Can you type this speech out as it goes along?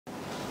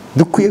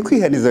dukwiye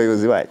kwihaniza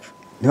abayobozi bacu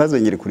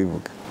ntibazongere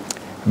kurivuga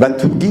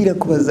batubwira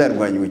ko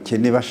bazarwanya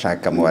ubukene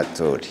bashaka mu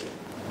batori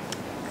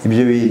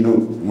ibyo bintu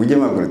mujye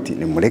maguru uti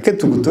nimureke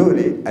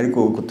tugutore ariko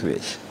wowe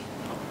kutubeshya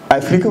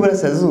Afrika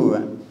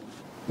Burasirazuba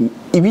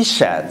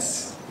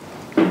ibishatse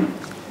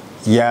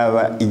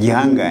yaba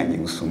igihanganye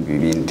gusumba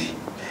ibindi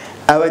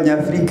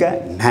abanyafrika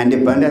nta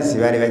independence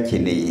bari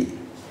bakeneye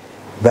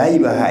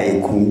bayibahaye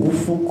ku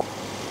ngufu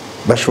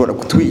bashobora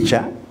kutwica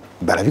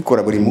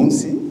barabikora buri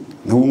munsi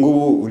n'ubu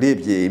ngubu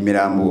urebye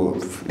imirambo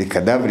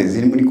rekadavre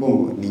ziri muri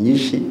Kongo ni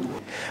nyinshi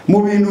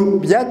mu bintu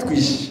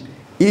byatwishe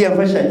iriya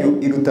mfashanyo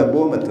iruta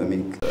bomba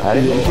atomike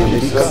ariko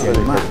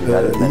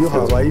iyo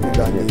habaye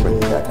ibiganiro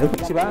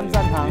kibanza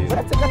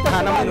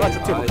nta namwe wacu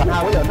tebuka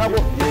ntawe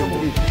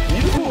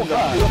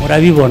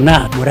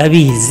murabibona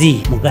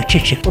murabizi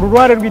mugaceceka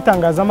uruhare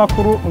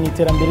rw'itangazamakuru mu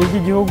iterambere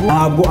ry'igihugu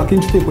ntabwo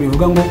akenshi teko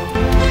rivuga ngo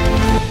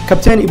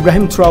Kapiteni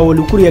Ibrahim Traore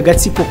ukuriye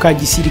agatsiko ka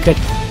gisirikare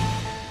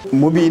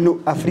mu bintu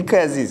Afrika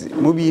yazize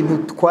mu bintu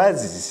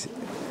twazize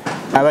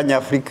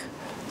abanyafrika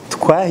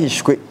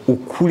twahishwe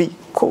ukuri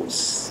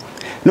kose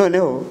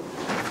noneho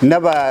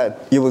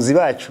n'abayobozi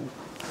bacu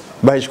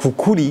bahishwe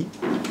ukuri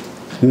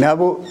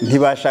nabo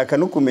ntibashaka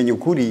no kumenya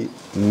ukuri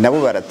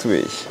nabo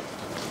baratubeshya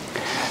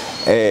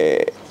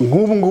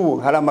nk'ubu ngubu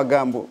hari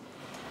amagambo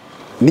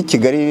ni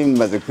Kigali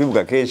bimaze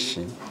kubivuga kenshi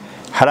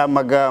hari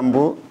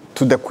amagambo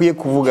tudakwiye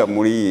kuvuga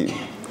muri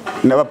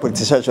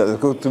n'abapolitisi bacu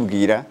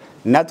kutubwira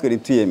natwe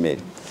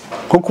rituyemere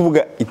ko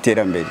kuvuga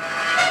iterambere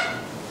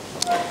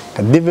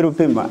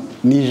development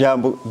ni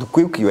ijambo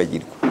dukwiye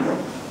kwibagirwa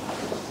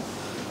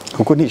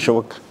kuko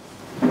ntishoboka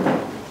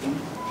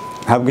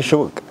ntabwo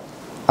ishoboka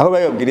aho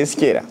bayobwire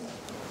sikera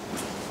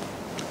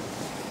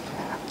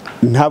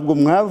ntabwo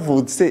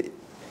mwavutse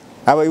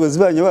abayobozi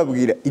banyu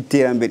babwira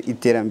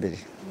iterambere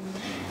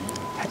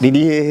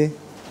riri hehe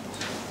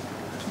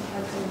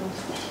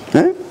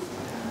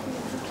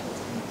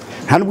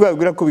nta nubwo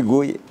babwira ko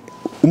bigoye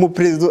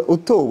umuperezida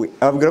utowe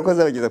ababwira ko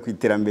azabageza ku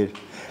iterambere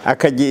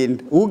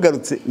akagenda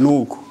ugarutse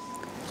nuko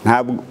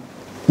ntabwo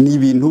ni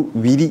ibintu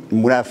biri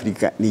muri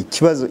Afrika ni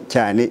ikibazo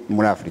cyane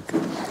muri Afrika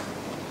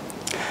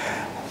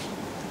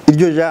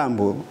iryo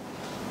jambo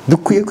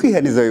dukwiye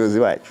kwihaniza abayobozi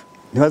bacu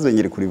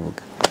ntibazongere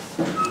kurivuga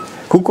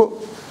kuko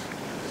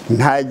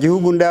nta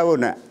gihugu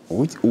ndabona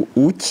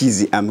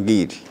ukizi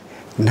ambwire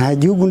nta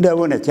gihugu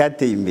ndabona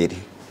cyateye imbere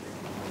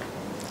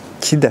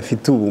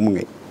kidafite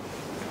ubumwe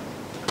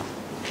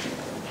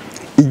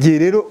igihe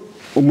rero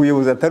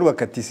umuyobozi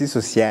atarubaka tisi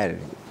sociale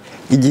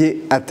igihe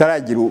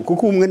ataragira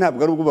kuko umwe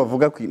ntabwo ari ubwo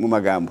bavuga mu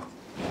magambo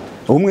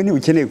ubumwe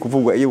ntibukeneye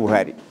kuvugwa iyo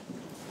buhari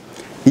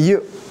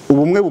iyo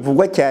ubumwe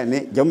buvugwa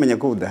cyane jya mumenya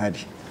ko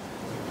budahari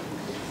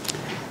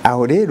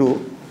aho rero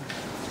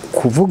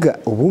kuvuga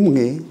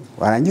ubumwe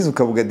warangiza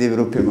ukavuga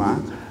development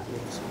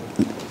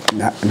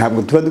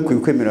ntabwo tuba dukwiye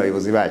kwemera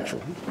abayobozi bacu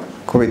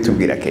ko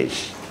bitubwira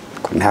kenshi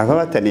ntabwo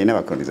bataniye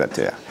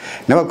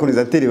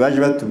n'abakolonizateri baje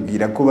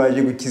batubwira ko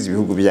baje gukiza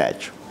ibihugu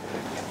byacu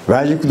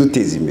baje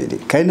kuduteza imbere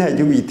kandi nta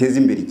gihugu giteza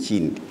imbere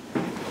ikindi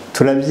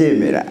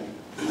turabyemera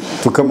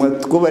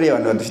ko bari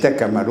abantu badufite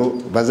akamaro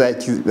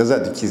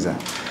bazadukiza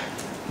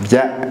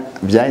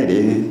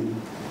byahereye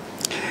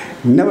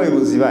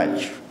n'abayobozi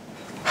bacu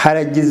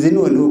harageze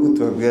noneho ko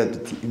tubabwira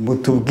tuti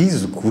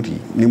mutubwize ukuri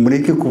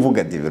nimureke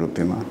kuvuga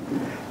development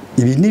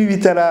ibi nibi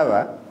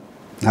bitaraba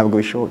ntabwo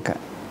bishoboka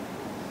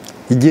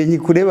igihe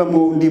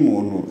nyikurebamo undi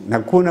muntu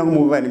nakubona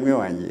nk'umuvandimwe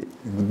wanjye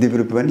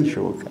development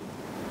ntishoboka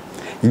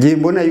igihe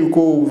mbona yuko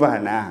uva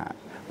hanaha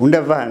undi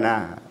ava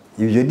hanaha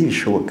ibyo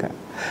ntibishoboka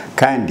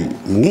kandi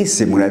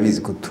mwese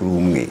murabizi ko turi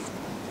umwe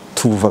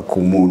tuva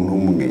ku muntu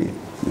umwe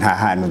nta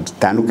hantu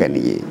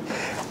dutandukaniye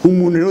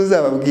umuntu rero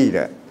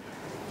uzababwira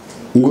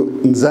ngo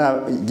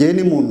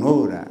nzagende ni mu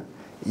ntora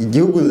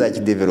igihugu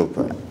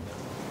nzakidevelopa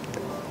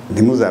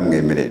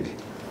ntimuzamwemerere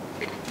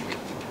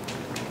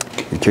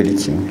icyo ni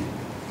kimwe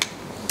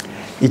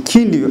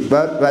ikindi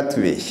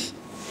batubeshye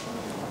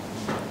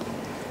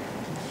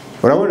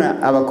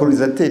urabona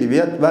abakolonizateri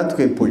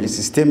batwempoje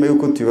systeme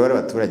yuko tuyobora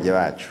abaturage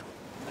bacu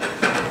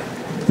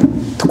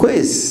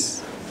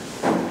twese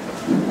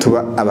tuba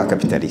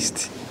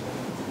abakapitaliste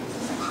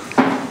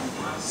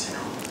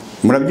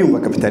murabyumva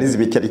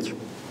kapitalisme icyo aricyo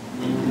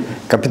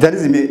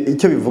kapitalisme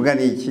icyo bivuga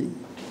ni iki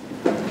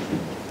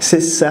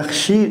c'est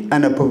s'archir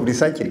en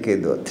appauvrissant quelqu'un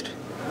d'autre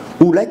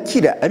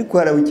urakira ariko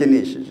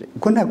harawukenesheje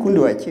uko nta kundi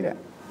wakira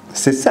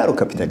c'est ça le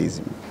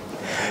capitalisme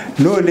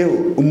noneho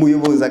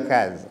umuyobozi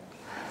akaza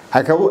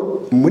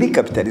akabo muri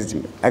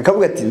capitalisme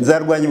akavuga ati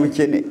nzarwanya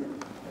ubukene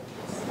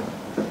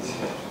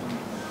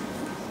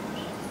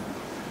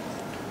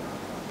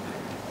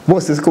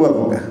bose siko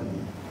bavuga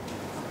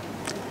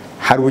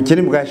hari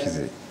ubukene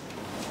bwashize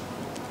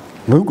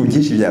mu bihugu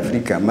byinshi bya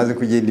Afrika maze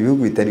kugenda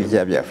ibihugu bitari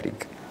bya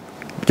Afrika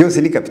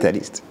byose ni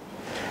capitaliste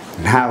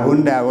ntaho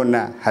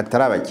ndabona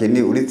hatari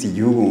abakene uretse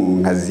igihugu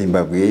nka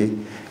Zimbabwe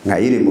nka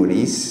Ile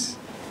Maurice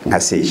nka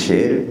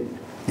Seychelles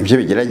ibyo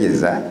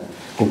bigerageza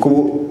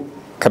kuko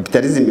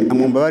capitalism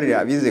amumbabarira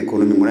abize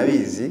economy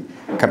murabizi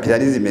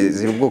capitalism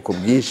ziri ubwoko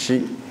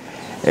bwinshi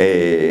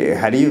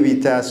hariyo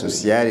bita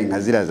sociale nka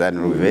zira za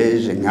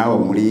Norvège nkaho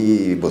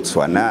muri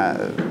Botswana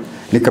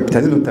ni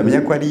capitalisme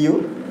utamenya ko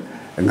ariyo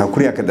nka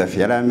kuri ya Gaddafi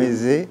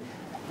yarameze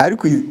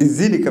ariko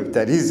izindi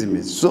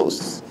capitalisme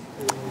zose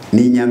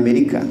ni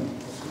Nyamerika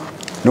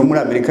no muri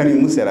Amerika ni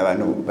munsi yara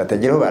abantu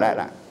batageraho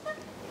barara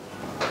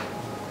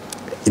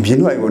ibyo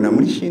ntiwabibona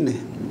muri Chine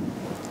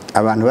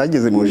abantu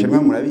bageze mu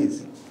Bushinwa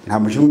murabizi nta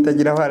mushinwa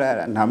utagira aho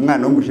arara nta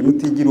mwana w'umushinwa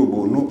utigira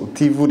ubuntu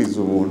utivuriza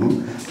ubuntu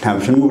nta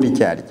mushinwa uri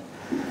cyarya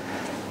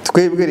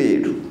twebwe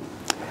rero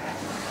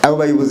abo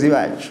bayobozi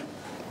bacu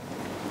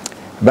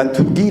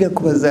batubwira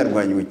ko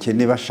bazarwanya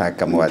ubukene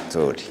bashaka mu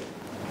batori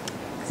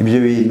ibyo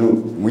bintu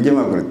mujye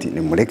maguroti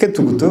ni mureke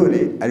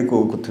tugutore ariko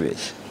wowe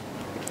kutubeshya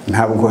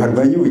ntabwo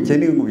harwanya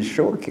ubukene ngo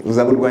bishoke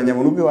uzaburwanya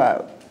mu rugo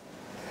wawe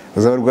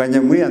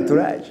uzaburwanya muri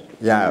entourage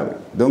yawe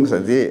donc ça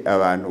dit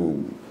abantu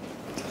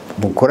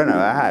mukorana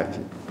ba hafi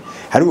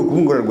harimo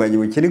kubungura rwanya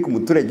ubukene ku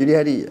muturage uri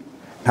hariya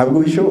ntabwo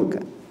bishoboka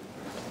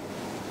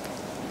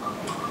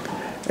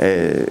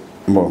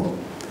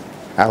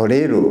aho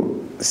rero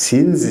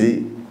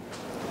sinzi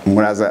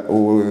muraza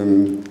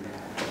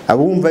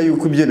abumva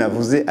yuko ibyo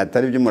navuze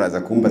atari byo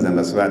muraza kumbaza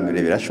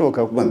ndasobanure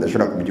birashoboka kuko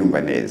ndashobora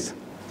kubyumva neza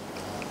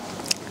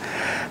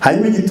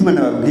hanyuma igituma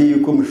nababwiye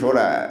yuko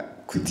mushobora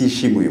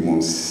kutishima uyu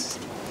munsi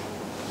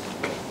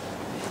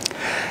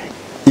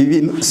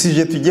ibintu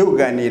sije tugiye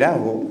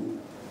kuganiraho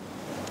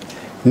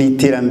ni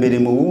iterambere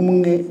mu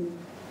bumwe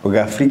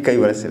bwa Afurika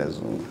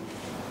y'Iburasirazuba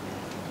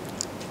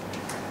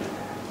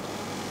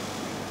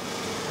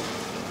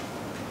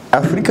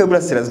Afurika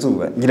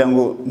y'Iburasirazuba ngira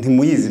ngo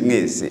ntimuyizi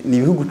mwese ni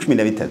ibihugu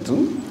 13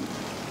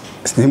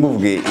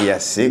 simvuge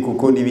yase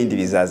kuko nibindi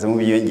bizaza mu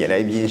byongera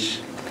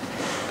ibyinshi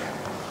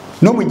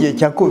no mu gihe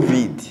cya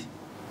Covid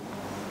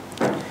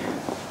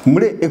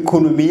muri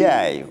ekonomi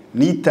yayo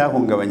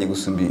nitahungabanye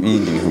gusumba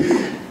ibindi bihugu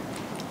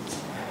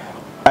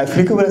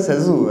Afurika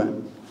y'Iburasirazuba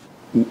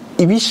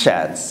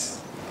ibishatse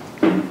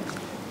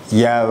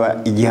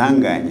yaba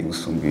igihanganye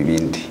gusumba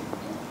ibindi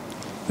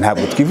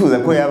ntabwo twifuza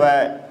ko yaba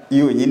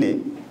yonyine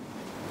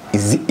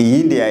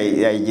iyindi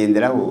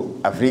yayigenderaho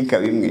Afurika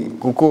bimwe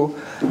kuko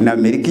na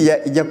Amerika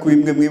ijya ku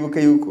bimwe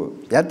mwibuke yuko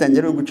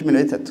yatangira ari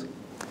 13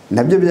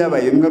 nabyo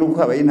byabaye bimwe ari uko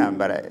habaye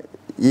intambara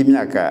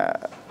y'imyaka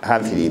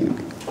hafi 7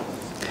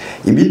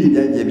 ibindi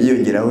byagiye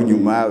byiyongeraho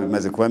nyuma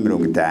bimaze kuba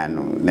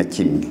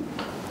 51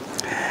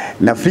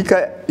 na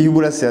Afurika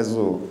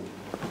y'Uburasirazuba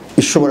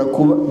ishobora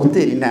kuba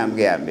gutera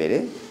intambwe ya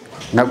mbere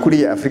nka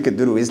kuri Afrique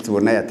de l'Ouest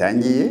ubona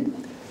yatangiye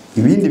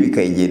ibindi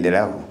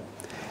bikayigenderaho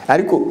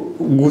ariko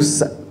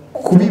gusa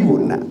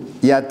kubibona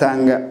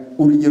yatanga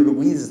urugero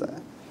rwiza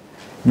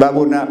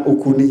babona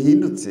ukuntu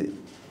ihindutse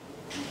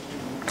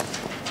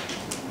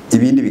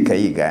ibindi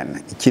bikayigana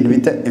ikintu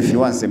bita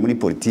influence muri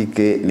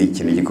politique ni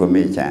ikintu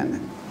gikomeye cyane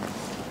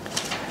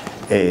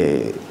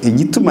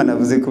igituma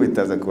navuze ko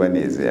bitaza kuba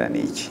neza ni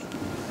iki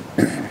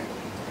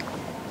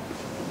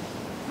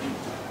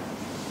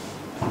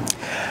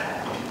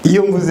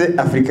iyo mvuze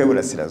Afurika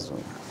y'Uburasirazuba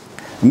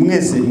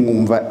mwese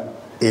mwumva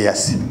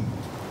EAC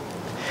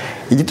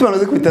igituma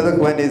navuze ko bitaza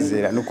kuba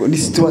nezera nuko ni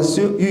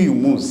situation y'uyu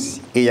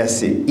munsi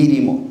EAC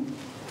irimo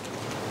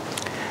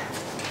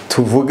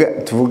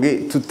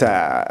tuvuge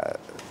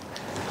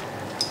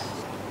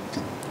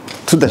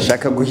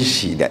tudashaka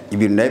guhishira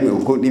ibintu na bimwe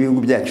kuko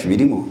n'ibihugu byacu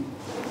birimo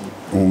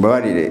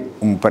umbabarire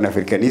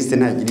umupanafricaniste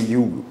ntagira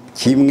igihugu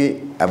kimwe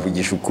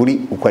avugisha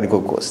ukuri uko ariko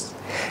kose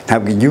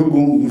ntabwo igihugu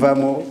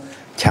mvamo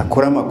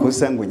cyakora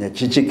amakosa ngo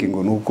nyacicike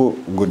ngo nuko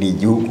ngo ni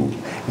igihugu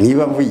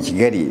niba mvuye i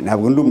Kigali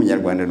ntabwo ndi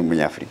umunyarwanda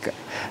n'umunyafrika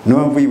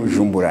niba mvuye i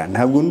Bujumbura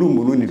ntabwo ndi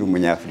umurundi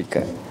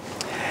n'umunyafrika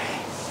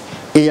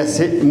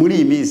EAC muri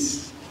iyi minsi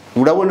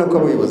urabona ko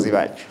abayobozi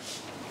bacu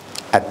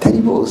atari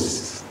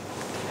bose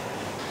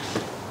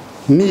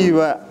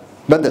niba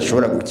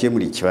badashobora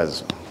gukemura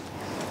ikibazo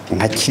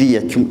nka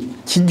kiriya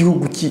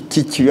cy'igihugu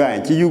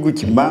cy'igihugu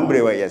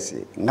kimambure wa EAC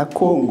nka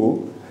Kongo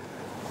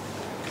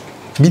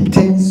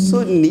biteye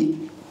isoni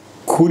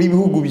kuri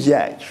bihugu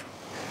byacu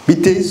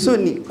biteye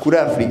isoni kuri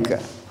Afurika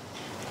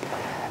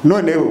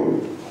noneho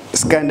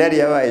skandali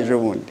yabaye ejo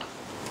bundi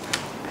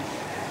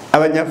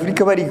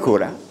abanyafurika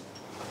barikora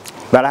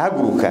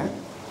barahaguruka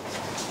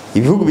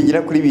ibihugu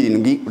bigira kuri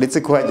 7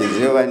 uretse ko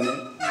hagezeyo bane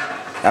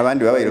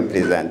abandi babaye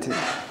represente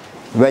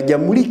bajya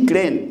muri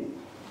Ukraine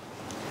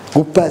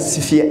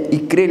gupasifia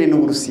Ukraine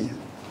n'Uburusiya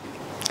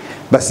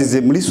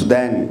basize muri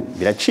Sudan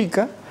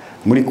biracika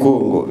muri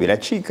Congo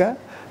biracika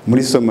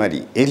muri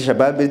Somalia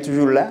El-Shabaab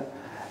toujours là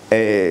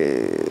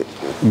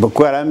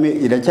Boko Haram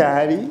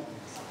iracyahari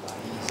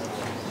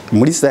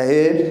muri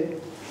Sahel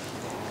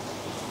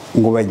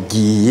ngo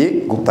bagiye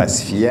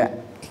gupasifia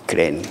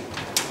Ukraine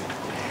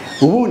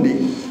ubundi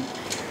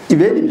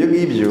ibere ibyo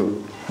ngibyo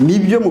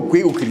nibyo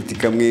mukwiye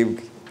gukritika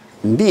mwebwe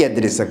ndi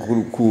adressa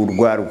ku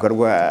rwaruka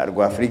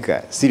rwa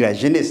Afrika si la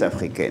jeunesse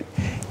africaine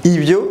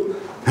ibyo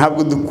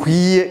ntabwo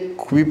dukwiye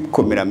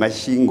kubikomera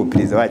amashyi ngo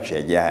perezida wacu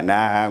yagiye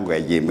hanaha ngo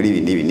yagiye muri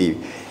ibi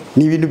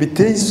ni ibintu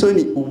biteye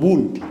isoni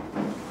ubundi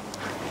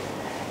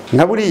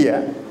nka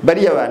buriya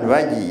bariya abantu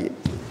bagiye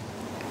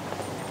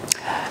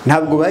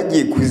ntabwo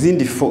bagiye ku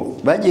zindi fo,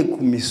 bagiye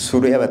ku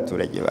misoro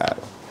y'abaturage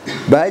babo,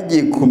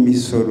 bagiye ku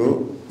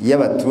misoro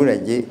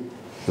y'abaturage,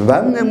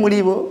 bamwe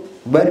muri bo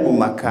bari mu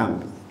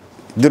makambi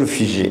de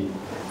refugee,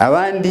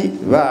 abandi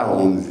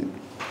bahunze.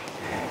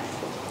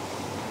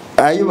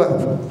 Ayo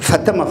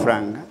bafata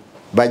amafaranga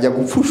bajya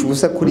gupfusha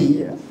ubusa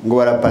kuriya ngo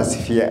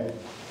barapasifiya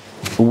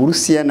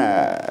Uburusiya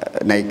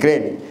na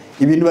Ukraine,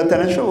 ibintu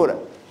batanashobora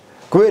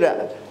kubera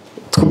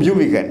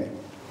twubyumvikane.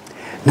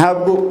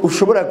 Ntabwo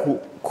ushobora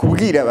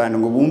kubwira abantu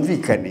ngo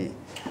bumvikane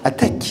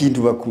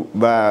atakintu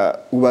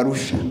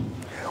ubarusha.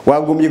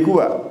 Wagombye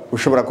kuba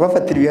ushobora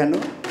kubafatira ibihano,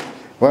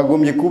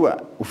 wagombye kuba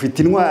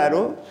ufite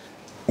intwaro.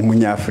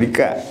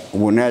 Umunyafrika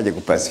ubona yaje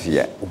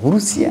gupasifiya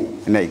Uburusiya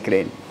na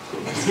Ukraine.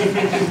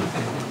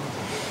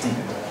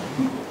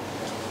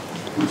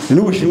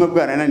 N'Ubushinwa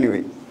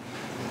bwarananiwe.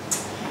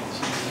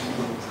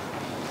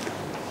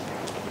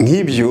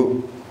 Nk'ibyo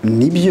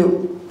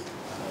nibyo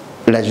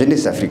la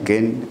jeunesse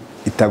africaine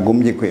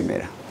itagombye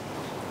kwemera.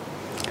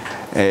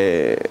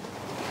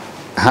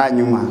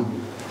 Hanyuma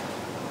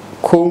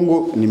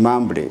Congo ni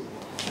membre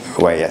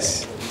wa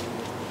EAC.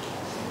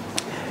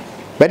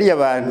 Bariya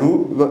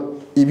abantu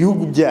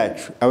ibihugu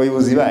byacu,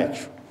 abayobozi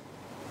bacu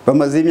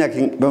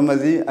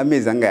bamaze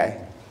amezi angahe?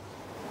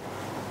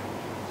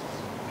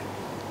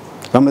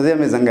 Bamaze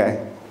amezi angahe?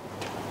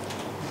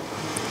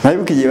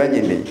 Ntabibuka igihe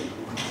bagendeye.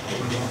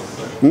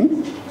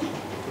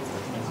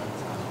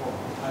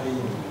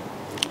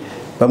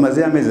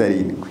 Bamaze amezi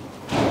 7.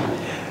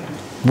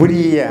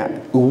 Buriya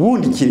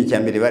ubundi ikintu cya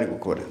mbere bari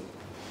gukora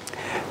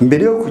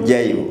mbere yo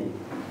kujyayo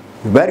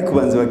bari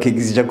kubanza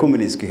bakegizija ko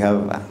MONUSCO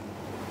ihava.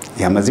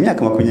 Yamaze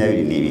imyaka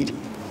 22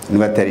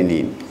 n'abatari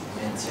nini.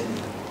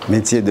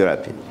 Métier de la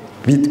paix.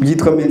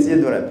 Byitwa métier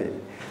de la paix.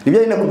 Nibyo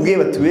ari nakubwiye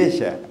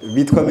batubeshya,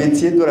 bitwa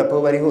métier de la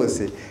paix bari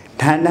hose.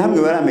 Nta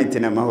namwe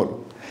barametena amahoro.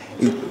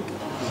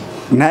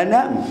 Nta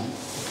namwe.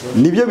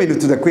 Nibyo bintu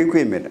tudakwiye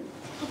kwemera.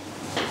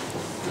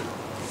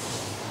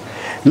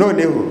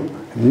 Noneho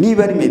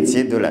niba ari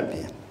métier de la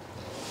paix,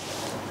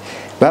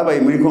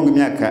 babaye muri Kongo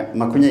imyaka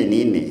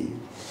 24,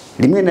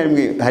 rimwe na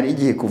rimwe hari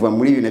igihe kuva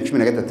muri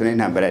 2013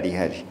 n'intambara ari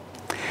hari.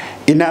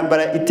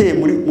 Intambara iteye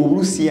mu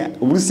Burusiya,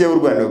 Uburusiya bw'u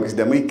Rwanda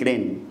bw'Isida muri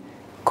Ukraine,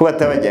 ko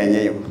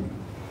batabajyanyeyo.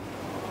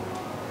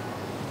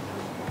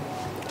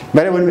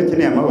 Barabona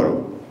bakeneye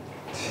amahoro.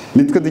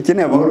 Nitwe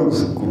dukeneye amahoro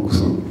gusa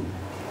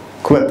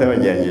ko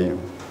batabajyanyeyo.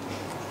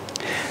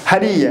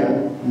 Hariya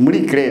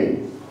muri Ukraine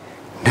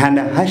nta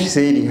na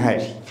HCR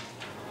hari.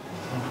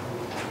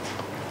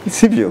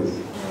 Sibyo?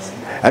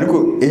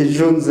 Ariko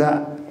ejo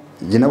nza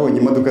je nabonye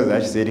imodoka za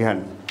HCR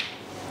hano.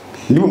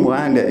 Ndi mu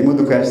muhanda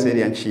imodoka ya HCR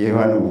yanciye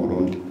hano mu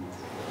Burundi.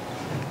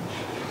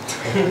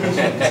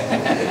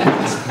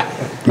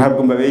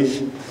 Ntabwo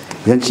mbabeshye.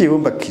 Yanciye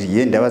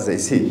bakiriye ndabaza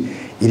ese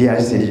iri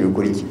HCR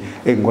yokora iki?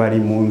 Ngo ari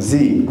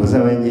munzi ngo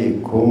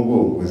z'abanye Kongo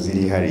ngo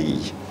ziri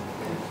hariya.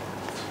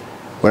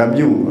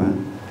 Urabyumva?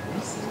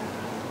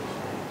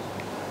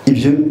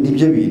 Ibyo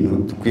nibyo bintu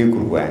dukwiye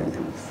kurwanya.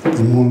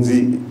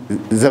 Impunzi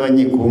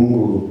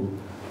z'abanyekongo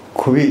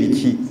kubera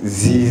iki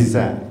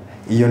ziza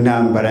iyo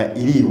ntambara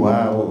iri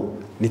iwabo,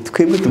 ni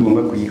twebwe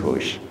tugomba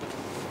kuyihosha.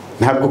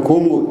 Ntabwo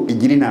Kongo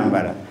igira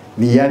intambara,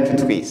 ni yacu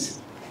twese.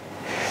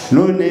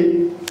 None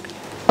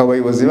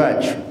abayobozi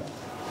bacu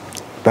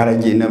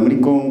baragenda muri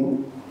Kongo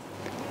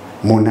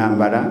mu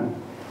ntambara,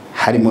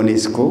 hari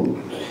MONUSCO,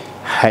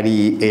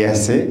 hari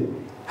EAC,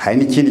 hari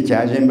n'ikindi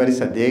cyaje mbari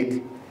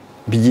SADC,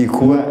 bigiye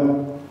kuba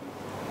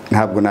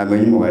ntabwo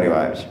namenye umubare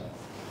wabyo.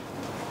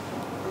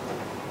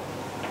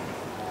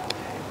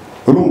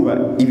 Urumva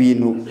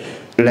ibintu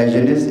la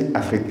jeunesse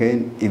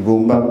africaine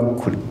igomba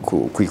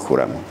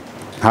kwikuramo.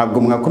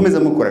 Ntabwo mwakomeza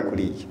mukora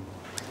kuri iki.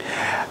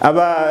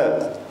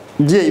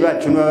 Ababyeyi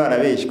bacu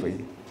n'abarabeshywe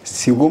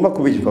sigomba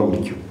kubishywa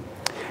buryo.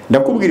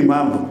 Ndakubwira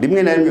impamvu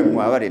rimwe na rimwe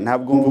mwabare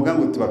ntabwo mvuga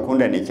ngo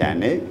tubakundane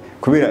cyane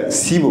kubera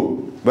sibo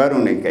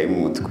baronekaye mu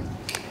mutwe.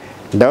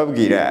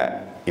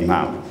 Ndababwira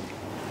impamvu.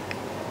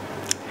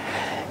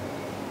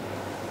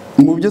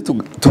 Mu byo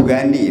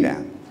tuganira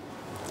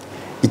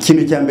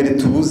ikintu cya mbere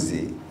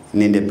tubuze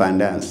ni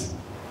independence.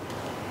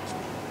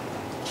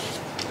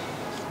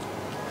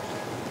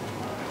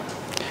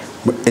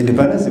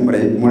 Independence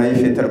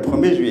murayifeta le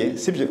 1er juillet,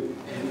 sibyo?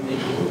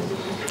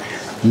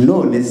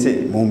 None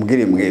se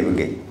mumbwire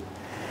mwebwe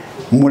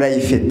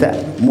murayifeta,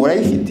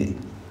 murayifite?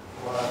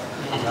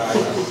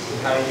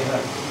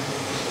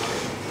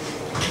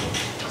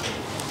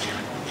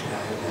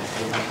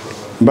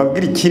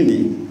 Mbabwira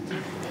ikindi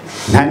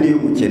nta niyo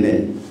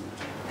mukeneye.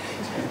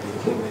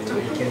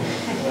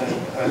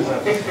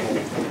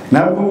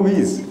 Ntabwo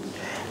mubizi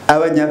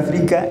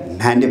Abanyafrika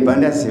nta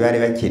independence bari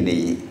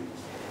bakeneye,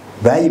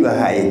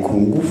 bayibahaye ku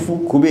ngufu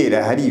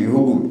kubera hari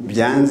ibihugu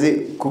byanze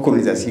ko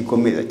colonization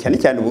ikomeza, cyane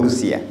cyane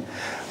Uburusiya.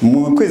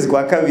 Mu kwezi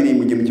kwa kabiri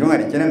mu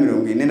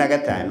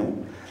 1945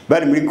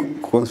 bari muri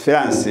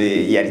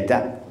conference ya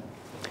Leta,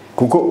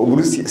 kuko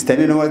Uburusiya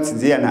Stalin no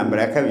watsinze ya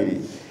ntambara ya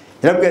kabiri,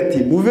 yarabwiye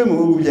ati muve mu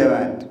bihugu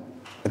by'abandi,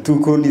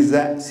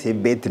 tukoloniza c'est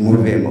bête,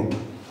 muvemo.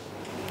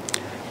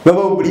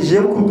 Baba obligé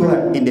kuduha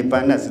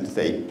independence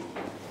tutayi.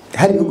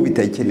 hari ibihugu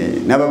bitayikeneye.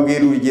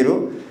 Nababwira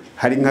urugero,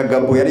 hari nka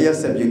Gabo yari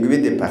yasabye ngo ibe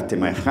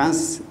département ya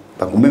France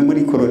bagume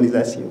muri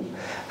colonisation,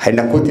 hari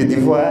na Côte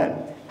d'Ivoire,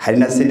 hari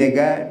na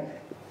Senegal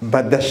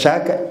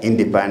badashaka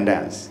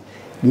independence.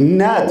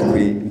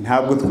 Natwe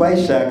ntabwo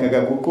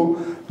twayishakaga kuko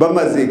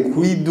bamaze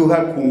kuyiduha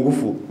ku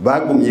ngufu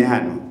bagumye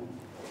hano.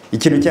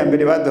 Ikintu cya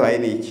mbere baduhaye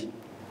ni iki?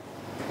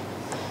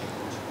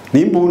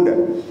 Ni imbunda.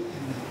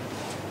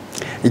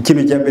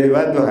 Ikintu cya mbere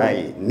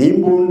baduhaye ni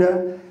imbunda,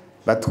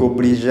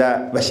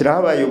 batwobrija bashyiraho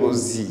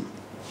abayobozi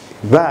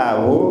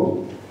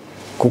babo,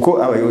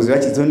 kuko abayobozi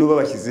bakizeho n'ubo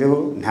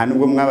bashyizeho nta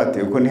nubwo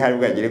mwabatewe ko ntihari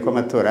bwagere ko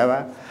amatora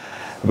aba.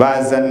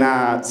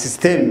 Bazana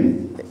systeme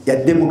ya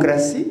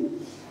demokarasi,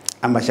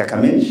 amashyaka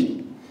menshi.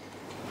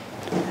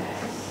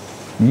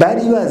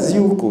 Bari bazi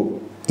yuko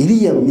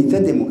iriya bita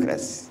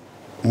demokarasi,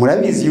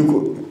 murabizi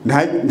yuko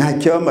nta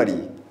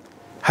cyamariye.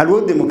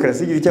 Hariho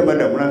demokarasi igira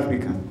icyamarira muri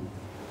Afurika?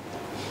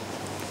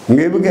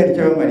 Mwebwe hari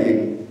icyo bamariye?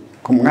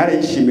 Ko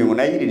mwarayishimiye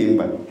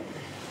munayiririmba,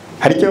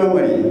 hari icyo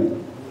bamariye?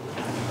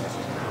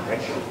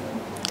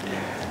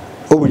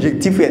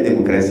 Objectif ya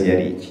demokarasi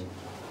yari iki?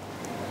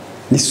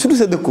 Ni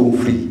source de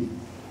conflit.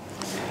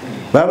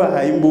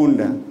 Babahaye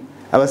imbunda,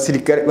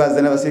 abasirikare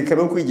bazana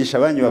abasirikare bo kwigisha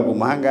abanyu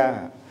baguma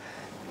hangaha.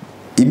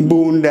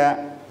 Imbunda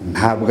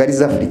ntabwo ari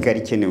za Afurika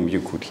ikenewe mu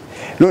by'ukuri.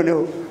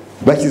 Noneho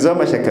bashyizeho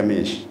amashyaka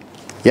menshi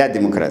ya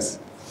demokarasi.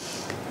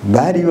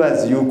 Bari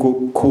bazi yuko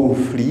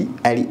conflit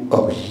ari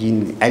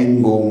origine, ari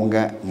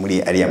ngombwa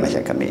muri ariya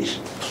mashyaka menshi.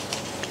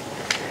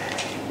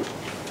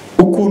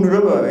 Ukuntu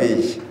rero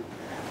babeshya,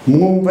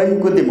 mwumva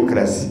yuko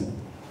demokarasi,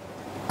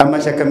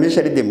 amashyaka menshi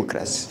ari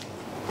demokarasi.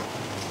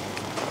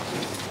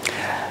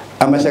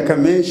 Amashyaka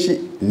menshi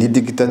ni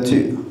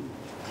dictature.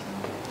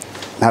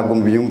 Ntabwo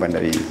mubyumva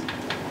ndabizi.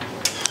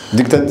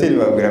 Dictature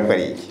babwira ko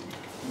ari iki?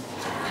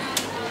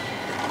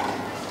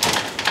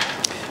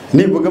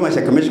 Nivuga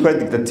amashyaka menshi ko ari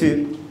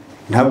dictature,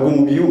 ntabwo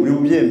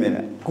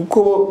mubyemera,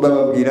 kuko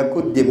bababwira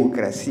ko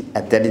demokarasi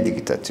atari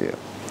dictature.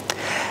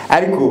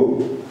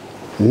 Ariko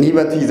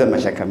niba tugize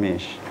amashyaka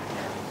menshi,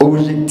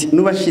 objectif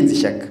n'ubashinze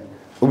ishyaka,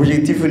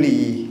 objectif ni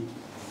iyi?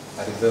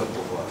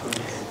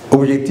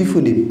 Objectif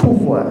ni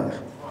pouvoir.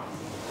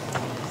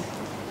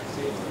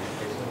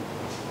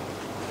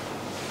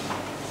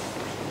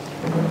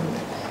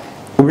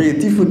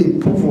 Objectif ni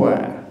pouvoir.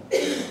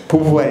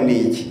 Pouvoir ni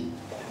iki?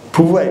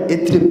 Pouvoir,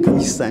 être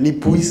puissant, ni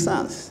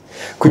puissance.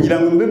 Kugira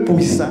ngo mbe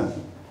puissant,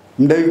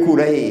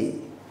 ndabikura he?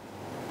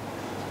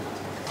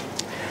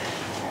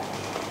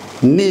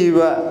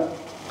 Niba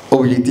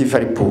objectif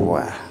ari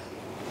pouvoir,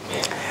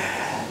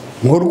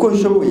 nkora uko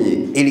nshoboye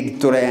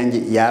electora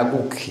yanjye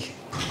yaguke.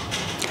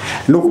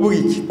 No kuvuga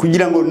iki?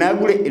 Kugira ngo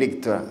nagure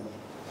electora,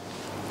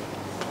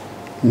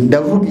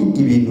 ndavuga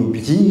ibintu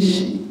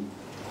byinshi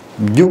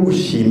byo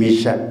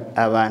gushimisha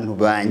abantu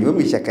banyu bo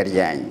mu ishyaka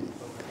ryanyu.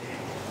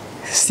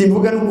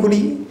 Simvuga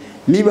n'ukuri,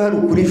 niba hari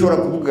ukuri nshobora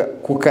kuvuga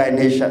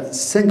kukantesha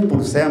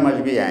 5%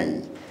 y'amajwi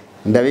yanyu,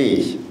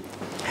 ndabeshya.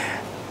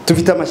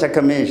 Tufite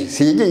amashyaka menshi,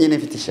 sijye nyine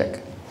mfite ishyaka.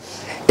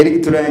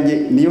 Electora yanjye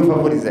niyo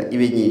favoriza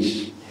ibe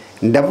nyinshi.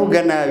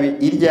 Ndavuga nabi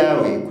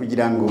iryawe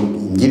kugira ngo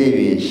ngire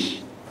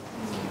benshi.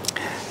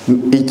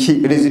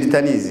 Iki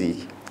resultat nizi.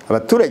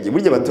 Abaturage,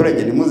 burya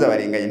abaturage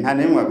ntimuzabarenganye, nta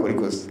namwe mwakora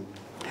ikosa.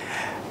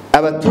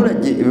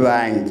 Abaturage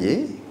banjye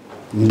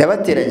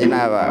ndabateranye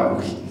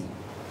n'abawe,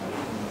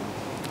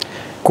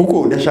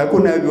 kuko ndashaka ko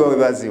nabi bawe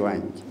bazi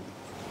wanjye.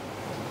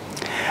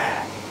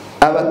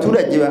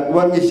 Abaturage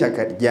ba mu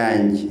ishyaka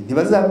ryanjye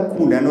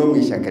ntibazakunda no mu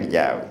ishyaka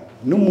ryawe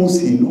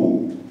n'umunsi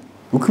n'umwe,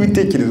 uko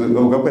ibitekerezo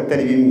bavuga ko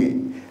atari bimwe.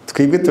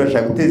 Twebwe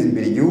turashaka guteza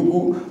imbere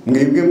igihugu,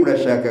 mwebwe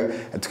murashaka,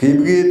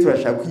 twebwe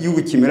turashaka ko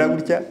igihugu kimera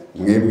gutya,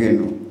 mwebwe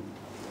no.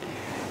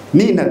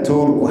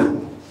 Ninatorwa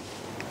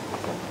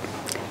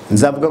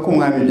nzavuga ko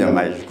mwamibye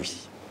amajwi,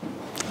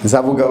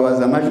 nzavuga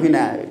babaza amajwi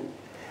nawe.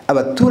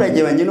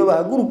 Abaturage banjye no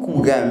bahaguruka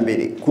ubwa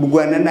mbere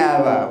kurwana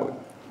n'abawe.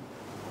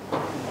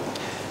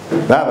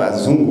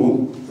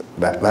 Babazungu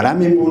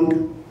barama imbunda,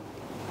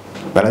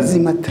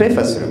 barazima très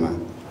facilement.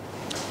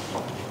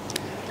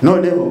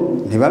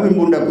 Noneho ntibama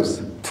imbunda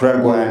gusa,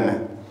 turarwana.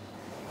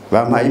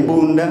 Bampaye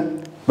imbunda,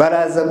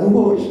 baraza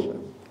guhosha,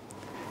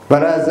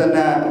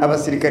 barazana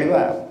abasirikari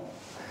babo,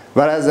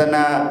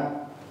 barazana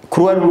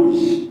Croix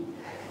Rouge,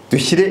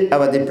 dushyire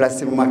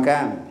abadeplace mu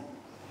makambi,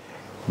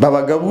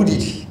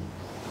 babagaburire.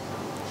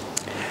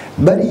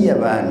 Bariya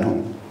abantu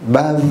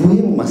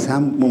bavuye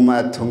mu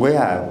matongo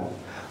yabo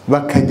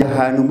bakajya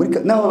ahantu muri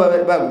naho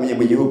bagumye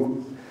mu gihugu,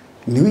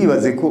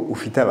 ntiwibaze ko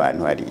ufite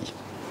abantu hariya.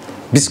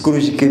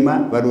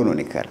 Psychologiquement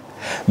barononekara.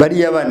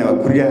 Bariya abana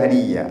bakurira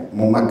hariya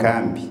mu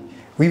makambi,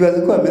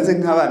 wibaze ko bameze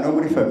nk'abana bo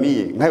muri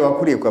famille, nkawe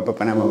wakuriye kwa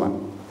papa na mama.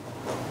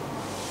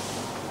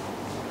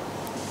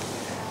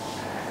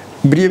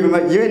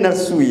 Yewe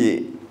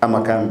nasuye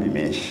amakambi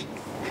menshi.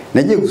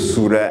 Nagiye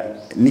gusura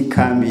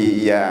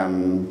n'ikambi ya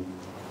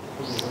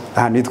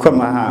ahantu hitwa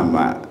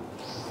Mahama,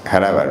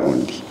 hari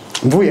Abarundi.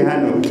 Mvuye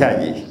hano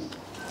cyagiye,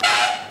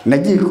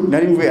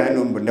 nari mvuye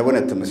hano ndabona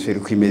atmosphere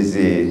uko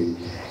imeze,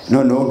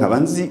 noneho nkaba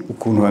nzi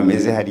ukuntu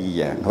bameze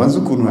hariya, nkaba nzi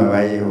ukuntu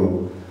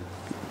babayeho.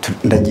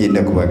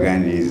 ndagenda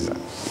kubaganiriza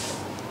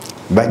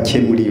bake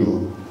muri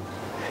bo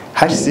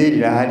HCR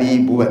irahari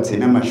bubatse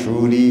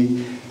n'amashuri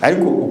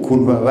ariko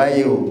ukuntu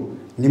babayeho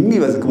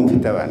nimwibaze ko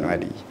mufite abantu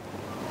hariya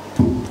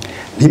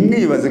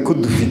ntimwibaze ko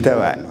dufite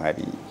abantu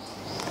hariya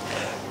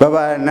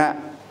babana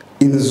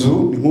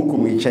inzu nk'uko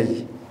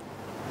mwicaye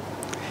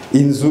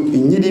inzu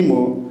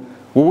inyirimo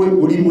wowe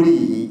uri muri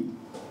iyi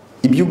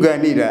ibyo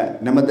uganira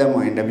na madamu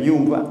wawe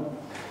ndabyumva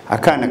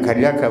akana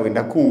karira kawe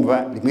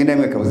ndakumva rimwe na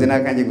rimwe kabuze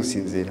n'akanjye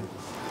gusinzira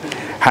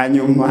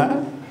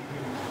hanyuma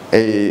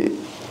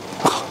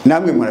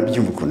namwe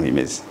murabyumva ukuntu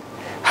bimeze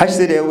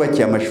HCR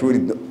yubakiye amashuri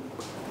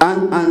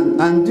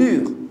en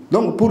dur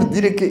donc pour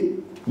dire que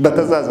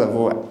batazaza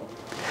vuba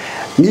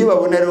niba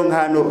babona rero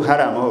nk'hano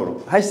hari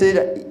amahoro HCR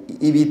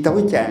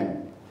ibitaho cyane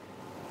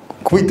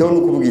kubitaho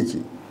no kuvuga iki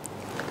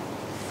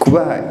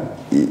kubaha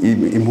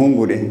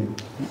impungure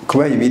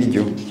kubaha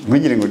ibiryo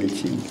ntugire ngo ni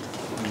ikindi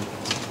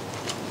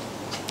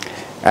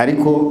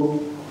ariko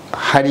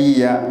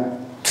hariya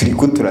turi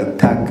ko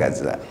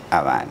turatakaza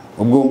abantu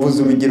ubwo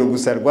mvuze urugero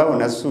gusa rwabo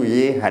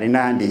nasuye hari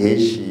n'ahandi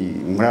henshi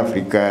muri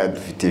Afurika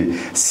dufite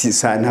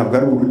ntabwo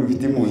ari ubundi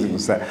dufite impunzi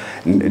gusa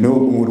no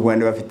mu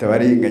Rwanda bafite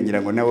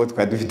abarengangira ngo nabo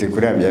dufite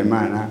kuri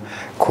Habyarimana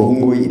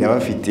Kongo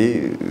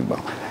irabafite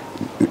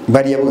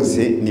bariya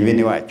bose ni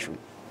bene wacu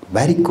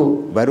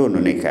bariko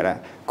barononekara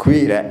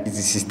kubera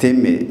izi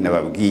systeme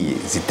nababwiye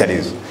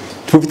zitarezo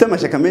tufite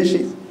amashaka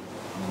menshi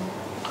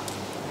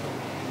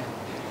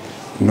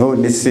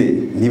none se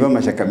niba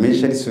amashaka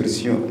menshi ari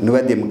solution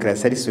niba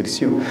demokarasi ari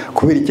solution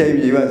kubera icyaha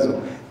ibyo bibazo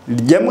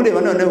rya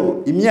mureba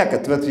noneho imyaka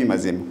tuba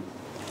tuyimazemo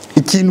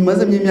ikintu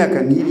maze mu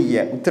myaka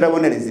nk'iriya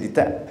utarabona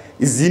resultat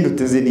izindi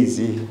uteze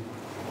n'izihe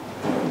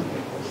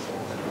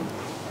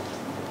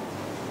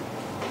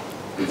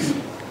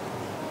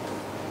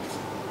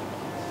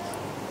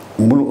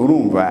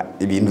urumva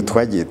ibintu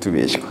twagiye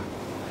tubeshwa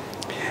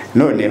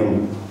noneho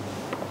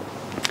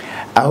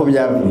aho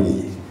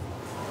byavuye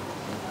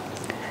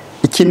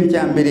ikintu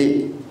cya mbere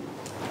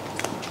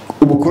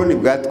ubukoroni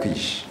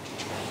bwatwishe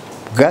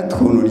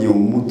bwatwunuriye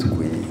mu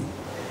mutwe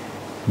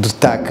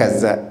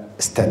dutakaza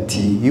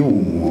stati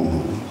y'umuntu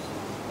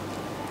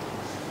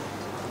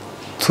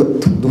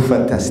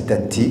dufata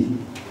stati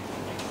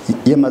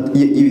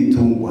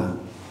y'ibitungwa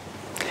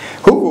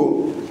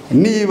kuko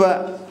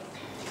niba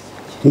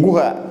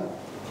nguha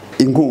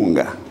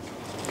inkunga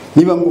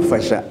niba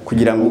ngufasha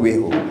kugira ngo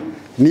ubeho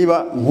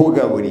niba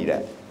nkugaburira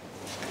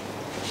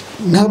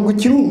ntabwo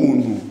ukiri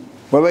umuntu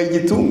wabaye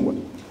igitungwa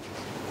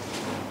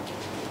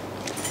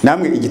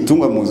namwe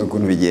igitungwa muzi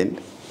ukuntu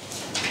bigenda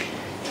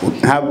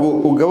ntabwo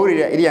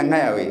ugaburira iriya nka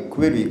yawe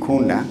kubera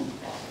uyikunda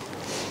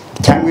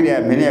cyangwa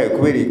iriya mpene yawe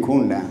kubera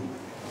uyikunda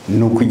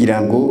ni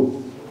ukugira ngo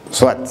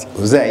swati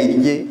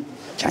uzayirye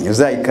cyangwa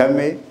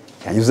uzayikame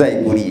cyangwa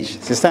uzayigurishe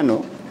sisa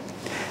no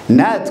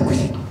natwe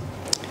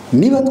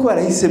niba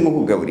twarahisemo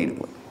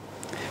kugaburirwa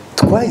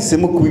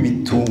twahisemo kuba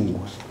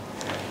ibitungwa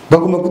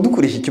bagomba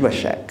kudukoresha icyo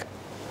bashaka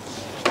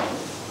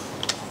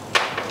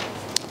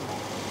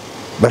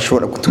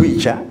bashobora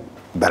kutwica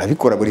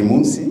barabikora buri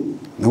munsi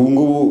n'ubu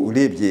ngubu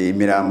urebye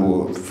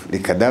imirambo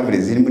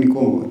rekadavure ziri muri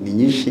Kongo ni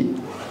nyinshi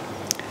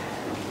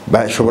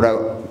bashobora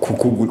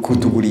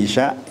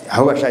kutugurisha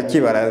aho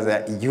bashakiye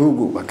baraza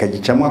igihugu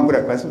bakagicamo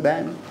akura kwa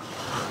Sudani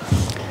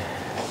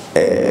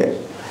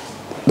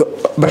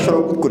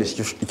bashobora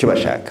gukoresha icyo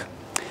bashaka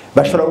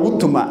bashobora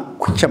gutuma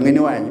kwica mwene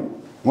wanyu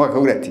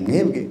mwakabura ati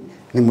mwebwe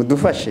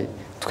nimudufashe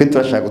twe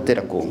turashaka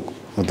gutera Kongo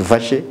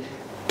mudufashe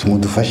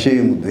tumudufashe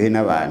muduhe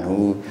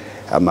n'abantu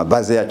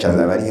amabaze yacu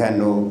azaba ari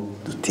hano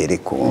dutere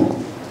Kongo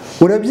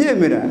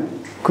urabyemera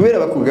kubera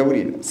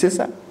bakugaburira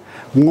sesa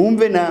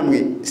mwumve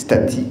namwe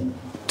stati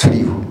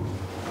turiho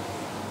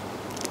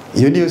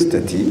iyo niyo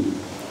stati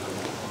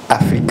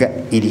Afrika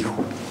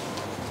iriho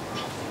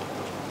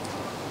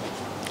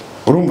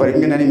urumva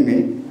rimwe na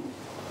rimwe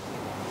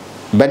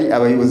bari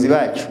abayobozi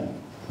bacu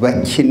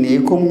bakeneye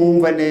ko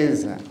mwumva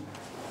neza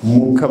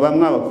mukaba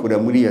mwabakura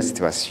muri iyo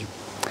situation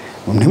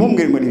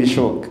ntimumwire ngo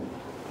ntibishoboka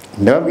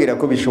ndababwira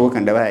ko bishoboka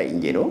ndabaha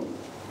ingero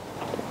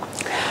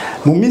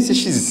mu minsi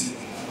ishize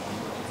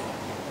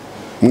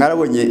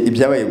mwarabonye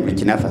ibyabaye muri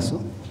Burkina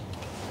Faso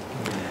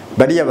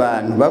bari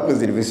abantu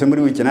bakoze revolution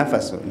muri Burkina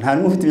Faso nta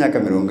n'umwe ufite imyaka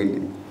 40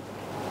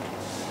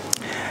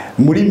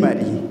 muri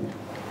Mali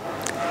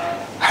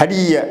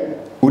hariya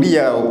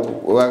uriya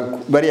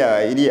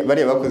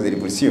bariya bakoze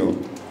revolution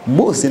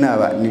bose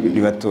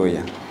ni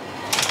batoya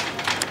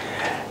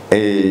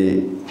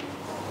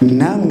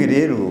namwe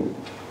rero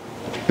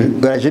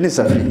la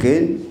jeunesse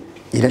africaine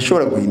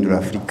irashobora guhindura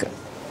Afrika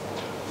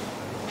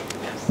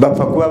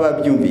bapfa kuba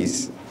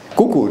babyumvise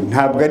kuko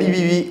ntabwo ari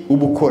bibi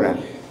ubukora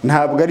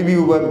ntabwo ari bibi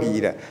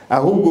ubabwira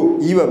ahubwo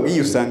iyo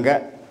babwiye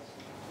usanga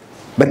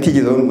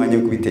batigezaho n'umwanya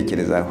wo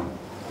kubitekerezaho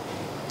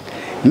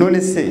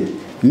none se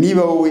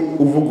niba wowe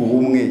uvuga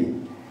ubumwe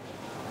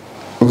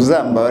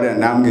uzambabarira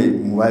namwe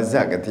mubaze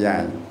hagati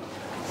yanyu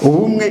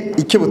ubumwe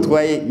icyo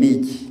butwaye ni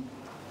iki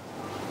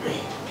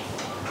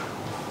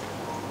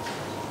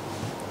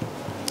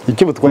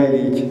icyo butwaye ni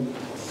iki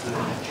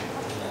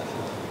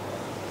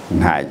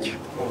ntacyo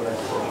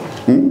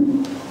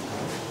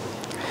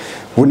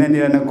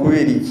bunanirana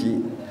kubera iki?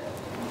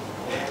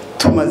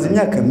 Tumaze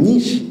imyaka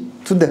myinshi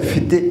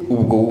tudafite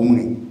ubwo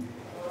bumwe.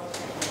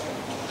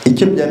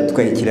 Icyo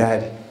byatwaye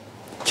kirahari,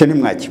 cyo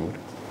ntimwakibura.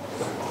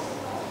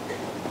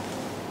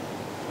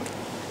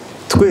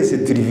 Twese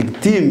turi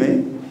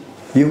victime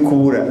yo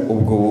kubura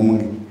ubwo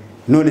bumwe.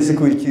 None se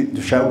kubera iki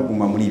dushaka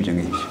kuguma muri ibyo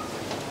ngibyo?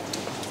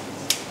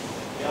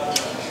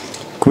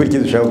 Kubera iki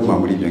dushaka kuguma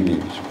muri ibyo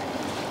ngibyo?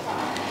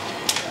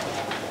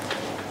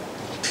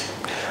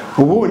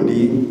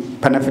 Ubundi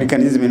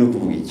panafricanisme ni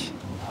ukuvuga iki?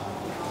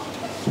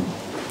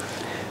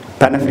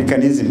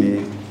 Panafricanisme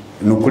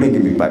ni ukurenga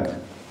imipaka.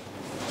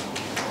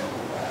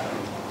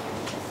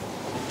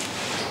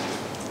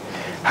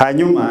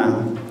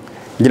 Hanyuma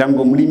ngira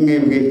ngo muri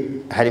mwebwe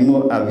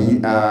harimo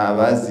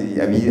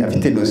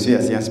afite notion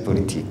ya science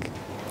politique.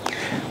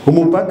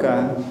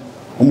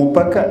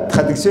 Umupaka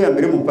traduction ya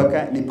mbere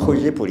y'umupaka ni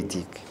projet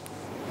politique.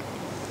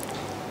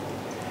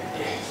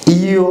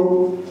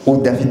 Iyo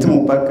udafite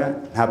umupaka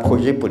nta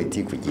projet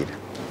politique ugira.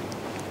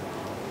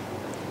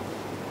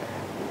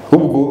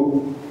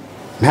 Ubwo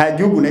nta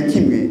gihugu na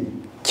kimwe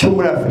cyo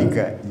muri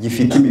Afurika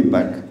gifite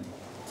imipaka.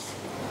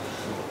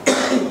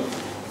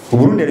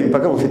 Uburundi hari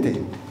imipaka bufite?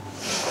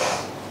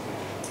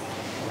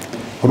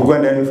 U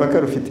Rwanda hari imipaka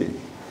rufite?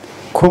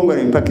 Kongo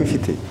hari imipaka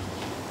ifite?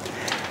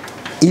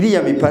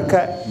 Iriya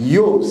mipaka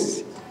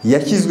yose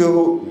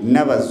yashyizweho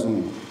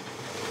n'abazungu.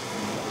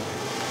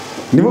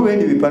 Nibo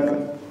bene imipaka.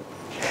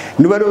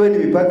 Niba ari bene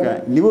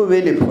imipaka, nibo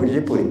bene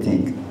projet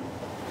politique.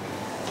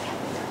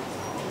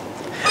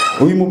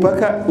 Uyu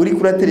mupaka uri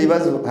kuratera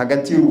ibibazo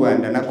hagati y'u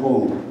Rwanda na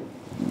Kongo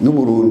n'u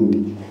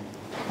Burundi.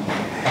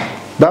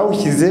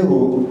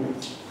 Bawushyizeho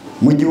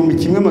mu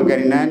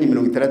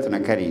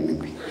 1867.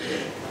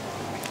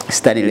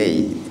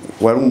 Stanley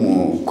wari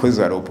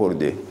umukozi wa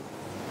Leopold 2.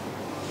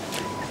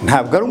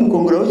 Ntabwo ari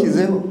umukongoro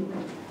wawushyizeho,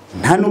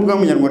 nta nubwo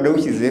umunyarwanda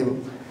wawushyizeho,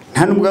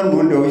 nta nubwo ari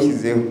umurundi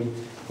wawushyizeho.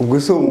 Ubwo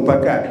so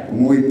umupaka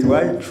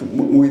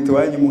muhita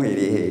wanyu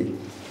muhereye.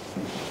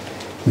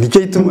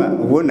 Nicyo gituma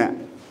ubona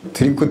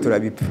turi ko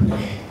turabipfa.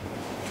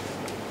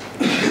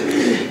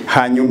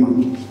 Hanyuma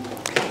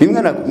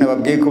bimwe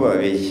nababwiye ko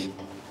babeshya.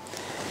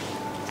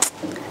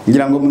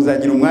 Ngira ngo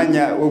muzagira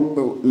umwanya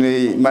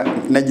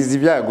nagize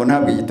ibyago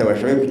ntabwo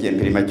igitabashoboye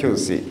kugempera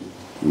cyose,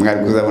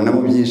 mwari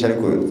kuzabonamo byinshi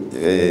ariko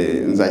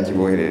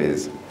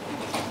nzakiboherereza.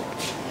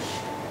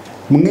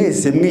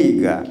 Mwese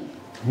mwiga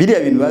biriya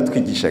bintu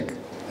batwigishaga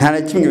nta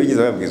na kimwe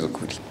bigize babwiza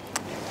ukuri.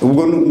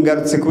 Ubwo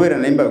ngarutse kubera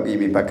nayo mbabwiye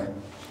imipaka.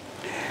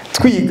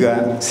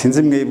 Twiga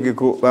sinzi mwebwe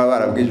ko baba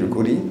barabwije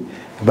ukuri,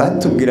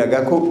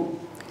 batubwiraga ko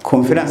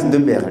Conference de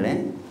Berlin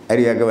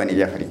ari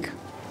yagabanije Afurika.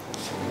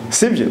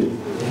 Sibyo?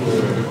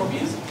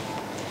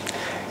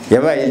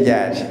 Yabaye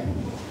ryari?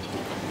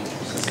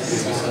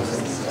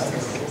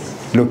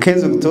 Le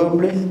 15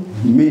 octobre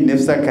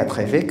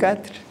 1984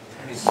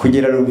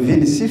 kugera le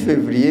 26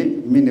 février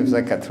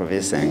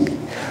 1985.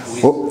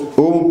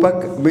 Uwo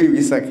mupaka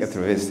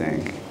 1885.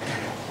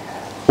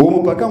 Uwo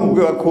mupaka mu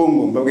rwego wa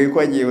Kongo mbabwiye ko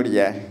wagiyeho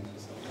ryari?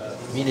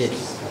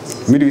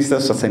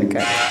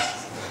 1864.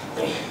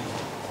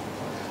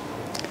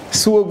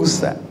 Si uwo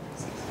gusa,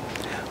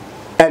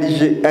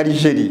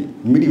 Algérie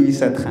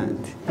 1830.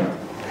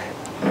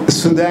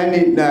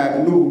 Sudani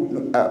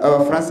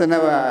abafaransa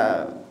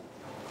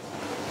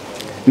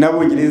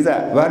n'abongereza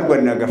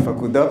barwaniraga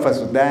fakuda bapfa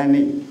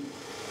Sudani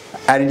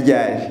ari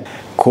ryari?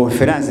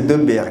 Conference de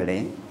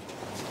Berlin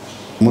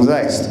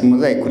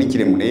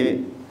muzayikurikire murebe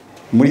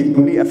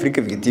muri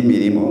Afrika victime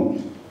irimo.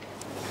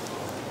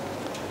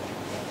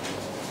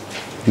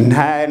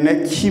 Nta na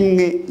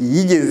kimwe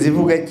yigeze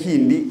ivuga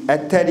kindi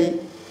atari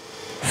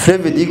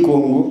Fleuve du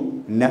Congo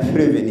na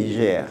Fleuve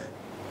Niger.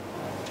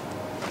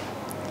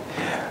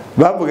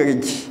 Bavuga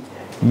iki?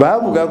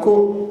 Bavuga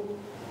ko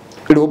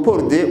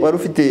Leopold wari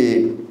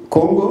ufite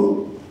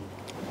Congo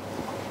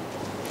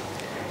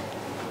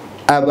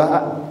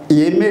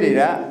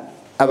yemerera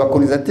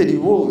abakolonizateri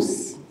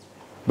bose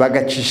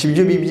bagacisha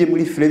ibyo bibye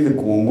muri Fleuve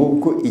Congo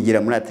uko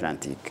igera muri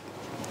Atlantique.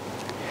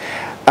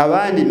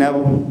 Abandi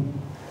nabo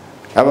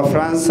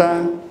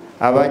Abafaransa,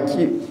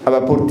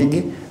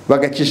 Abaportugais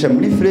bagacisha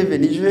muri Fleuve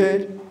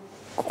Niger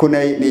kuko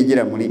nayo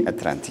igera muri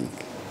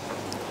Atlantique.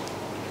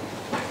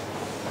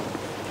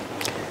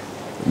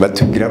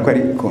 Batubwira ko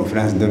ari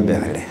Conference de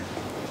Berlin.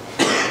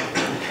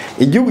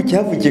 Igihugu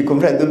cyavukiye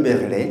Conference de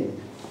Berlin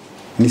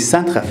ni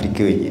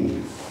Centrafrique wenyine.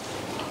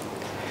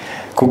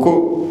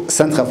 Kuko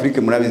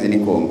Centrafrique murabizi ni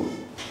Congo.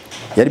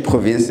 Yari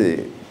province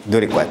de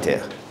l'Équateur.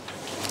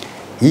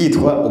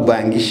 Yitwa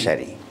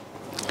Ubangishari.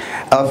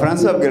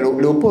 Abafaransa babwira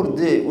Leopold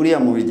uriya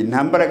mubirigi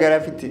nta mbaraga yari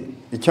afite,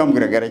 icyo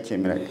ambwiraga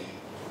aracyemeraga.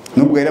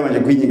 Nubwo yari amanje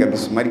kwinginga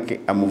Bismarck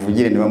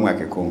amuvugire niba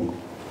mwake Congo.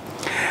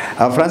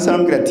 Abafaransa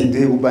bamubwira ati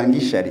duhe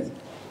Ubangishari.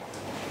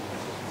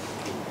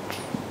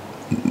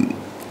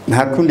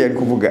 Nta kundi yari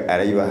kuvuga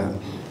arayibaha.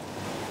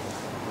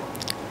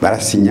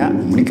 Barasinya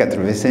muri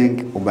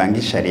 85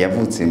 Ubangishari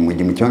yavutse mu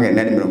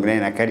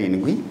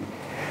 1987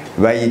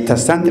 bayita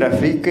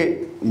Centrafrique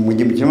mu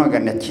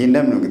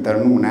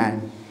 1958.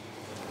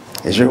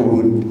 Ejo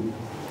bundi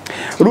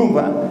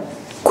urumva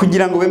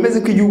kugira ngo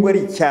bemeze ko igihugu ari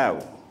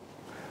icyabo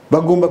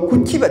bagomba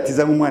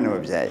kukibatiza nk'umwana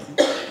wabyaye.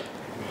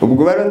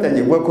 Ubwo bari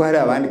batangiye kuvuga ko hari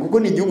abandi, kuko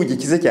ni igihugu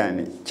gikize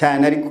cyane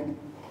cyane, ariko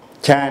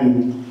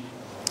cyane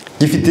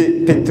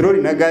gifite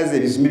peteroli na gaze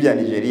bisumba ibya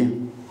Nigeria,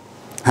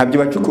 ntabyo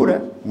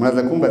bacukura.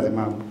 Muraza kumbaza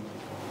impamvu.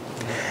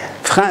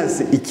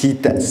 France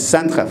ikita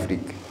Centre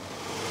Afrique,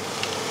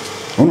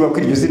 urumva ko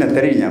iryo zina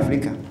atari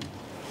Nyafurika.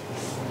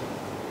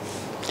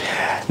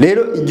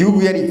 Rero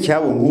igihugu yari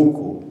icyabo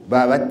nk'uko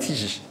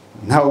babatije,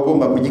 ntawe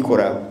ugomba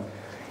kugikoraho.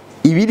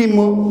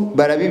 Ibirimo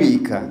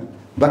barabibika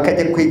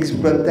bakajya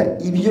kwexploita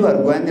ibyo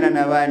barwanira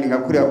n'abandi, nka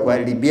kuriya kwa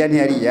Libya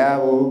ntiyari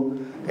yabo,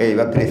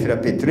 baprefera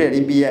peteroli ya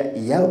Libya,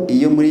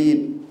 iyo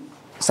muri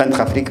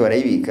Centre Afrique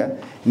barayibika,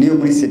 niyo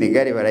muri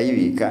Senegal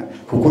barayibika,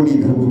 kuko ni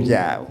ibihugu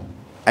byabo.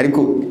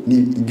 Ariko ni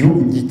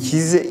igihugu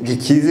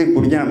gikize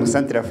kurya mu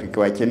Centre Afrique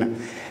wakena.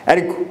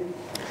 Ariko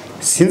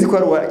sinzi ko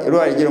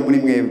rwarigera muri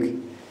mwebwe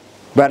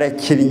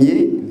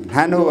barakennye,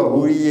 nta naho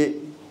bahuriye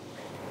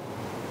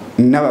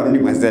n'abarundi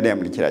mazari ya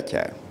muri kiriya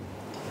cyaro.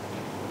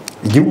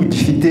 Igihugu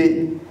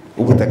gifite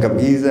ubutaka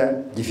bwiza,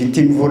 gifite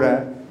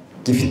imvura,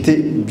 gifite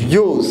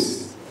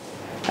byose,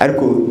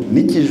 ariko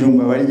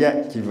n'ikijumba barya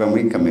kiva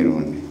muri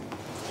Cameroon.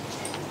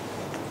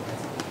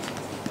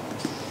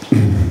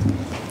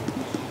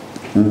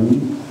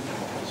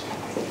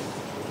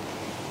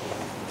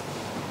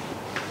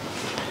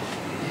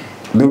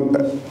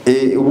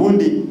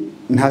 Ubundi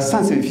nta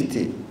sanse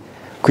bifite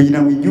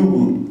kugira ngo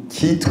igihugu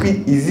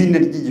cyitwe izina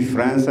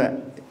ry'igifaransa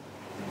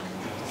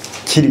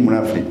kiri muri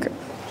Afurika.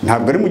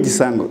 Ntabwo ari mu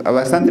gisango,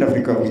 aba Centre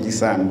Africa bavuga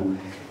igisango,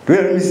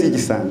 rero n'isi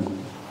igisango.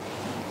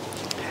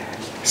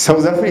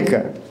 South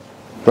Africa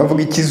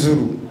bavuga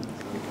ikizuru,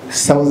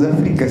 South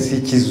Africa si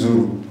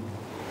ikizuru.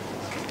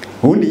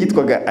 Ubundi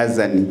yitwaga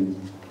Azani,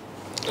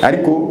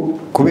 ariko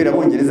kubera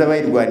abongereza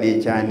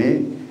bayirwaniye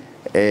cyane,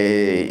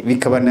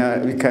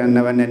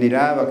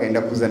 bikanabananira,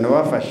 bakagenda kuzana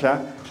bafasha,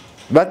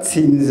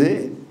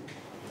 batsinze.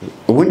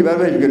 Ubundi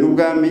babejwe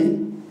n'ubwami,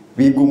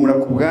 bigumura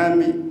ku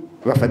bwami,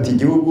 bafata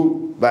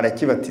igihugu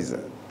barakibatiza,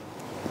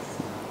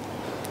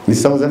 ni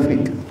South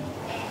Africa.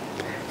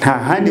 Nta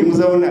handi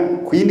muzabona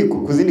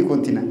ku zindi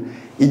kontina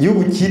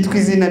igihugu cyitwa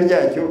izina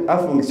ryacyo a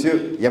fonction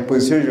ya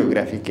position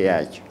géographique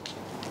yacyo,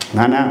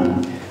 nta namwe.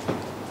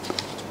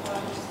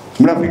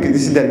 Muri Afrique du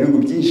Sud hari ibihugu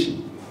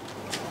byinshi,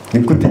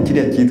 niko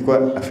kiriya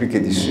cyitwa Afrique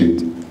du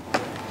Sud.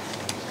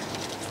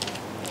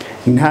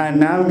 Nta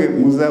namwe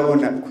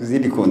muzabona ku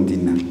zindi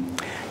kontina,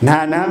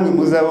 nta namwe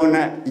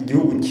muzabona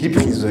igihugu kiri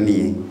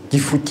prisonnier,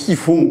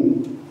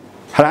 gifungu.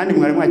 Hari handi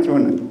mwari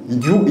mwakibona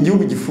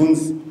igihugu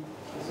gifunze,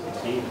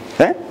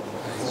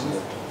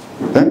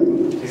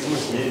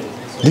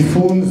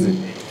 gifunze?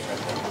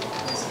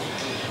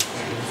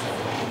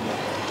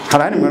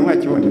 Hari handi mwari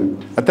mwakibona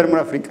atari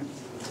muri Afrika?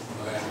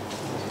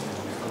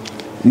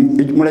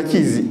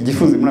 Murakizi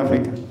igifunze muri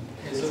Afrika?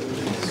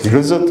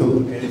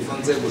 Lesotho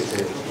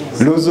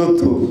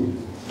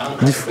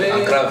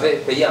enclavé,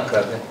 pays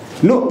enclavé.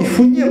 No,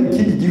 ifungiye mu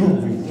kindi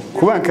gihugu.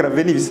 Kuba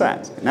enclavé ni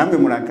bisanzwe, namwe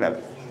muri enclavé.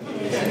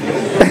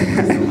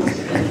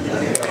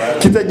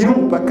 Kitagira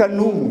umupaka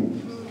n'umwe,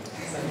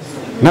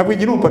 ntabwo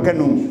igira umupaka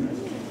n'umwe,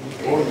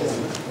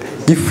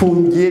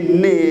 gifungiye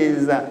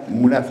neza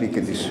muri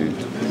Afrique du Sud.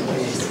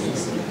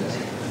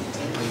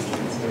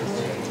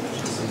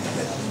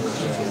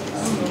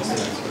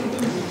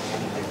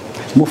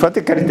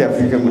 Mufate karite ya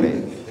Afrika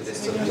murebe.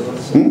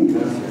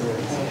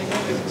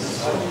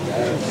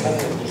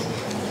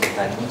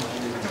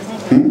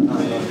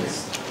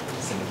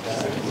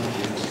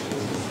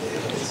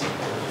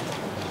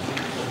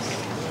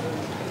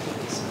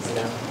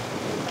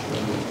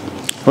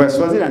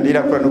 Swaziland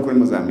irakora no kuri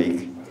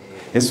Mozambique.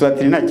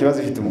 Eswatini nta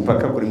kibazo ifite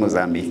umupaka kuri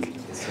Mozambique,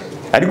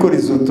 ariko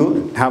Lesotho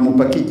nta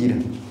mupaka igira.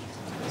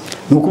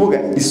 Ni ukuvuga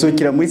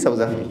isokera muri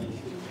South Africa.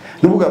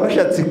 Ni ukuvuga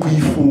bashatse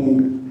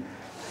kuyifunga,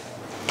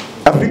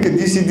 Afrique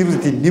du Sud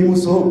iruti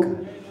nimusohoka,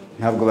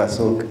 ntabwo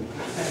basohoka.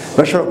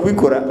 Bashobora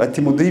kubikora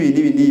bati muduhe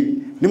ibi n'ibi,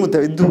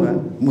 nimutabiduha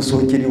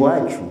musohokera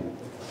iwacu,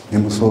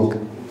 nimusohoka.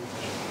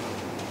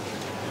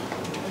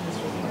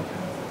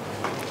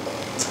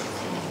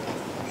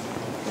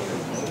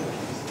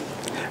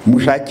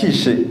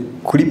 Mushakishe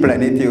kuri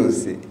planete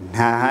yose,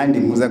 nta handi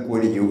muza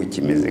kubona igihugu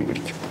kimeze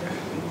gutyo.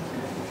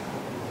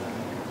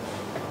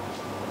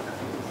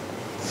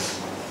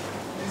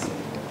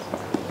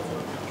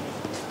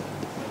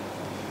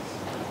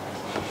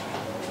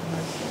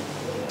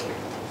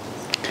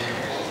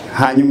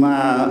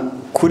 Hanyuma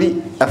kuri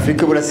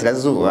Afrika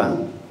y'Uburasirazuba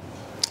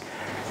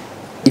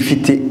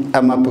ifite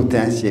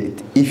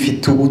amapotentialite,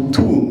 ifite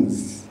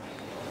ubutunzi.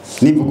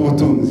 Nivuga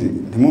ubutunzi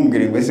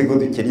ntimumubwire ngo ese ko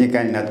dukennye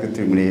kandi natwe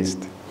turi muri Est.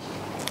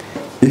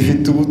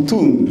 Ifite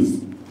ubutunzi,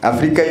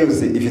 Afrika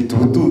yose ifite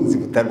ubutunzi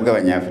butari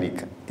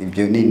bw'Abanyafrika,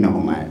 ibyo ni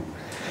normal.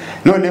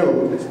 Noneho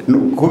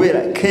kubera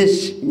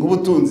kenshi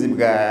nk'ubutunzi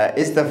bwa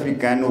East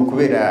Africa no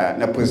kubera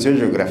na position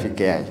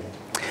géographique yayo.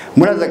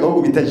 Muraza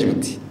gahugu bita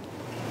Djibouti.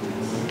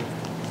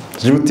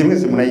 Djibouti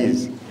mwese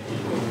murayizi.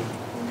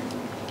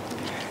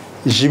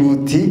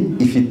 Djibouti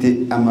ifite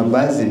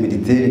amabase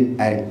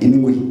militaire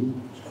indwi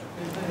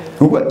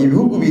Nuko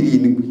ibihugu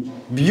birindwi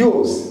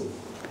byose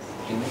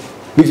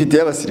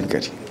bifite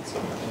abasirikare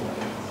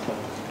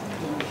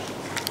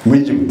muri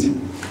Djibouti.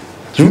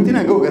 Djibouti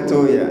ntabwo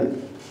gatoya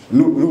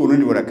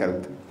n'Uburundi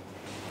burakaruta,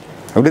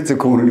 uretse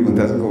ko Uburundi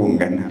butazi ko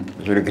bungana.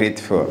 Je regrette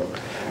fort.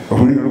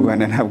 Uburundi n'u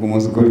Rwanda ntabwo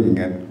muzi uko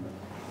bingana.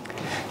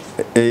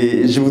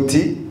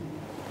 Djibouti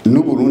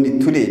n'Uburundi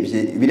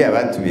turebye biriya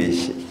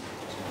batubeshye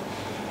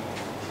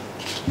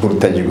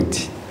buruta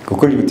Djibouti,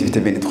 kuko Djibouti ifite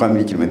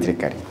 23,000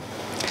 km²,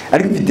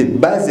 ariko ifite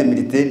base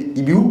militaire.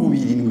 Ibihugu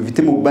birindwi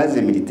bifite mu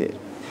base militaire,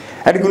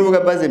 ariko nuvuga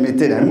base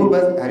militaire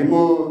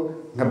harimo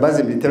nka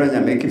base militaire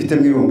y'Amerika ifite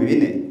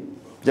 4,000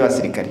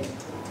 by'abasirikare.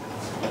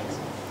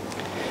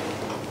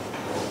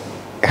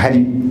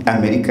 Hari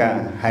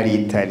Amerika, hari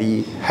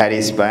Italy, hari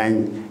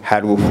Espagne,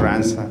 hari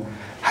Ubufaransa,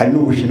 hari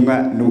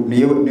n'Ubushinwa.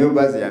 Niyo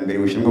base ya mbere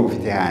Ubushinwa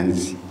bufite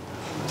hanze.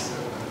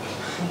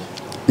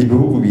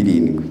 Ibihugu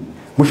birindwi.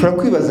 Mushobora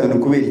kwibaza no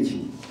kubera iki?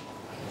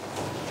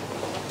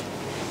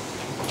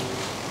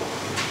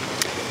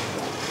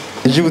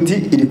 Djibouti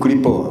iri kuri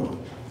port,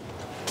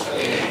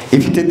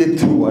 ifite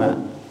detroit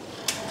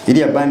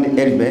iriya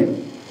bande Elbe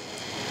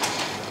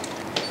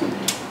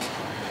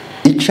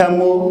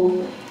icamo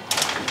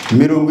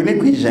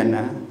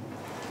 40%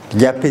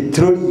 rya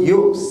petroli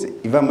yose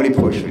iva muri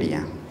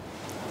Proche-Orient.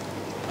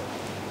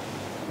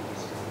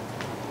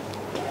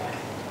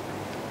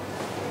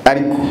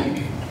 Ariko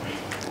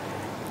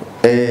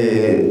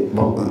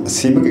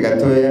simbuke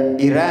gatoya,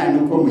 Iran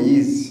uko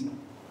muyizi,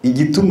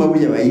 igituma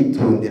burya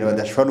bayitondera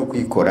badashobora no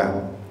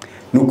kwikoraho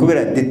ni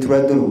ukubera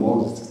detroit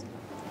d'Hormuz.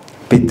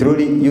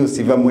 Petroli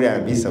yose iva muri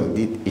Arabie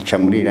Saoudite ica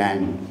muri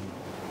Iran,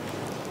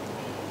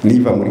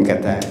 niva muri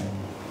Qatar.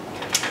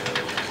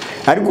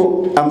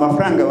 Ariko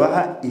amafaranga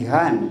baha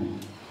Iran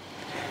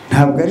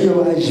ntabwo ariyo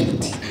baha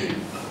Djibouti.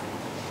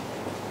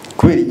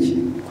 Kubera iki?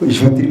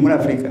 Djibouti iri muri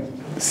Afrika,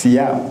 si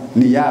yabo,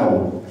 ni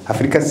yabo.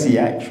 Afrika si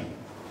yacu.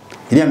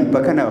 Iriya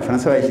mipaka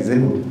n'Abafaransa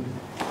bayishyizeho.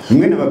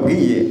 Mwe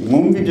nababwiye,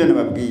 mwumve ibyo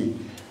nababwiye,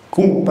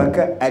 ko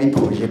umupaka ari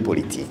projet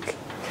politique.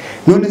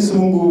 None se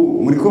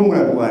ubu muri ko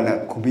murarwana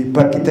ku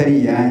mipaka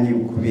itari yanyu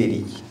kubera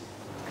iki?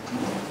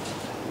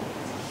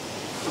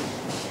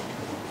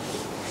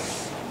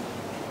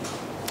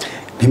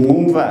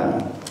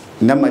 Ntimwumva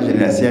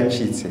n'amagenerasiyo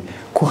yacitse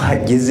ko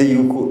hageze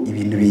yuko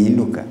ibintu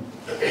bihinduka?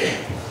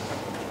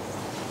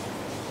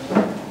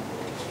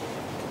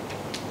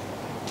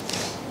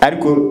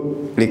 Ariko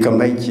reka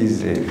mbaye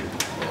icyizere,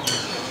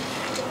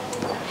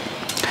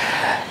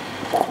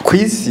 ku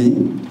isi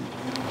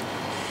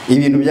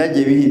ibintu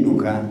byagiye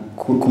bihinduka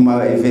ku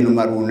ma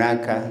evenema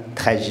runaka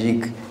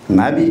tragique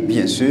mabi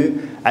bien sûr,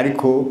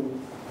 ariko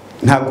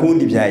nta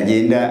kundi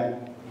byagenda.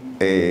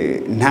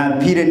 Nta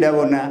mpire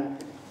ndabona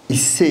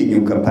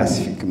isenyuka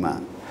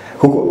pacifiquement,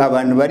 kuko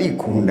abantu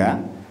barikunda.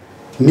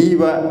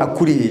 Niba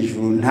akuri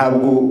hejuru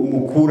ntabwo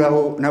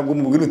umukuraho, ntabwo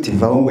umubwira uti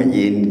vaho ngo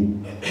agende,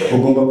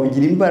 ugomba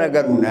kugira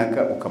imbaraga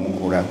runaka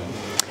ukamukuraho.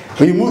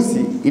 Uyu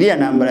munsi iriya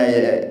ntambara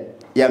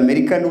ya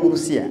Amerika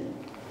n'Uburusiya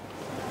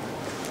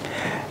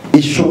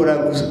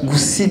ishobora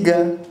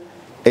gusiga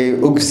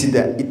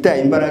Occident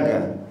itaye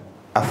imbaraga,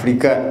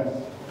 Afrika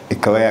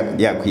ikaba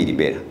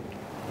yakwiribera.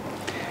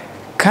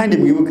 Kandi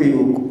mwibuke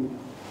yuko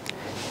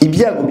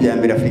ibyago bya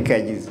mbere Afrika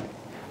yagize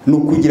ni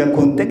ukugira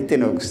contact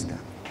na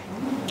Occident.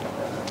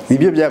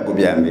 Nibyo byago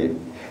bya mbere.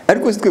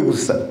 Ariko sitwe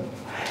gusa,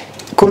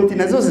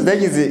 kontina zose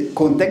zagize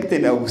contact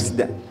na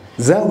Occident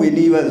zahuye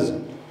n'ibibazo.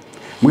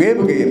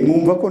 Mwebwe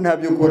mwumva ko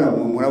ntabyo kora,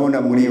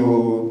 murabona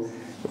muriho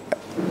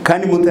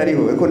kandi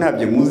mutariho, ariko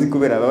ntabyo muzi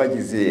kubera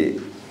babagize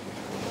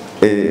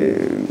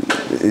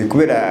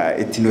kubera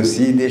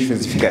ethnocide,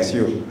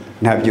 chosification,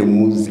 ntabyo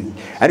muzi.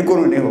 Ariko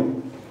noneho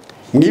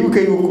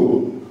mwibuke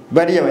yuko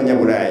bari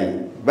abanyaburayi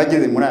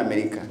bageze muri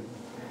Amerika,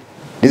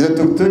 les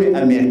autochtones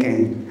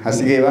américains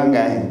hasigaye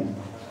bangahe?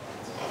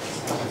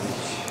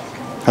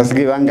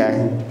 Hasigaye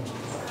bangahe?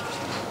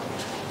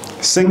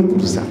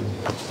 5%.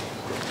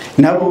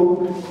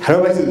 Nabo hari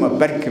abasize mu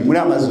parike muri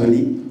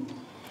Amazoni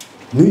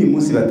n'uyu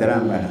munsi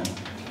batarambara.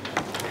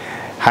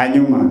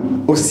 Hanyuma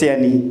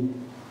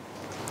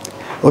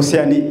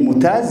Oceanie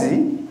mutazi,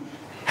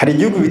 hari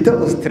igihugu bita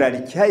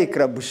Australia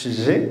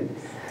cyayekarabushije.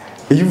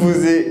 Iyo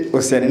uvuze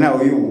Oceanie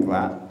nawe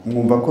yumva,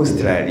 mwumva ko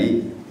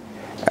Australia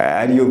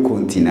ariyo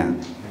kontina.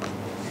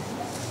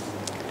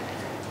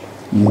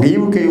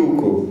 Mwibuke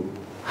yuko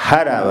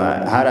hari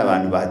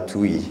abantu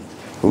batuye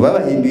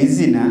babahinduye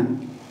izina,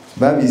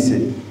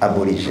 babise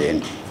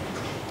aborigene.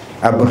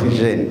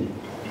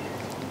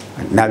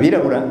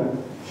 Nabirabura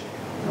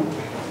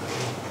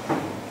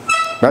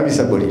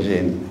babise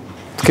aborigene,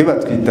 twe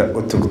batwita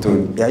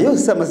autochtone.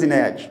 Yose amazina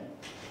yacu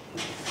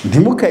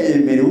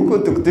ntimukayemere, kuko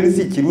autochtone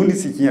si Kirundi,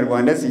 si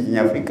Kinyarwanda, si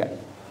Kinyafrika.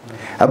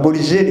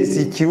 Aborigene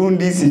si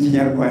Kirundi, si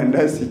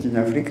Kinyarwanda, si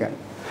Kinyafrika.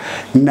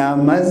 Ni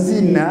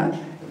amazina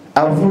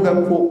avuga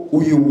ko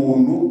uyu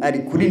muntu ari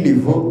kuri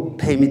niveau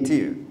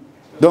primitive,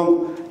 donc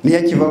niyo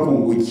akiva ku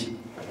nguki.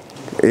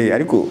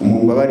 Ariko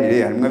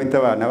mumbabarire, harimo abita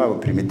abana babo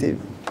primitive,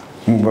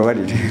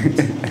 mumbabarire.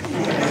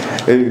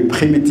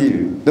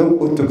 Primitive,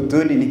 donc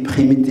autochtone ni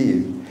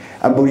primitive.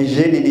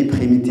 aborigene ni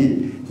primitive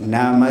ni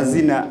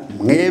amazina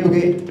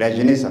mwebwe la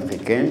jeunesse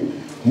africaine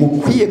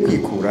mukwiye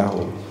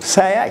kwikuraho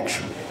sa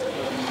yacu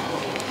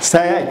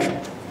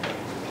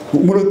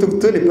muri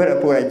autochtone par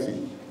rapport à qui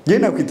je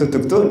nakwita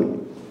autochtone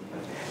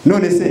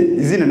none se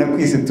izina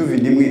nakwise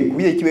tuvi nimwe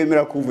kubiye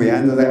kibemera kuvuye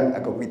hanze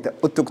akakwita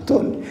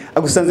autochtone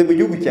agusanze mu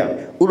gihugu cyawe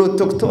uri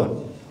autochtone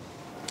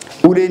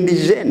uri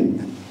indigene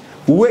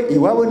we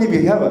iwabo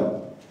nibihaba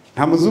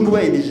nta muzungu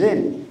ba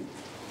indigene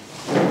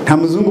nta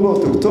muzungu ba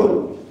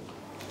autochtone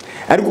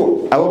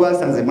ariko abo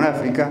basanze muri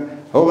Afrika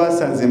abo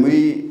basanze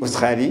muri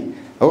Australia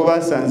abo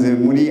basanze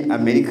muri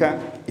Amerika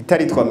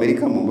itaritwa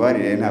Amerika mu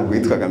barire ntabwo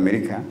yitwaga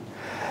Amerika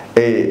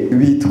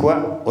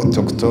bitwa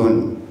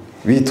autochtone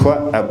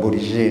bitwa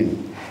aborigene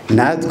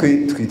natwe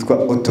twitwa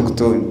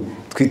autochtone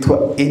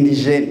twitwa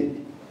indigene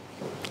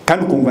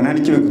kandi ukumva nta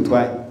n'ikibe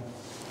gutwaye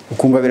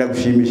ukumva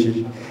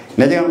biragushimishije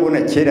najyaga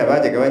mbona kera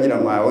bajyaga bagira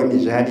amawe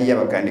nije hariya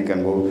bakandika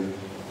ngo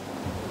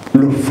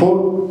le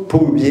faux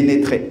pour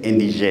bien-être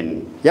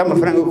indigène ya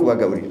mafaranga yo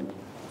kubagaburira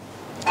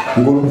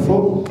ngo le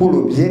faux pour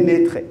le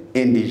bien-être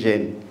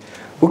indigène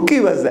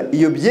ukibaza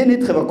iyo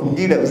bien-être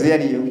bakubwira uzi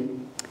ariyo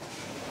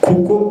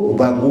kuko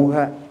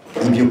baguha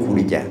ibyo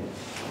kurya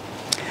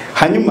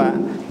hanyuma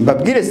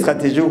mbabwire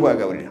strategie yo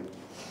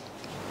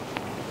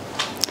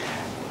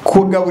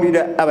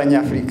kugaburira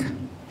abanyafrika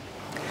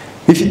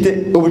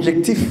bifite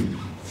objectif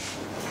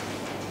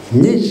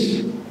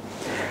nyinshi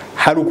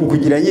hari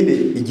ukukugira nyine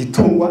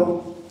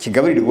igitungwa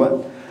kigaburirwa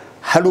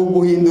hari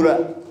uguhindura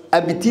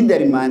habitude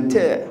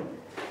alimentaire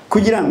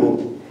kugira ngo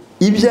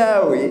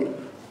ibyawe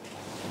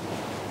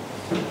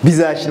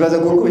bizashiraza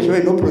kuko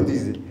bishoboye no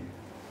produire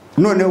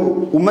none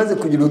umaze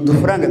kugira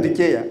udufaranga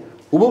dukeya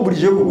ubo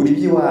burije kugura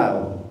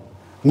iby'iwabo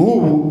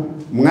nk'ubu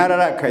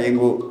mwararakaye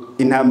ngo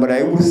intambara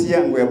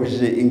y'Uburusiya ngo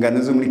yabujije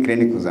ingano zo muri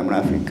Ukraine kuza muri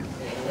Afrika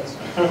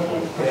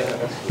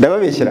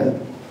ndababeshyira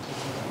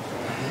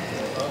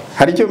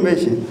hari cyo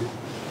mbeshye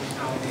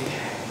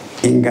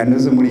ingano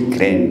zo muri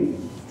Ukraine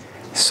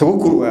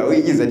sogokuru wawe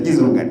yigize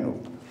agize ngano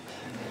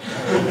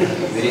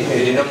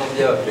biri no mu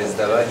bya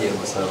president bagiye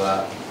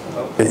gusaba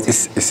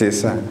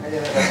sesa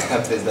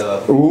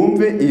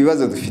wumve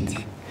ibibazo dufite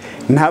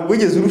ntabwo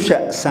ugeze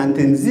urusha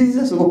sante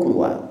nziza sogokuru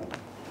wawe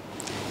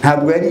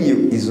ntabwo ari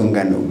izo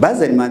ngano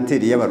base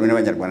alimentaire y'abarundi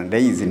n'abanyarwanda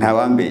ndayizi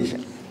ntawambesha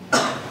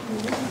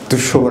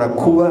dushobora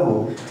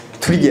kubaho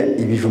turya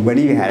ibijumba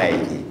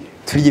n'ibiharage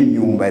turya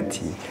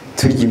imyumbati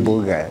turya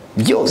imboga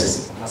byose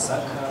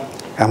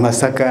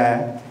amasaka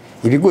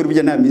ibigori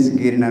bijya nta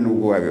mizigeri nta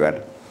nubwo wabibara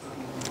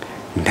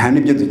nta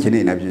nibyo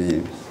dukeneye nabyo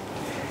nyine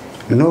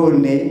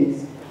none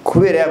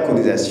kubera ya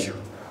colonisation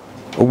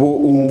ubu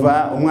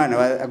umva umwana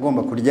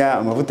agomba kurya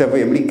amavuta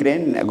avuye muri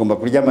Ukraine agomba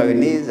kurya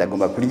mayonnaise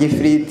agomba kurya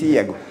ifriti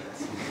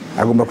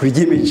agomba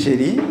kurya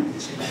imiceri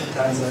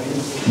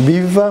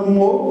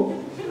bivamo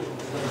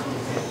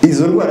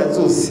izo ndwara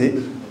zose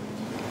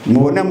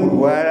mubona mu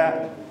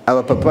rwara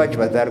abapapa bacu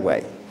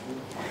batarwaye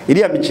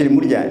iriya miceri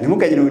murya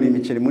ntimukagire ngo ni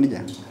imiceri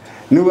murya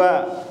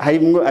nuba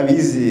harimo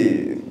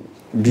abizi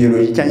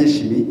biologie cyangwa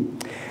chimie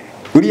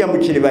uriya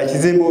muceri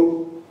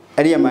bashyizemo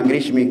ariya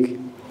engrais chimique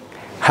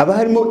haba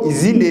harimo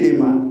izindi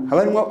element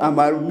haba harimo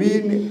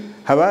amalumine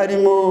haba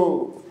harimo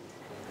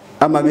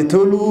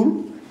amametolure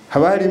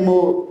haba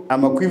harimo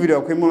amakwivire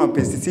bakuyemo ama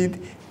pesticide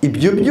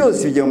ibyo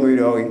byose bijya mu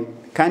mubiri wawe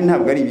kandi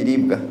ntabwo ari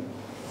ibiribwa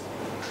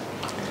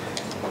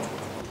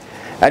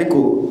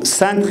ariko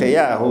centre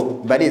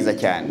yaho bareza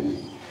cyane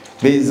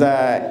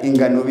beza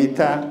ingano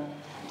bita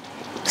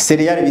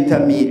cereale bita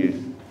mil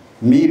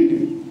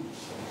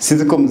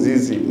sinzi ko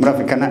muzizi muri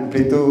Afrika na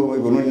plutôt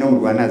Burundi no mu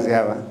Rwanda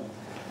zihaba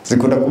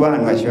zikunda kuba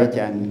ahantu hashyuha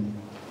cyane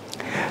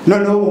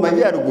noneho mu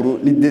majyaruguru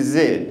ni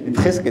désert ni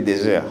presque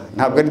désert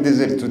ntabwo ari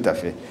désert tout à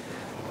fait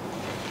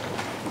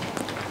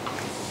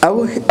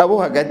abo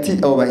hagati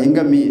abo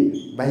bahinga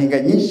bahinga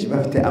nyinshi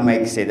bafite ama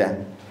excedent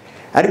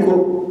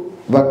ariko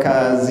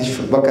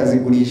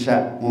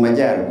bakazigurisha mu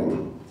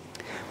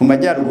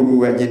majyaruguru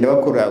bagenda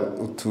bakora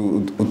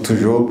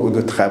utujob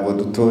udutravo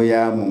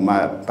dutoya mu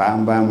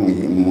mapamba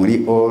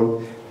muri or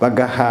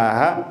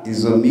bagahaha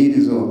izo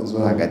mili zo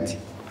hagati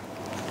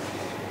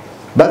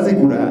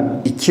bazigura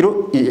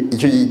icyo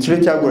gikiro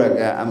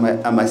cyaguraga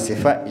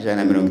amasefa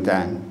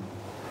 150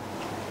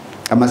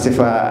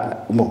 amasefa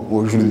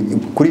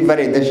kuri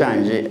valeur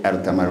d'échange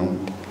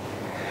arutamarundi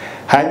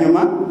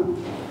hanyuma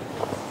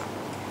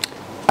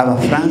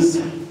abafaransa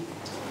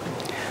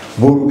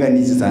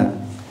borganiza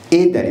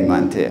aide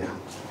alimentaire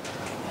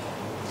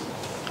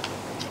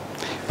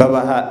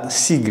babaha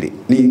sigle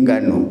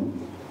n'ingano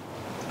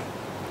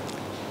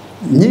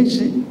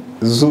nyinshi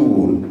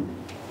z'ubuntu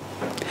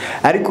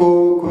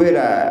ariko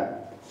kubera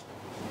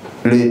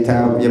leta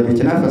ya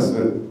Burkina Faso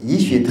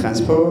yishyuye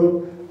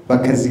transport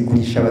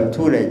bakazigurisha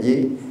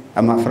abaturage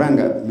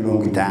amafaranga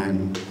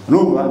 50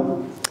 numva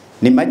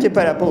ni make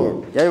par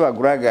rapport yayo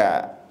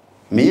baguraga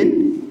 1000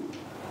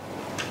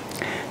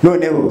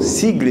 noneho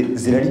sigle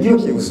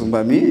ziraryoshye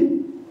gusumba 1000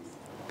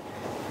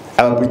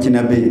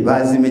 Burkina Faso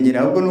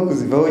bazimegera ahubwo no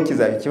kuzivaho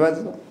kizaba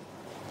ikibazo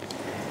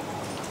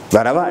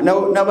baraba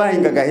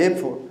n'abahingaga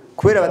hepfo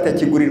kubera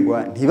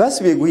batakigurirwa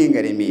ntibasubiye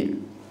guhinga Remera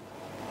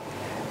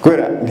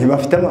kubera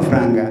ntibafite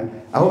amafaranga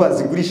aho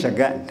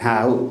bazigurishaga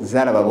ntaho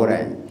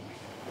zarababoranye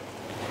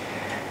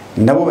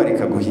nabo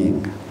bareka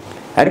guhinga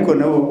ariko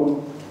nabo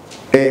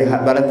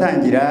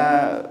baratangira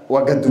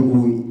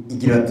Wagadugu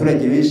igira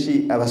abaturage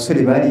benshi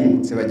abasore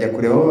barimutse bajya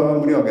kureba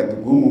muri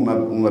Wagadugu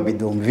mu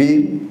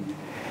mabidonville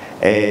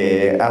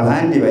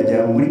abandi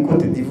bajya muri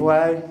Côte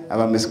d'Ivoire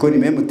abamesconi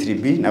même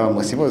tribu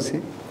n'abamosi bose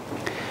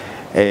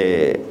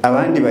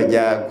abandi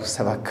bajya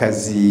gusaba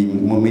akazi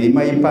mu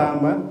mirima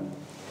y'ipamba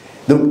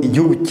donc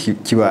igihugu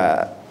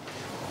kiba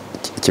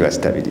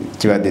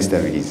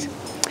destabilize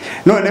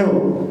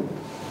noneho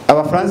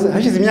abafaransa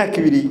hashize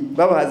imyaka 2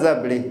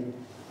 babahazable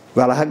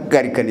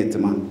barahagarika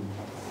nettement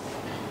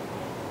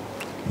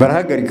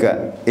barahagarika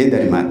aide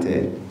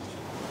alimentaire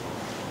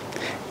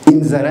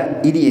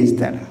inzara iri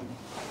installa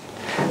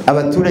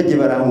abaturage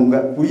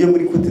barahunga buryo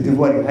muri Côte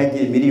d'Ivoire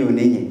hagiye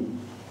miliyoni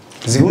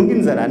 4 zihunga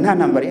inzara nta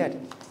ntambara ihari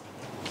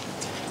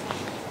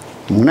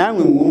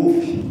namwe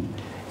mwumve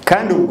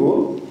kandi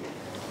ubwo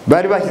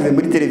bari bashyize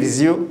muri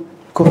televiziyo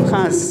ko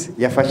France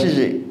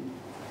yafashije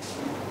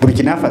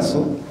Burkina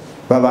Faso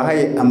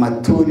babahaye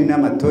amatoni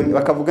n'amatoni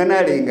bakavuga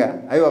narenga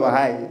ayo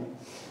babahaye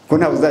ko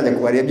nta uzajya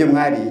kubareba byo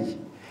mwariye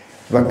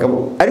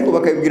ariko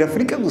bakabibwira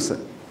Afrika gusa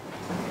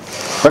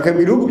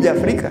bakabwira ibihugu bya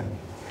Afrika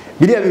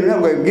biriya bintu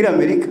ntabwo babibwira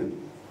Amerika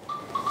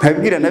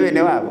babibwira na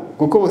bene wabo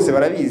kuko bose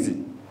barabizi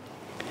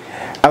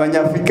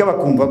abanyafrika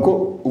bakumva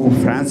ko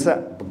ubufaransa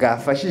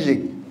bwafashije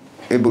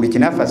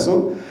Burkina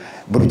Faso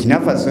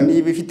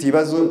niba ifite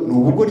ibibazo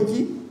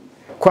n'ubugoryi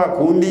kwa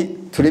kundi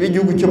turebe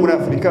igihugu cyo muri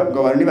Afrika ngo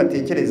abantu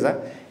nibatekereza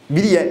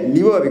biriya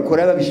nibo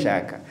babikora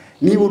babishaka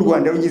niba u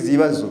Rwanda rugize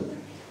ibibazo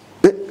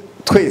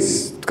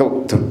twese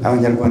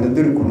abanyarwanda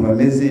dore ukuntu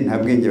bameze nta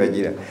bwenge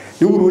bagira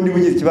niba Burundi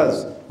bugize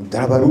ikibazo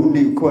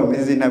abarundi uko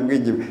bameze nta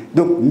bwenge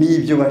donc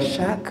nibyo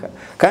bashaka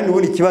kandi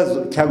ubundi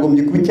ikibazo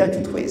cyagombye kuba cyacu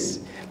twese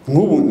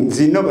nk'ubu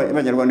nzi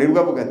n'abanyarwanda rero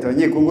bavuga ati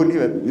abanyekongo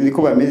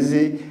niko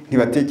bameze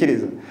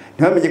ntibatekereza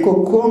ntibamenye ko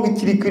Kongo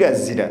ikiri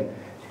kwirazira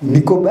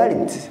niko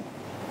barite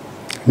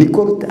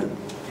niko ruta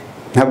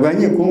ntabwo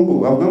abanyekongo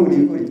bavuga ngo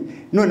nibigori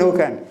noneho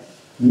kandi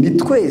ni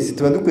twese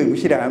tuba dukwiye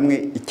gushyira hamwe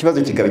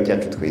ikibazo kikaba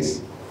cyacu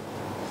twese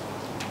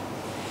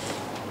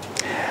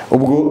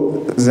ubwo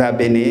za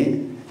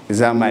Benin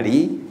za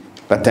Mali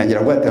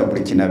batangira guhatira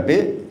Burkina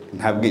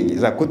nta bwenge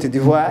za Côte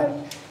d'Ivoire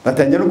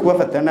batangira no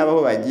kubafata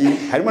nabaho bagiye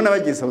harimo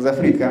n'abagiye South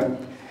Africa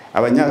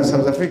abanya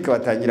South Africa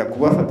batangira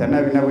kubafata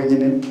nabi nabo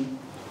nyine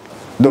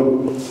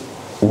donc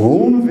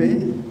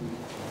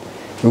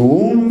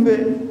wumve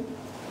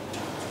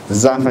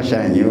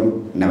zamfashanyo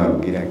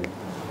nababwiraga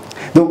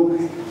donc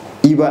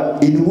iba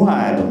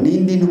intwaro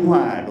n'indi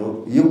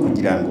ntwaro yo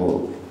kugira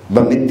ngo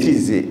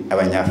bametrize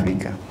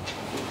abanyafrika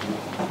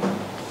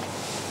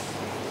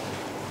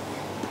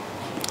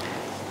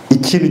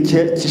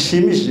ikintu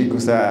kishimishije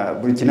gusa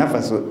Burkina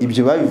Faso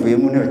ibyo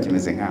babivuyemo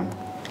ntibakimeze nk'amwe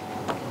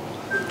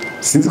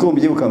sinzi ko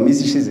mubyibuka mu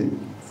minsi ishize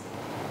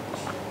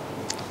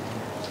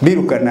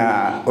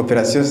birukana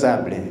operation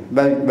Sable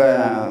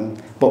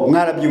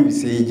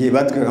mwarabyumvise igihe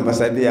batwega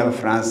ambasade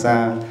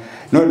y'Abafaransa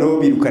noneho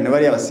birukana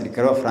bari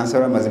abasirikare b'Abafaransa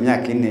bamaze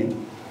imyaka 4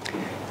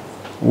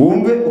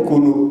 wumve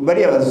ukuntu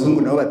bari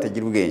abazungu nabo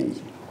batagira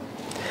ubwenge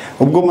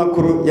ubwo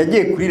makuru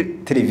yagiye kuri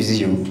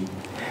televiziyo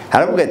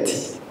haravuga ati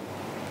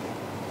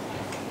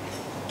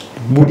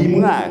buri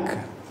mwaka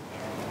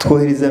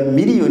twohereza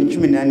miliyoni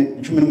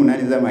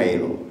 18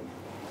 z'amayero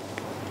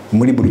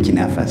muri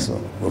Burkina Faso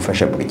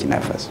gufasha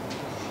Burkina Faso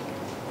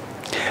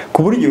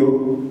ku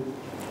buryo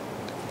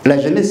la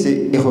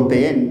jeunesse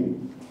européenne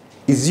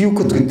izi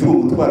yuko twe turi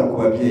umutwaro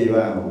ku babyeyi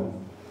babo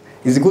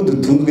izi ko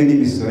dutunzwe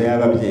n'imisoro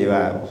y'ababyeyi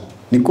babo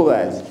niko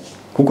bazi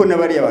kuko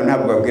nabari abantu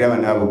ntabwo babwira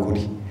abana babo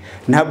kuri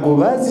ntabwo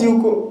bazi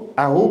yuko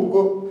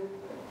ahubwo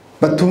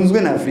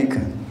batunzwe na Afrika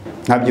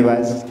ntabyo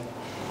bazi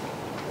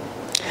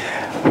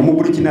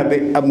Burkina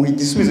amuha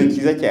igisubizo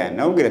cyiza cyane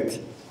ahubwo ati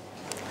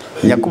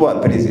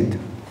nyakubahwa perezida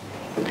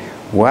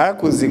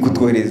warakoze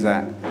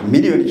kutwohereza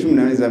miliyoni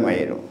 18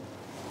 z'amayero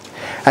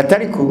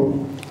atariko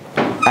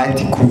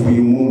ati kuva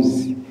uyu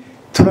munsi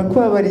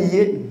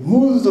turakwabariye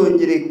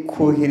ntuzongere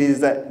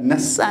kohereza na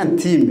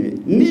santime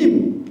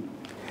nimwe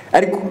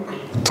ariko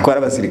twara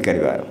abasirikare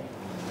bawe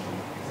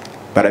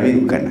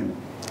barabirukana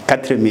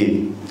 4000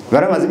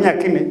 baramaze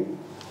imyaka 4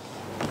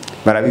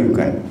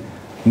 barabirukana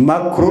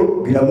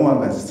Macron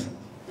biramubabaza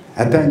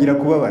atangira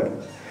kubabara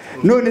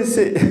none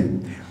se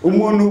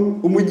umuntu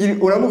umugiri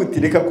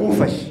uramubutireka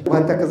kumfasha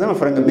uhatakaza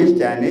amafaranga menshi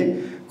cyane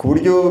ku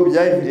buryo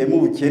byaviriyemo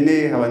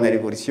ubukene haba na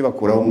revolution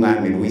bakuraho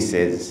umwami Louis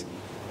XVI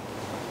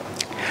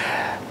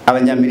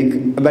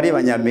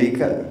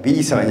abanyamerika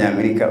biyise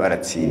abanyamerika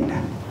baratsinda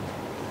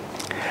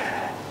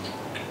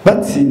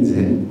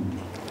batsinze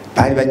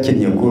bari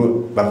bakeneye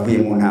ko bavuye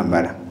mu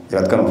ntambara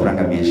yabatwa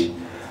amafaranga menshi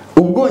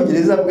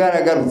ubwongereza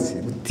bwaragarutse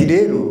buti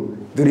rero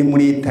dore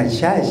muri leta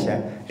nshyashya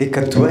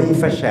reka tubahe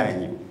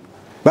imfashanyo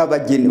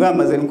babageni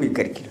bamaze no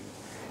kwikarikira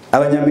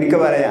abanyamerika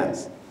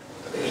barayanze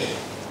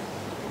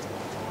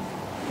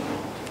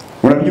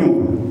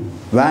urabyumva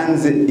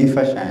banze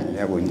imfashanyo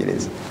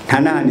y'Abongereza nta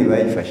n'ahandi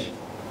bayifashe.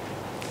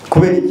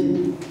 Kubera iki?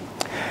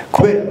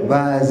 Kubera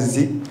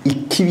bazi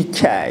ikibi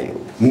cyayo.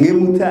 Mwe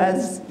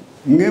mutazi,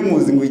 mwe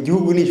muzi ngo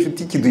igihugu ni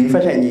inshuti kiduha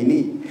imfashanyo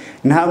ni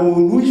nta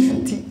muntu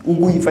w'inshuti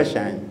uguha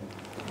imfashanyo.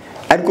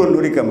 Ariko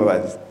ntureka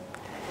amabazi,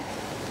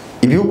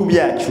 ibihugu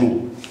byacu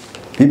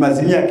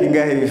bimaze imyaka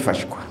ingahe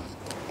bifashwa?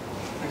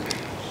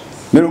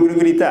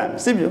 75,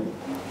 sibyo?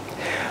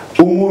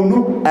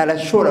 Umuntu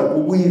arashobora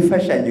kuguha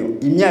imfashanyo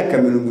imyaka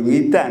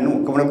 75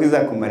 ukabona ko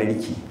izakumarira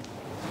iki?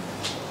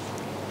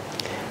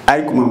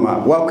 Ariko mama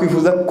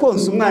wakwifuza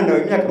konsa umwana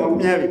wawe imyaka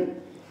 20?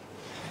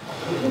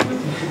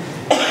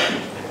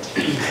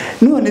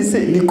 None se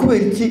ni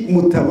kubera iki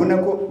mutabona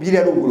ko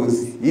biriya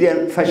ruburozi, iriya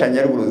mfashanyo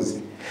ya ruburozi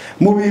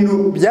mu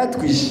bintu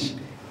byatwishe?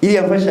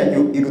 Iriya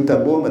mfashanyo iruta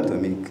bombe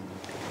atomike.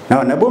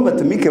 Na bombe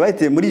atomike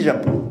bayiteye muri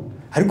Japan,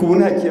 ariko ubu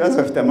nta kibazo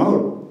bafite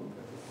amahoro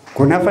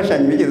ko nta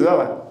mfashanyo bigeze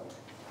baba.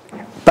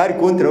 Par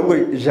contre ubwo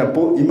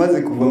Japan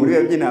imaze kuva muri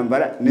biya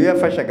by'intambara niyo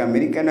yafashaga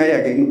Amerika nayo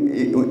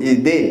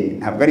ideni,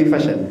 ntabwo ari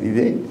imfashanyo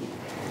ideni.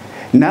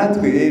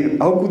 Natwe rero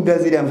aho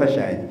kudazira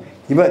mfashanyo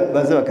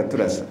baza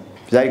bakaturasa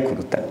byari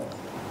kuruta,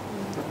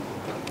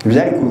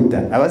 byari kuruta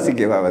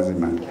abasigaye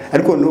babazima.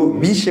 Ariko no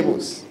bishe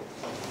bose,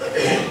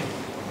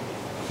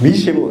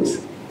 bishe bose.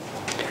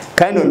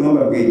 Kandi no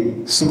babwiye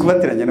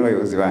sukubateranya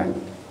n'abayobozi banyu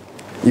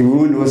i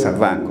Burundi bose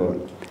avangora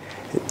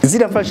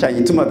zira mfashanyo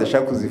ituma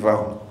badashaka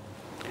kuzivaho.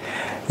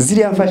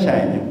 Ziriya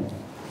mfashanyo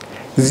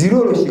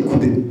ziroroshye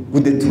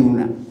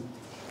kudeturuna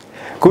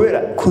kubera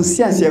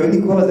conscience yawe ni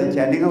kubabaza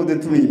cyane nka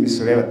udeturunye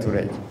imisoro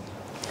y'abaturage.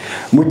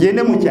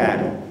 Mugende mu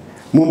cyaro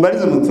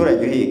mumbarize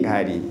umuturage uhinga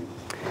hari,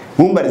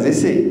 mumbarize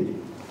se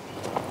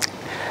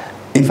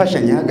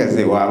imfashanyo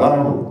ihagaze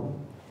wabaho,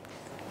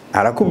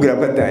 arakubwira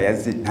ko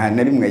atayazi, nta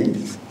na rimwe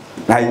yize,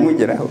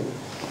 ntayimugeraho.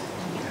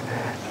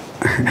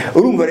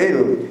 Urumva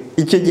rero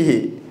icyo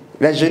gihe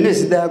la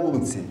jeunesse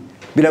idahagurutse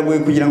biragoye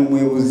kugira ngo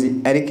umuyobozi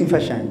areke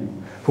imfashanyo,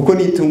 kuko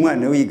nituma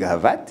umwana wiga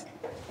Harvard,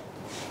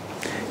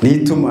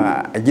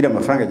 nituma agira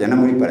amafaranga ajyana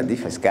muri paradis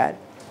fiscal,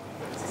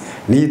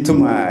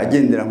 nituma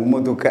agendera mu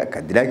modoka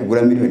Cadillac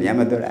igura miliyoni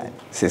y'amadolari.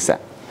 C'est ça.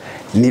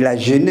 Ni la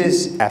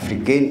jeunesse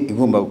africaine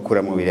igomba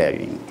gukura mu biriya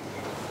bintu.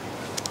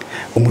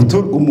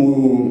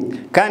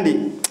 Kandi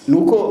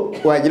nuko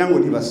wagira ngo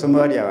ntibasoma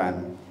bari abantu.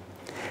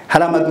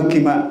 Hari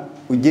amadokima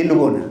ugenda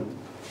ubona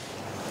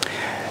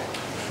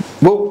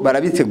bo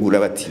barabitegura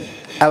bati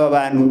aba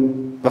bantu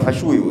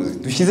bafashe ubuyobozi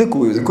dushyize ku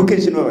buyobozi ko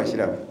kenshi no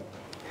babashyiraho,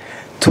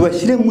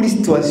 tubashyire muri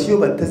situation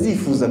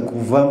batazifuza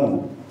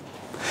kuvamo,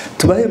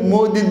 tubahe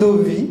mode de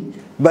vie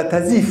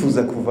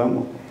batazifuza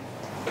kuvamo.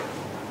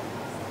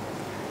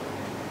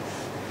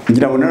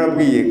 Ngira ngo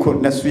narabwiye ko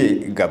nasuye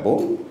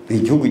Gabo,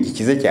 igihugu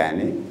gikize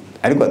cyane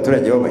ariko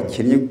abaturage babo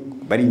bakennye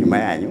bari inyuma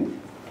yanyu.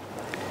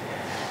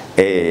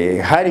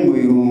 Hari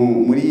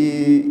muri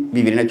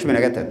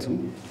 2013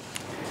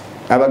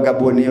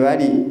 abagabone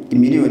bari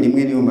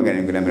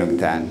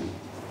 1,750,000.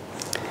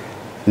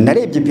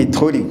 Narebye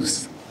petroli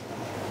gusa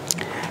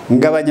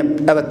ngabanya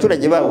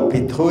abaturage babo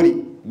petroli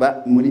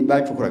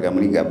bacukuraga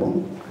muri Gabo,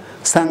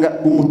 sanga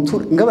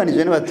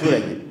ngabanije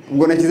n'abaturage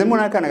ngo nakizemo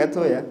n'akana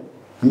gatoya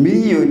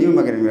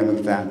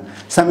 1,750,000.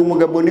 Sanga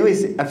umugabone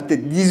wese afite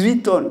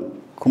 18 tonnes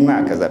ku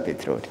mwaka za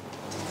petroli.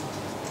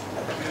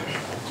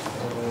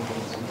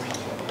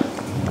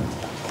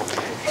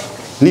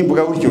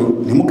 Nimbuga gutyo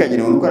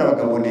ntimukagire ngo ukora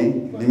abagabone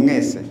ni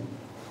mwese.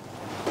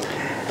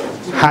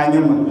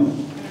 Hanyuma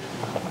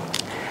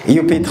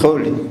iyo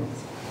petroli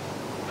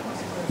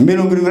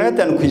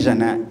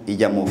 75%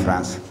 ijya mu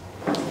France,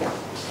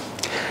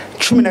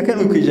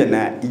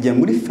 17% ijya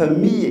muri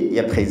famille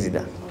ya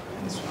president,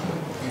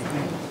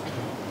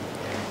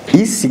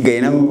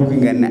 isigaye nabo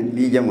kwingana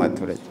n'ijya mu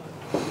baturage.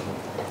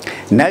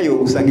 Nayo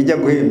usanga ijya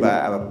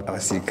guhemba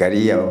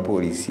abasirikari,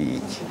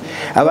 abapolisi,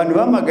 abantu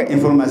bamaga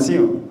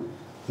information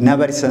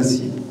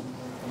n'abarisansi,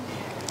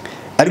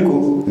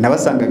 ariko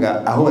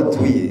nabasangaga aho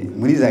batuye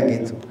muri za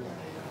ghetto.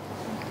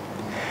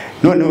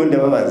 Noneho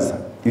ndababaza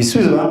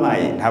ibisubizo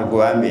bamaye ntabwo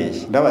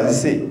bambeshye, ndabaza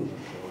se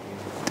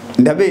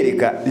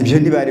ndabereka ibyo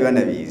ntibari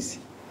banabizi.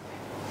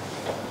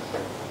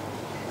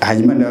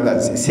 Hanyuma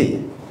ndababaza se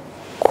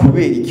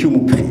kubera iki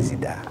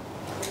umuperezida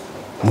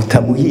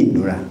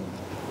mutamuhindura?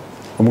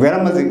 Ubwo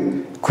yaramaze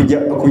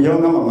kujyaho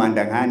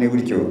nk'amamanda nkane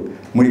gutyo,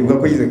 muribuka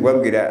ko yize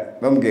kubabwira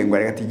bamubwiye ngo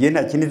ati gihe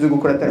nta kindi cyo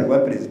gukora atari kuba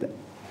perezida.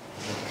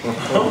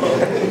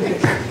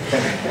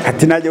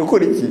 Ati najya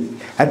gukora iki?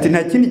 Ati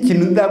nta kindi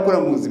kintu ndakora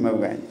mu buzima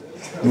bwanjye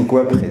ni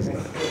kuba perezida.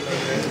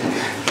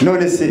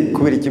 None se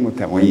kubera iki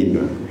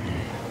mutamuhindura?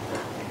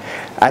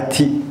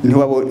 Ati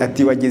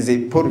ati wageze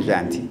Paul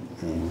Gentil,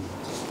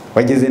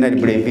 wageze na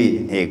Libreville,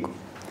 ntego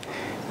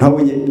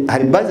ntabonye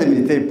hari base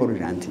militaire Paul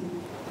Gentil,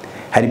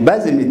 hari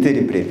base militaire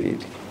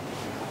Libreville.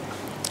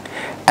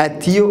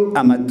 Ati yo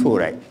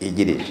amatora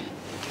yegereje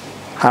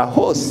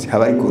hose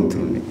haba ari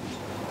contrôle,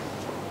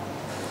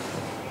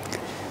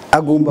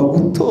 agomba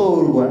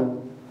gutorwa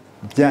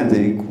byanze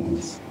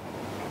bikunze,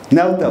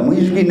 nawe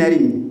utamuhijwe na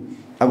rimwe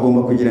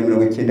agomba kugira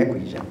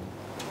 90%.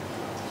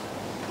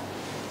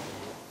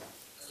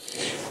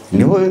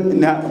 niho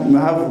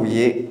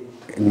nahavuye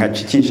nka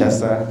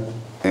Kinshasa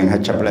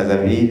nka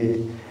Brazzaville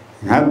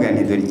ntabwo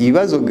ni dore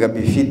ibibazo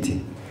gabifite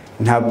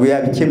ntabwo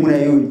yabikemura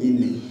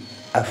yonyine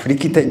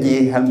Afrika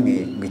itagiye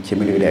hamwe ngo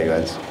ikemure biriya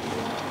bibazo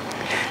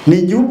ni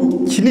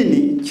igihugu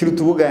kinini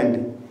kiruta Ubugande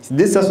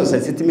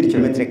 267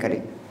 km².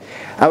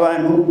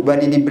 Abantu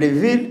bari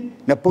Libreville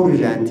na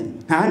Port-Gentil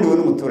nta handi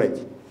ubona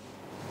umuturage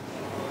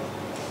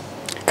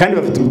kandi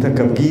bafite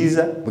ubutaka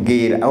bwiza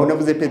bwera aho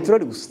navuze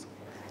petroli gusa.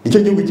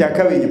 Nicyo gihugu cya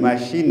kabiri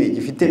machine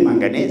gifite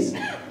manganese,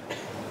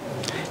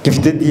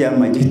 gifite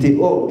diamant, gifite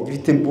or,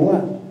 gifite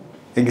bois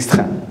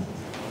extra.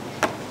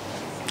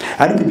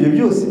 Ariko ibyo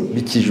byose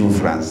bikije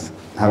Ubufaransa,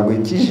 ntabwo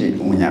bikije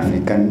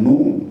umunyafrika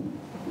n'umwe.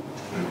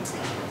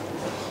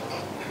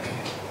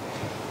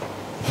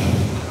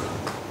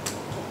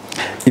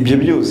 Ibyo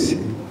byose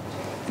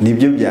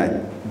nibyo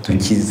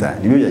byadukiza,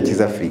 nibyo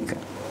byakiza Afrika.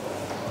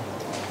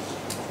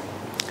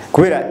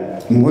 Kubera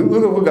mu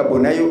bihugu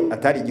Gabon nayo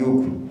atari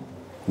igihugu,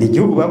 ni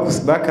igihugu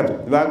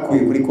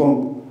bakuye kuri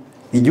Congo,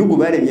 ni igihugu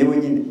baremye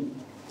bonyine,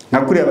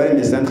 nka kuriya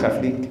baremye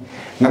Centrafrique,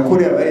 nka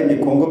kuriya baremye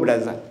Congo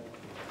Brazza.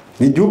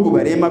 Ni igihugu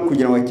barema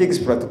kugira ngo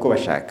exploit uko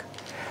bashaka.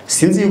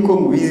 Sinzi yuko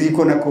mubizi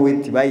ko na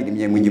Kuwait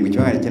bayirimye mu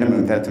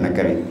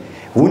 1962.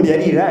 Ubundi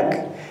yari Iraq,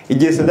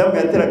 igihe Saddam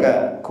yateraga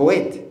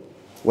Kuwait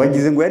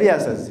wagize ngo yari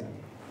yasaze.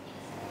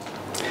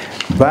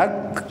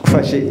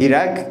 Bafashe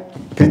Iraq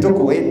plutôt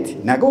Kuwait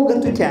nago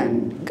gato cyane,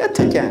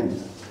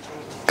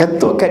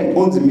 gato kari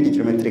 11,000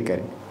 km².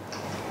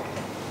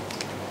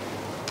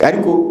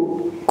 Ariko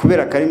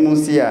kubera kari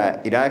munsi ya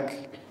Iraq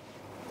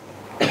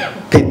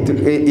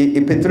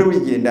petroli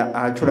igenda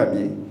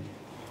ahacuramye,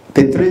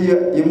 petroli yo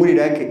muri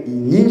Iraq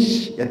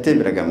nyinshi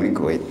yatemberaga muri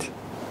Kuwait.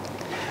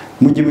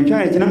 Mu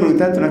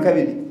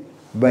 1962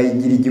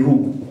 bayigira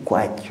igihugu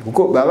kwacyo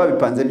kuko baba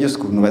bipanze byose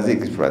ukuntu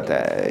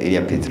bazexploita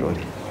iriya petroli.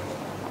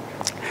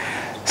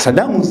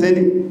 Saddam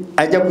Hussein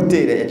ajya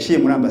gutera yaciye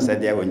muri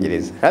ambasade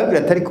y'Abongereza, arabwira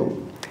atariko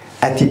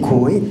ati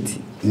Kuwait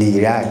ni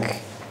Iraq,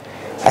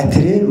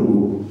 ati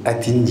rero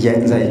ati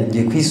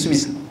ngiye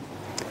kwisubiza.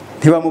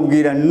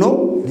 Ntibamubwira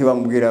no,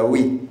 ntibamubwira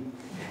oui.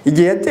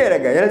 Igihe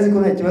yateraga yarazi ko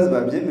nta kibazo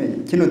babyemeye,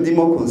 kino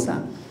dimo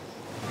consent.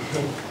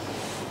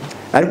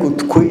 Ariko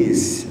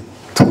twese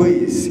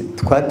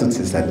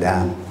twatutse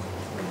Saddam,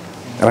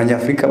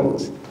 abanyafrika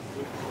bose,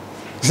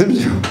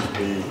 sibyo?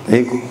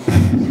 Yego.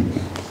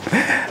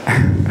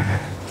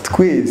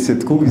 Twese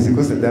twumvise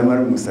ko Saddam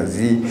ari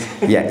umusazi,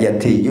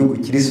 yateye igihugu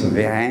kiri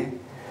souverain.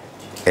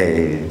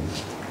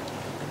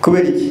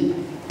 Kubera iki?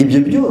 Ibyo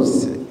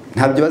byose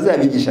ntabyo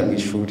bazabigisha mu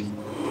ishuri.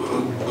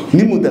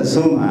 Ni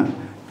mudasoma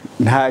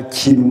nta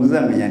kintu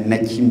muzamenya na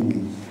kimwe.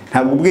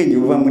 Ntabwo ubwenge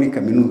buva muri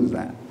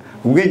kaminuza,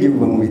 ubwenge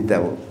buva mu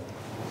bitabo.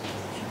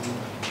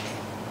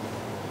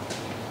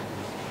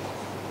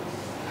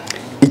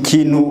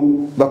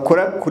 Ikintu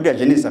bakora kuri la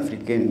jeunesse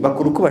africaine,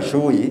 bakora uko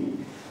bashoboye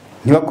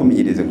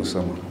ntibakumenyereze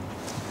gusoma.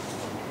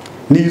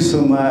 Niyo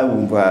usoma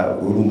wumva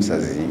uri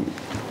umusazi,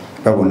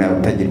 babona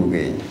utagira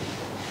ubwenge.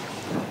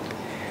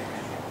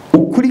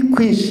 Ukuri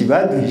kwishi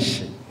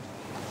baduhishe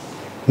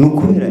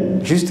nukubera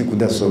juste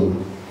kudasoma.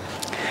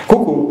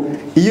 Kuko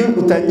iyo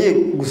utangiye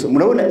gusoma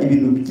murabona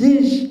ibintu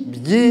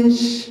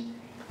byinshi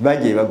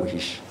bagiye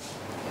baguhisha.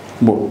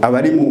 Bo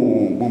abari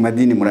mu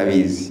madini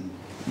murabizi,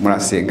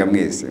 murasenga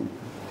mwese,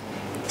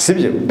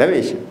 sibyo?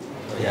 Ndabeshya?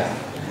 Yeah.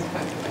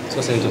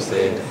 Twese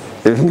ndusenga.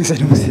 Mwese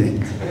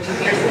ndusenga.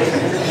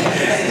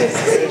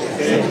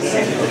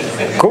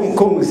 Como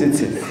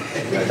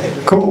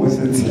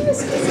musetse?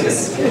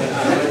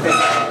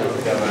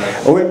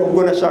 Owe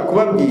ubwo nashaka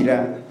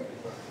kubabwira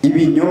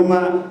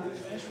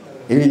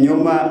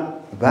ibinyoma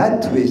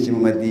batubeshye mu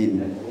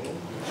madini.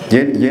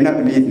 Je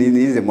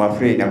nize mu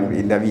Afrika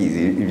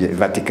ndabizi,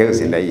 Vatican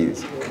yose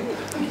ndayizi.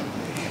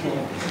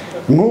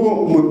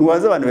 Nk'ubu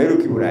mubaza abantu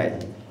baheruka i Burayi,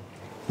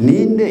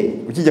 ninde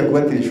ukijya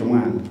kubatirisha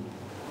umwana?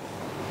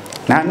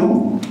 Nta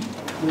n'umwe.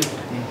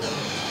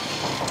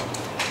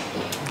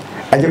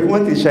 Ajya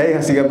kumatirisha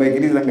hasiga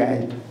amagiriza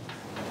ngahe?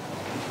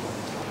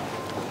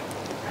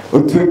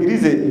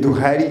 Utuegirize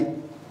duhari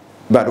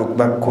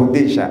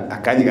bakodesha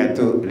akanya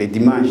gato le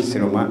dimanche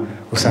seulement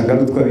usanga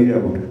rutwa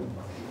birabura.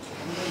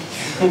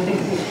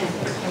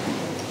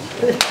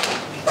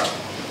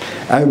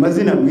 Ayo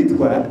mazina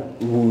mwitwa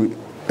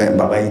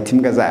babayita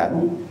imbwa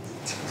zabo.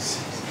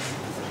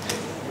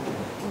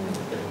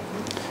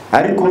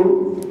 Ariko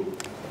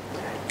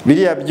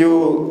biriya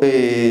byo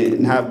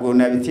ntabwo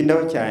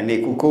nabitindaho cyane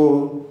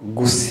kuko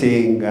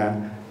gusenga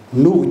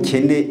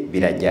n'ubukene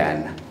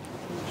birajyana.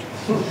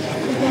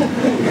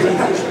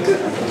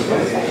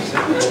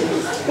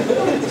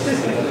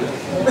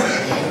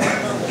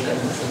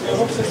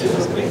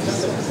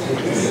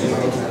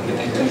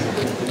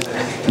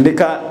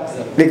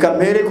 Reka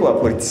mbere ku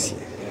bapolitisi.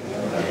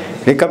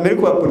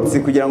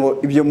 Kugira ngo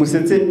ibyo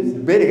musetse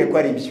bereke ko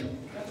ari byo.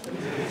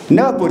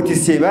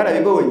 N'abapolitisi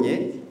barabibonye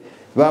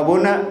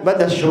babona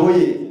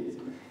badashoboye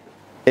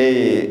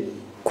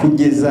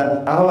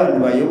kugeza aho abantu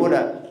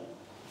bayobora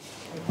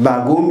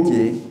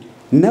bagombye,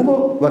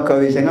 nabo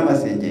bakabeshya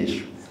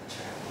nk'amasengesho.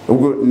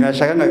 Ubwo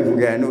nashaka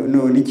nkabivugana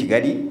no ni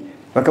Kigali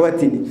bakaba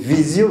bati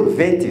vision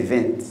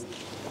 2020.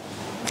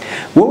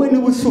 Wowe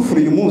niba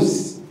usufura uyu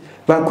munsi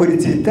bakora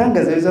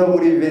ibitangaza bizaba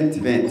muri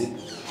 2020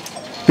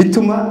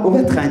 bituma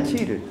uba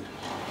tranquille,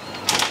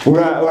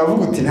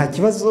 uravuga uti nta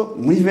kibazo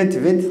muri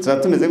 2020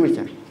 tuzatumeze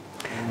gutya.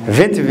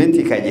 2020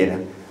 ikagera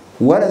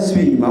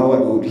warasubiye inyuma aho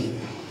wari uri.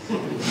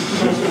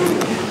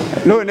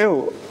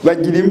 Noneho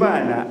bagira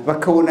imana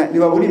bakabona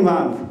ntibabura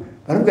impamvu,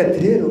 baravuga ati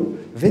rero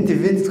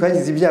 2020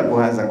 twagize ibyago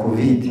haza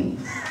covid,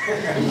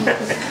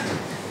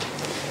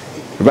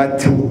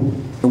 batu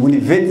ubu ni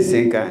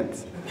 2050.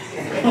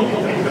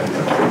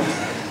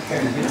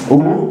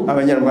 Ubu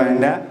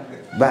abanyarwanda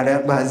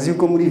bazi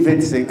ko muri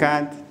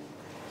 2050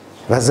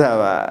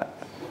 bazaba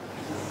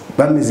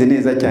bameze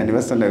neza cyane,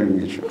 basa na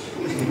bimwico.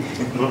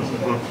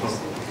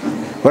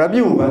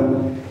 Urabyumva?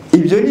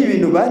 Ibyo ni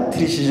ibintu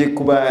batirishije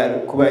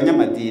ku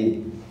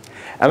banyamadini.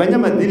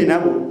 Abanyamadini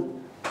nabo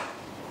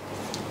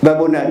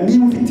babona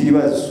niba ufite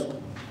ibibazo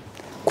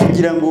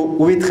kugira ngo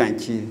ube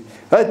tranquille,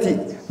 bati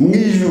mu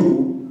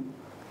ijuru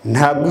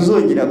ntabwo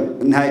uzongera,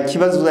 nta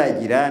kibazo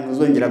uzagira,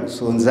 ntuzongera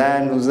gusonza,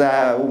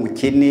 ntuzaba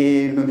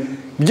umukene,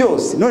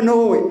 byose. Noneho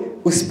wowe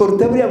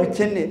usiporuta buriya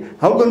bukene,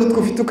 ahubwo n'utwo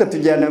ufite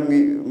ukatujyana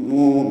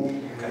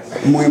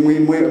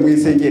mu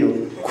isengero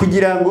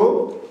kugira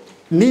ngo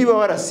niba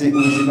warase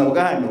ubuzima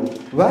bwa hano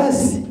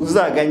basi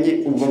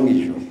uzaganye ubwo mu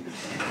ijuru.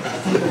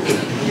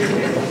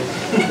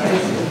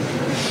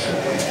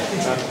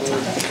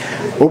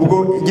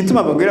 Ubwo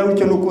igituma bagwira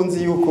gutyo nuko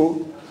nzi yuko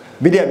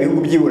biriya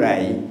bihugu by'i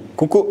Burayi,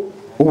 kuko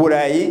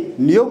Uburayi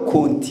niyo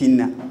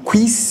kontina ku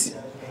isi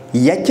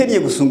yakennye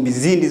gusumba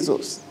izindi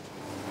zose.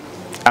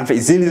 Amfa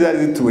izindi zari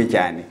zituwe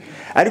cyane,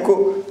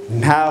 ariko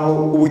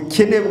ntaho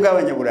ubukene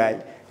bw'abanyaburayi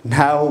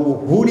ntaho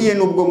buhuriye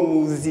n'ubwo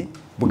muzi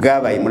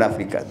bwabaye muri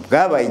Afrika.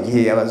 Bwabaye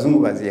igihe abazungu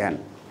bazihana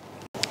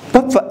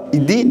bapfa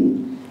idini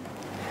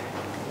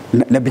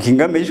na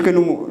Bikingame yishwe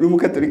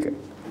n'umukatolika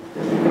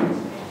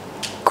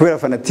kubera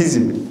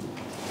fanatisme.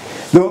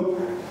 No,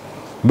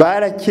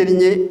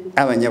 barakennye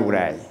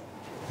abanyaburayi,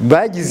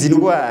 bagize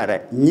indwara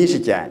nyinshi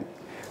cyane,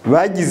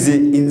 bagize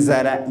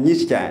inzara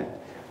nyinshi cyane,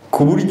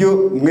 ku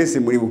buryo mwese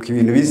muri buka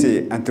ibintu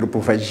bise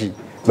anthropophagie.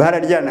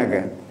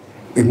 Bararyanaga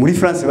muri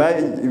France,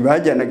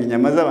 bajyanaga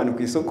inyama z'abantu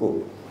ku isoko,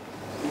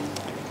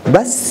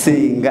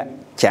 basenga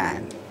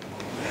cyane.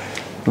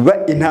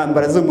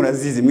 Intambara zo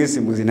murazizi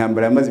mwese, muzi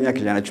intambara yamaze imyaka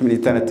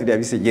 116 ya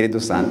bise guerre de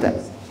Cent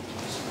Ans,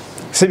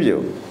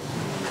 sibyo?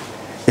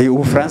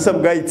 Ubufaransa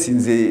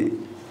bwayitsinze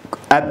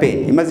ape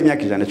imaze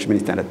imyaka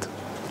 116,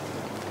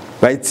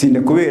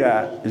 bayitsinda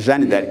kubera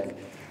Jeanne d'Arc.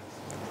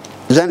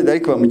 Jeanne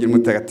d'Arc bamugira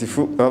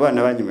umutagatifu,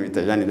 abana banyuma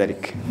bita Jeanne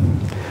d'Arc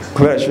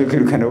kubera ashoboye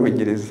kwirukana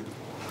Ubwongereza.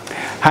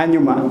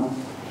 Hanyuma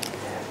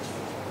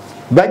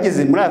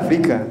bageze muri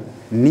Afrika,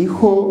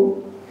 niho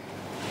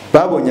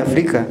babonye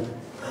Afrika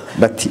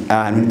bati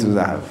ahantu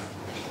ntituzahava.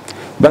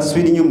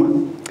 Basubira inyuma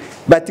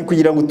bati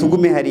kugira ngo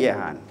tugume hariya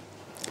ahantu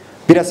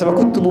birasaba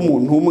ko tuba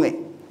umuntu umwe,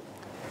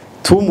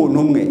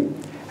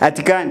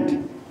 ati kandi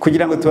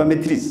kugira ngo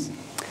tubametrize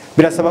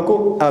birasaba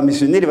ko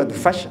abamisiyoneri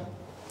badufasha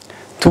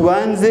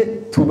tubanze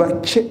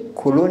tubace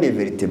colonne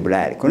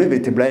vertébrale. Colonne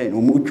vertébrale ni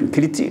umuco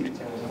culture,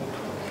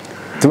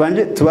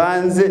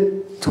 tubanze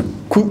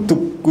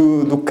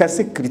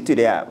dukase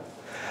culture yabo.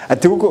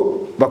 Ati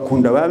kuko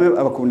bakunda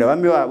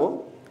abami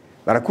babo,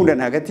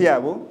 barakundana hagati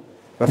yabo,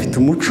 bafite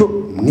umuco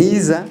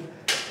mwiza,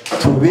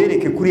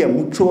 tubereke kuriya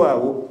muco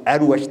wabo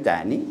ari uwa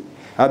shitani.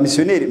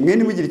 Abamisiyoneri mwe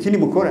nimugira ikindi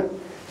mukora,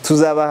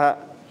 tuzabaha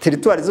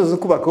territoire zose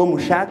kubakaho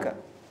mushaka,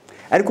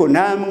 ariko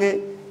namwe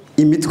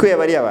imitwe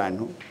y'abari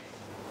abantu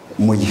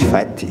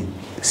mugifate.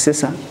 C'est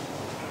ça.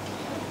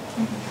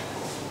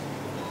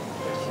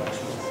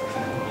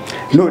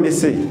 None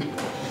se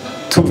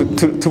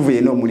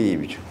tuvuye no muri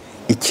ibyo,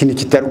 ikintu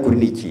kitari ukuri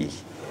ni ikihe?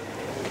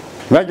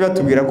 Baje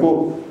batubwira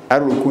ko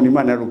ari urukundo,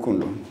 Imana ari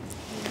urukundo.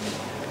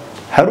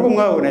 Hari ubwo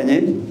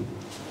mwabonanye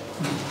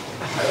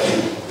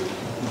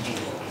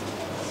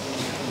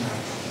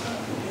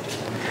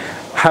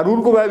hari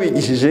urwo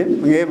babigishije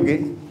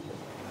mwebwe?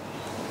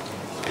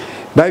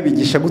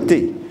 Babigisha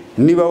gute?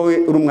 Niba we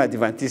uri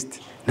umwadventiste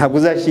ntabwo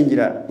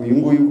uzashingira uyu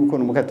nguyu kuko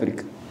ni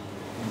umukatolika.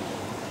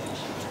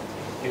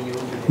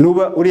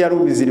 Nuba uri ari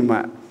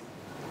umuzirima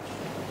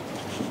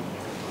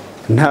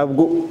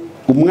ntabwo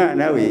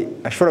umwana we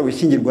ashobora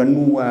gushyingirwa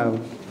n'uwawe.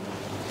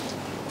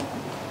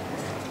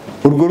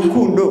 Urwo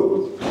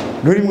rukundo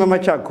rurimo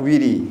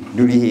amacakubiri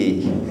ruri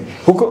hehe?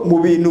 Kuko mu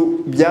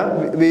bintu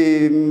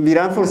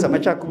biramfursa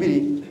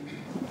amacakubiri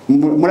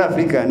muri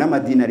Afrika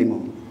n'amadini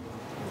arimo,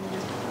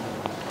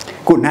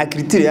 ko nta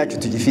culture yacu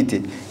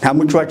tugifite, nta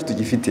muco wacu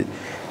tugifite.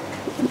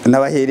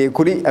 Nabahereye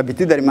kuri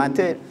habitude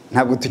alimentaire,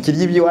 ntabwo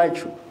tukirya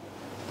iby'iwacu,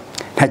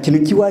 nta kintu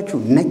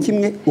cy'iwacu na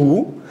kimwe.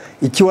 Ubu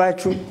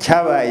ikiwacu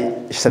cyabaye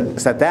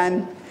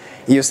satani.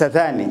 Iyo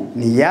satani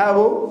ni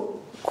yabo,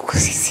 kuko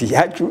si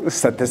yacu.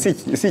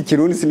 Si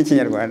Ikirundi, si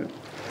n'Ikinyarwanda,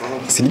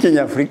 si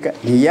n'Ikinyafurika,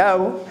 ni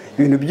yabo.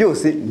 Ibintu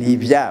byose ni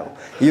ibyabo.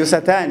 Iyo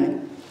satani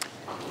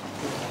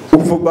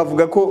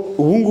bavuga ko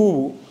ubu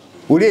ngubu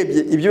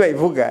urebye ibyo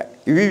bayivuga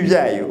ibi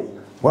byayo,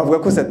 wavuga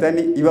ko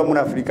satani iba muri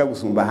Afrika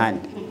gusumba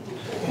ahandi.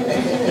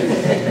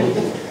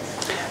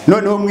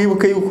 noneho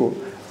mwibuke yuko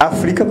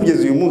Afrika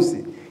kugeza uyu munsi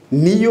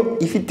niyo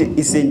ifite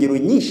insengero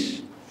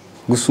nyinshi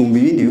gusumba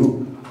ibindi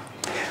bihugu.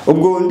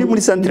 Ubwo ndi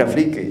muri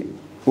Centrafrique,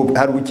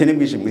 hari ubukene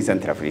bwinshi muri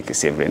Centrafrique,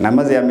 c'est vrai.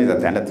 Namaze y'amezi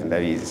 6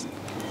 ndabizi.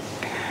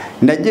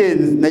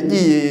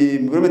 Nagiye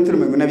ibirometero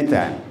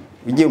 45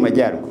 bigiye mu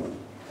majyaruguru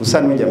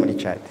usa n'ujya muri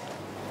Chad.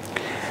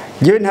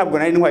 Jewe ntabwo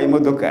nari ntwaye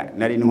imodoka,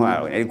 nari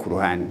ntwawe, nari ku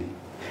ruhande.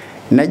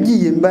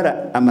 Nagiye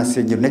mbara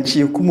amasengero,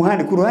 naciye ku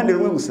muhanda ku ruhande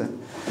rumwe gusa.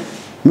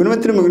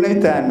 Ibirometero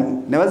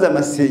 45 nabaza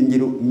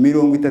amasengero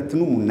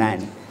 38.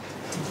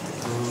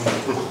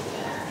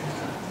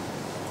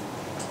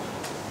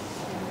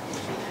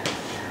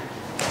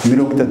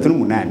 Mirongo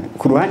 38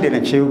 ku ruhande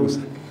naciye gusa.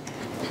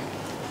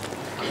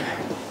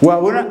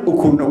 Wabona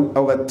ukuntu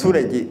abo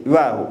baturage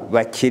baho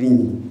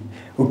bakennye,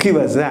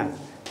 ukibaza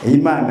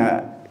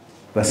Imana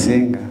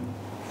basenga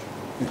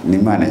ni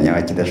Imana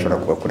nyawe kidashobora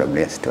kubakura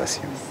muri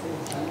situation.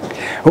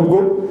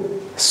 Ubwo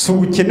si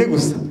ubukene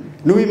gusa,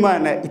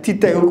 n'Imana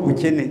ititayeho ku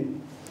bukene,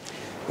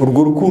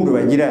 urwo rukundo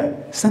bagira.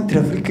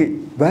 Centrafrique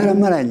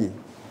baramaranye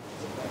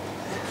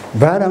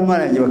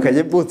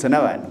bakajya botsa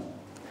n'abantu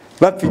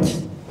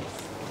bapiki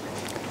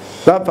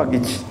bapfaga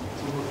iki,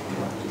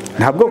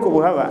 nta bwoko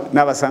buhaba,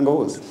 n'abasanga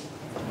bose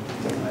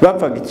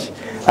bapfaga iki.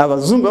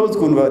 Abazungu babuze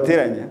ukuntu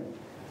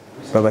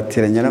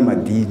babateranya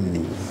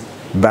n'amadini,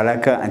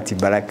 baraka anti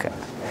baraka.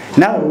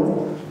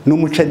 Naho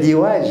n'umucadi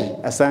waje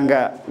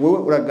asanga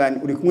wowe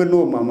uri kumwe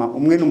n'uwo mama,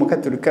 umwe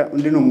n'umukatolika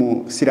undi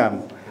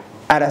n'umusilamu,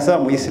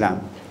 arasaba mu Islam.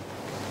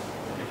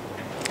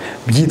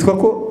 Byitwa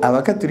ko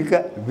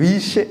abakatolika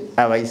bishe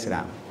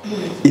abayisilamu,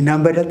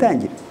 intambara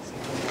iratangira.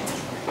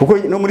 Kuko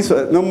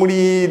no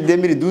muri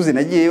 2012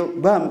 nagiyeyo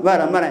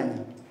baramaranye,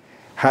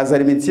 haza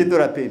remercier de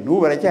la paix,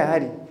 n'ubu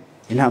baracyahari.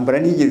 Intambara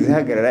ntigeze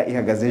ihagarara,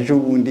 ihagaze ejo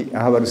bundi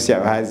aho Abarusiya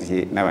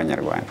bahaziye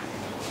n'Abanyarwanda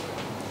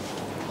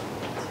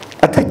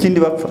atakindi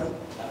bapfa.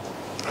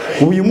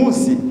 Uyu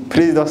munsi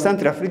perezida wa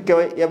Centrafrique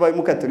yabaye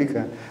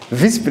umukatolika,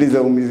 vice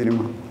perezida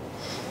w'umuzirima.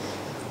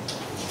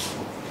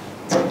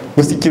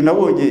 Gusa ikintu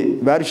nabonye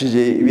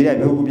barushije biriya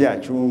bihugu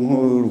byacu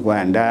nk'u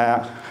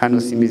Rwanda, hano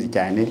simizi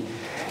cyane,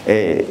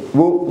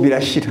 bo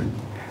birashira.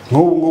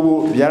 Nk'ubu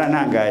ngubu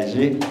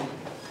byarantangaje,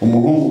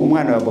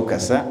 umwana wa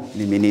Bokasa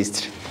ni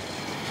ministre,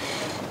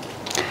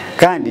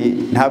 kandi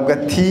ntabwo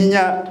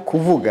atinya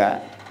kuvuga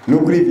no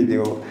kuri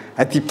video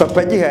ati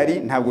papa gihari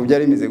ntabwo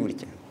byari bimeze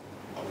gutya,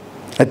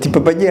 ati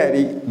papa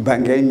gihari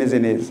banki yari imeze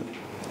neza.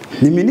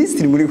 Ni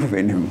ministre muri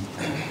guverinoma.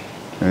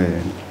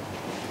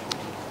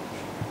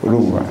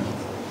 Urumva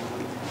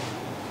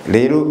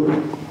rero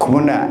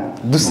kubona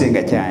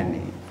dusenga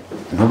cyane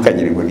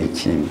ntukagire ngo ni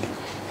ikindi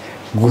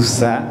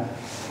gusa,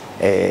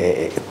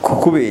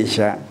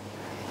 kukubeshya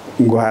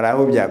ngo hari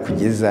aho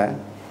byakugeza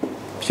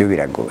byo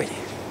biragoye.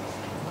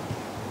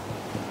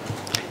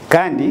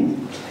 Kandi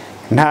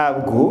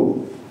ntabwo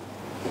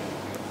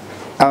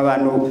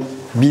abantu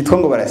bitwa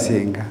ngo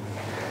barasenga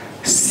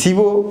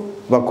sibo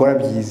bakora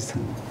byiza.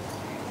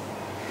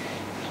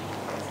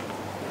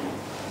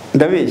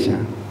 Ndabeshya,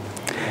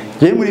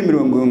 yari muri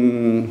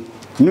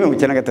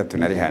 1993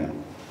 nari hano,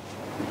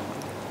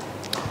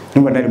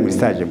 numva nari muri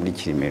stage muri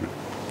Kirimero.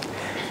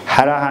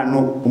 Hari ahantu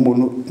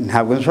umuntu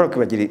ntabwo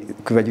nshobora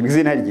kwibagirwa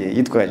izina rye,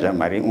 yitwa Jean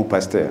Marie,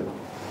 umupasteur.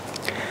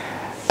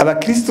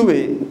 Abakristo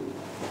be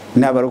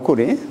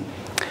n'abarokore,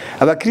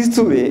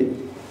 abakristo be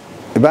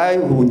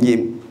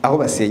bahungiye aho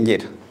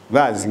basengera,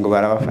 bazi ngo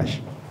barabafasha,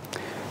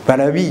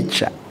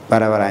 barabica,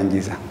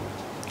 barabarangiza.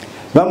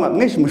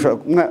 Mwinshi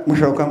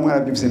mushobora kuba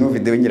mwarabyumvise no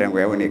video ngira ngo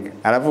yaboneka.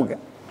 Aravuga,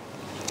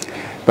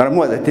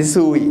 baramubaza ati ese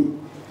wowe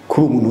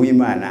kuri umuntu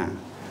w'Imana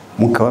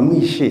mukaba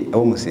mwishe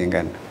abo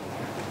musengana?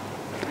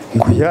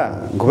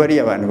 Ngo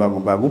bariya abantu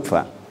bagomba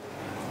gupfa.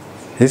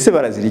 Ese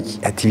barazira iki?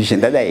 Ati bishe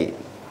ndadaye.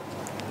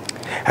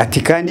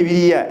 Ati kandi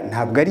biriya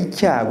ntabwo ari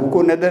icyaha,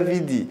 kuko na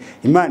David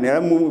Imana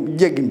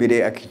yaramujyaga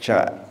imbere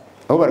akica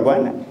aho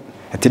barwana.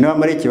 Ati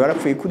n'abamareki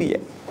barapfuye kuriya.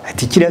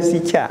 Ati kiriya si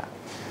icyaha.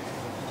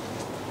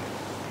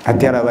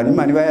 Ati hari abantu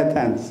Imana iba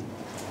yatanze.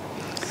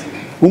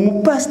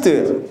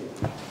 Umupasteur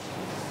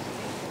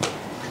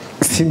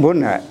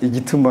simbona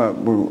igituma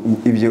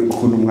ibyo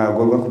ukuntu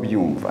mwagomba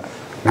kubyumva,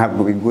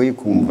 ntabwo bigoye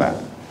kumva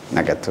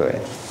na gatoya.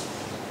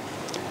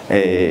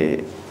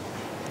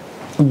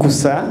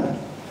 Gusa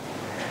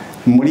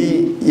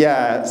muri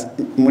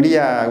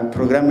ya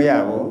programme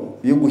yabo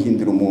yo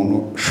guhindura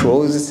umuntu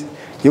chose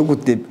yo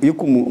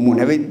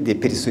umuntu abe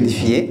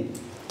depersonifié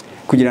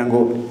kugira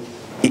ngo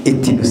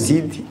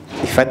ethnocide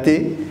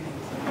ifate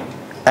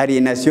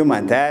aliénation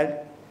mentale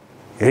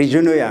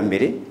regional ya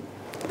mbere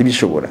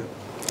ibishobora.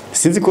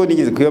 Sinzi ko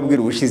nigeze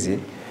kuyabwira ubushize,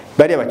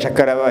 bari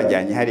abacakara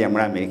babajyanye hariya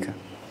muri Amerika.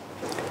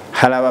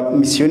 Hari aba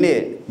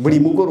missionnaire buri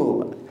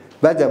mugoroba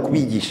baza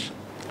kubigisha,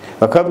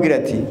 bakabwira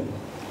ati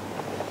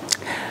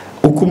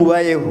uko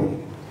mubayeho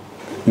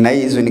na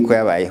Yesu niko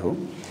yabayeho,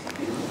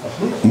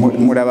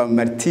 muraba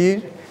martyr,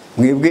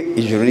 mwebwe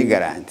ijuru ni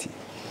garanti.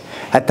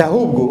 Ati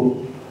ahubwo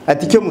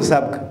ati cyo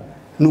musabwa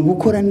ni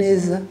ugukora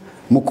neza,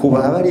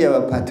 mukubaha bari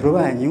abapatro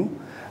banyu,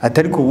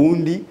 atari ku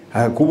bundi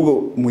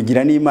ahubwo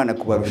mugira n'Imana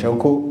kubarusha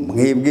uko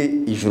mwebwe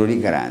ijuru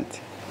rigarante.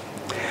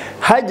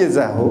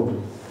 Hageze aho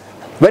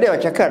bari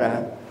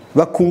abacakara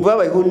bakumva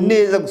babayeho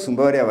neza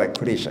gusumba bari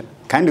abakoresha,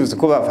 kandi uzi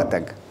ko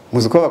bafataga,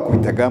 muzi ko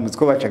bakubitaga, muzi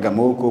ko bacaga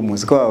amaboko,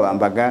 muzi ko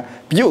babambaga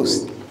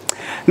byose.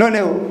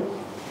 Noneho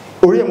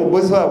uriya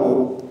mubozi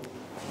wabo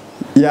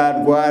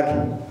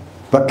yarwara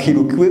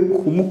bakirukiwe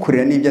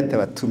kumukorera n'ibyo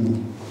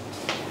atabatumye,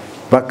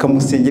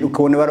 bakamusengera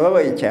ukabona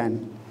barababaye cyane,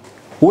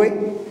 we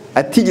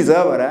atigeze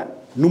babara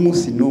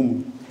n'umunsi n'umwe.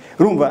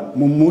 Urumva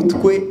mu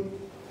mutwe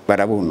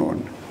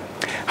barabonona.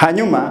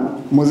 Hanyuma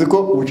muzi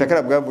ko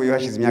ubucakara bwavuye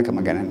hashize imyaka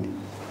 400.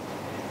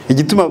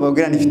 Igituma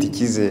babwira nifite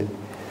ikize,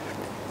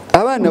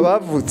 abana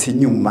bavutse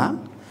nyuma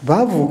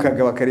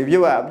bavukaga bakareba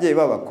ibyo ababyeyi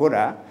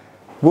babakora,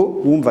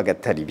 bo bumvaga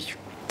atari byo.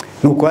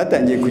 Nuko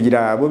hatangiye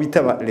kugira abo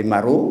bita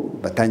remaro,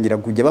 batangira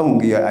kujya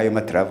bahungiye ayo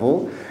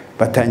matravo,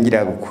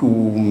 batangira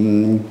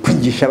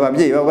kwigisha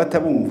ababyeyi babo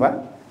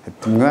batabumva,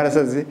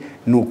 mwarasaze.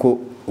 Nuko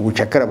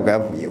ubucakara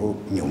bwavuyeho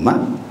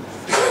nyuma,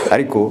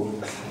 ariko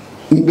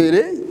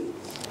mbere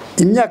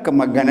imyaka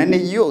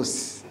 400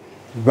 yose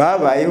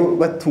babayeho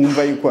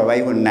batumva yuko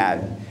babayeho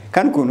nabi,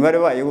 kandi ukuntu bari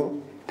bayeho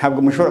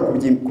ntabwo mushobora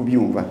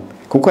kubyumva,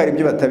 kuko hari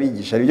ibyo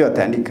batabigisha, hari ibyo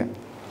batandika,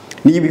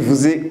 niyo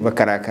bivuze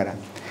bakarakara.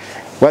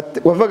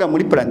 Wavaga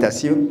muri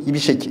plantation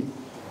y'ibisheke,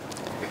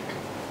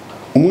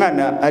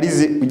 umwana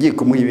arize ugiye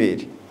kumuha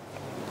ibere,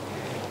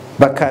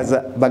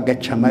 bakaza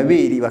bagaca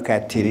amabere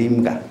bakayatera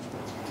imbwa,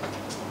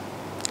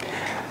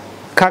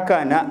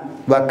 kakana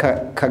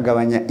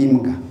bakagabanya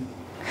imbwa.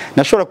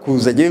 Nashobora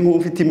kuza giye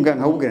nk'ufite imbwa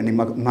nkabubwira ni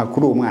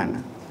makuru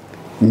umwana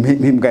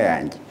imbwa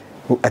yanjye,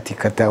 ati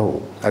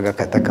kataho,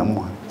 agakata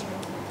kamuha.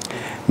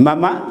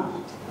 Mama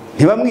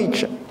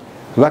ntibamwica,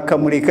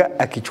 bakamureka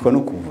akicwa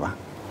no kuva.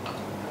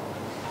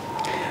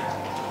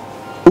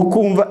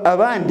 Ukumva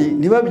abandi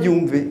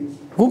ntibabyumve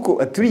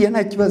kuko aturiye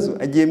nta kibazo,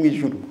 agiye mu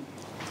ijuru.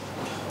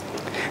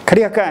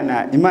 Kariya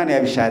kana Imana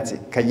yabishatse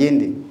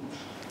kagende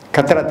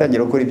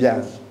kataratangira gukora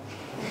ibyaha.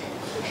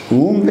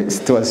 Wumve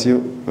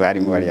situation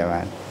barimo bari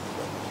abantu.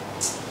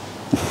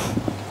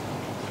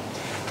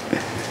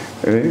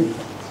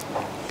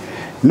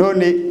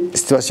 None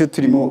situation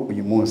turimo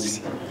uyu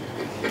munsi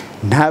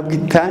ntabwo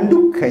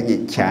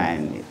itandukanye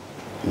cyane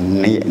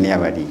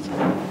n'iyabariye.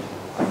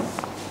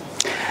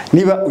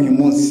 Niba uyu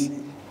munsi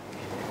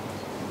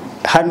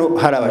hano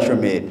hari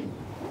abashomeri,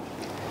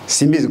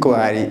 simbizi ko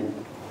hari,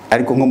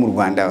 ariko nko mu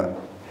Rwanda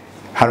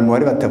hari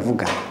umubare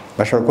batavuga,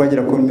 bashobora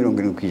kubagera kuri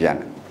 70%.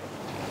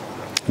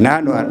 Na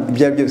hano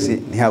ibya byose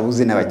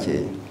ntihabuze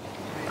n'abakeya,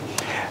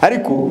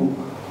 ariko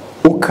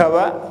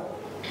ukaba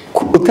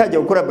utajya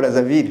gukora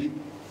Brazzaville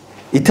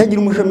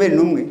itagira umushomeri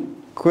n'umwe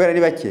kubera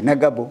ari bake na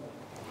Gabo,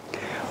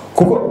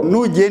 kuko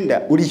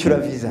nugenda urishyura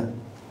visa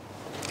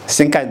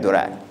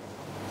 $50.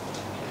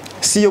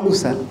 Si yo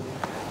gusa,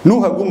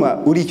 nuhaguma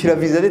urishyura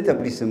visa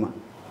d'établissement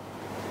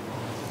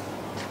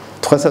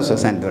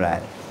 $360.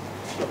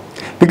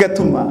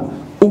 Bigatuma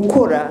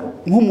ukora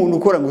nk'umuntu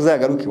ukora ngo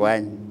uzagaruke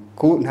iwanyu,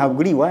 ko ntabwo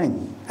uri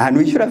iwanyu, ahantu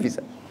wishyura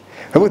visa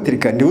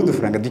babutereka ndi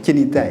udufaranga duke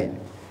nitaye,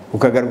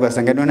 ukagaruka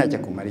asanga no ntacyo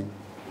kumariye.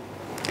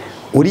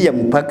 Uriya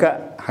mupaka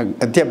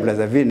hagati ya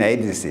Brazzaville na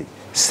RDC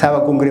saba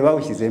kongere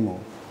bawushyizemo,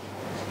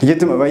 nicyo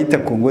tuma bayita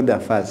Congo da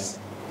face.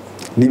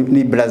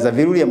 Ni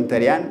Brazzaville uriya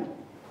Mutaliyani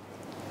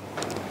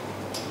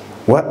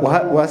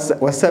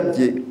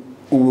wasabye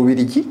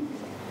Ububirigi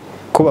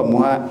ko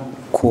bamuha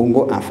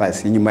Congo en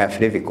face inyuma ya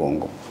Fleuve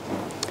Congo,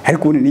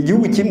 ariko ni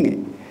igihugu kimwe.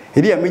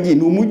 Iriya miji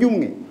ni umujyi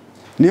umwe,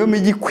 niyo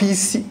miji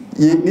kwisi,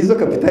 nizo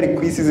kapitali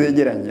kwisi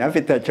zegeranye,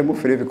 afite acamo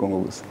Fleuve Congo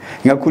gusa.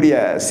 Nka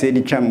kuriya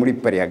Serica muri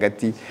Paris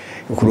hagati,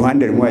 ku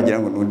ruhande rumwe wagira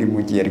ngo n'undi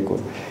mujyi, ariko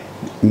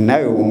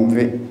nawe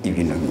wumve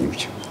ibintu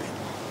nk'ibyo.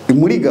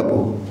 Muri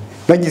Gabo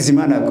bagize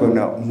Imana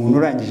akona umuntu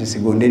urangije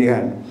segonderi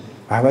hano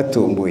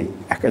abatomboye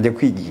akajya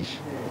kwigisha,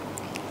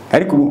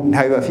 ariko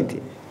ntawe bafite,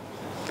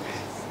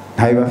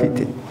 ntawe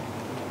bafite.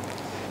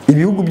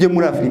 Ibihugu byo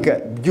muri Afrika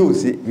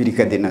byose biri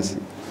kadenasi.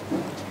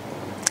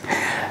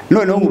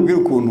 Noneho mubwira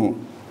ukuntu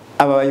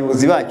aba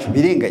bayobozi bacu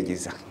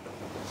birengagiza,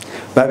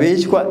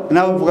 babeshywa,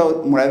 nawe uvuga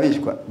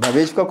murabeshywa,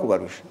 babeshywa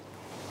kubarusha.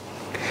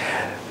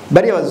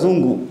 Bari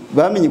abazungu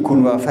bamenye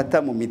ukuntu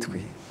bafata mu mitwe,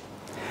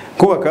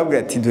 ko bakabwira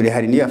ati dore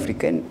hari ni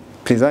African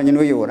president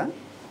niwe yora,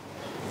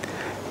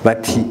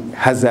 bati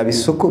hazaba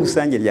isoko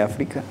rusange rya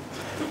Afrika,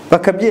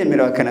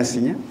 bakabyemera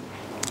bakanasinya.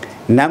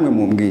 Namwe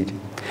mumbwire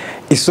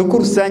isoko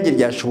rusange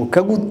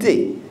ryashoboka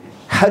gute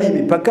hari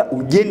imipaka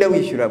ugenda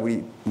wishyura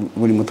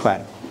buri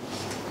mutwaro?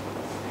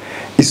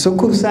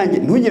 Isoko rusange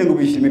ntugire ngo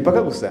bishyura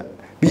imipaka gusa,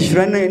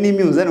 bishyura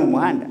n'imyuzane mu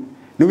muhanda.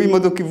 N'ubu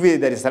imodoka ivuye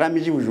Dar es Salaam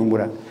ije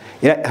Bujumbura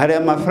hari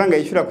amafaranga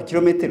yishyura ku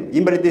kilometero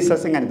y'imbare de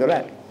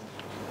 $150.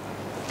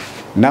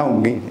 Nawe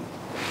mbwire,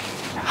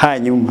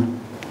 hanyuma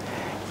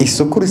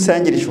isoko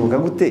rusange rishoboka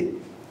gute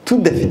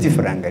tudafite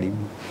ifaranga rimwe?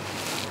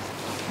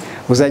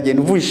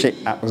 Uzagenda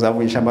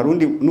uzavunisha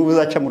amarundi,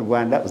 n'uzaca mu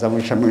Rwanda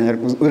uzavunisha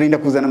urinda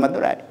kuzana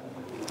amadolari,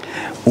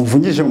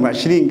 uvunjishe mu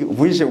mashiringi,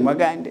 uvunjishe mu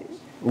magande,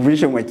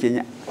 uvunjishe mu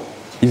Kenya.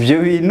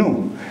 Ibyo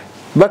bintu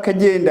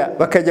bakagenda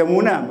bakajya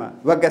mu nama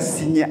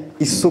bagasinya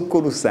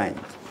isoko rusange.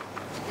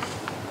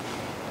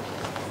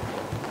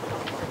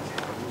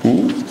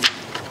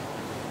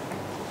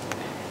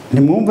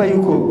 Nimwumva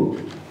yuko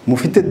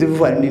mufite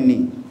devoir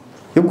nini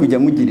yo kujya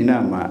mugira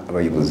inama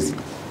abayobozi.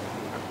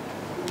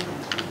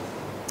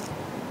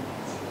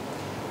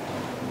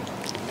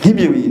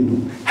 Nk'ibyo bintu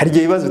hari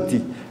igihe bibazo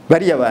uti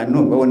bariya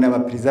abantu babona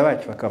abaperezida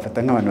bacu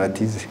bakabafata nk'abantu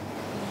batize.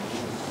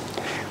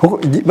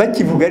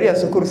 Bakivuga ariya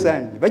soko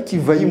rusange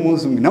bakivayo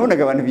umunsi umwe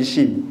nabonaga abantu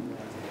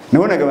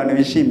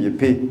bishimye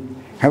pe.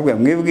 Ntabwo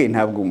mwebwe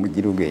ntabwo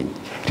mugira ubwenge.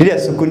 Ririya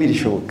soko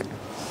ntirishoboka.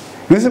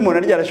 Mwese mubona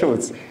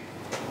ryarashobotse?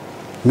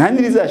 Nta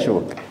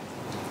ntirizashoboka.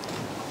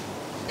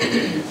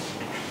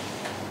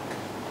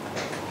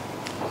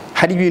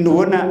 Hari ibintu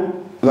ubona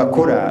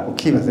bakora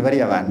ukibaza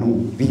bariya abantu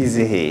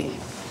bize hehe.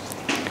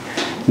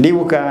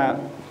 Ndibuka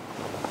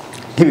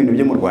nk'ibintu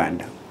byo mu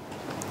Rwanda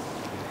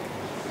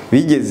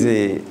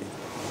bigeze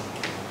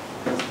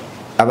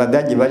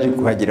abadage baje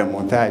kuhagira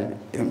montage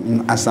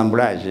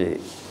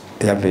assemblage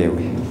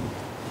yavewe.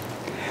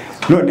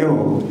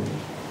 Noneho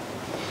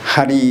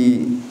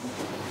hari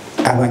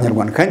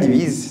abanyarwanda kandi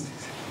bize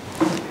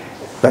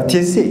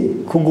bateze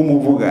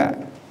kugumuvuga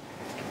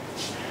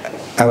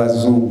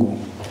abazungu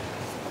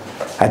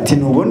ati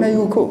ntubona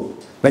yuko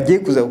bagiye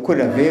kuza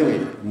gukorera vewe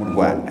mu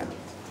Rwanda.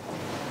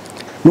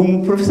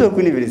 Ni professor ku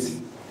university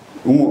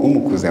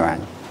umukuze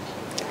wanyu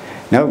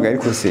nabwo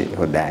ariko se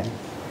hodari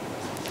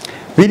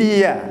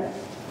biriya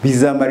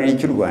bizamarira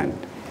icyo Rwanda.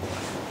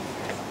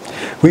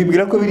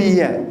 Wibwira ko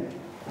biriya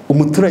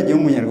umuturage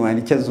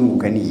w'umunyarwanda icyo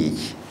azunguka ni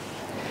iki?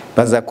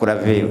 Bazakora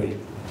vewe.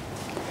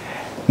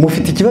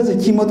 Mufite ikibazo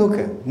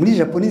cy'imodoka muri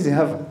Japonize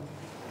hava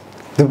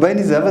Dubai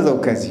nizava za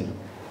okaziyo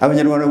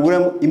abanyarwanda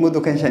bagura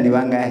imodoka nshya ni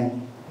bangahe?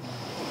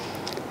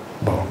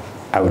 Bo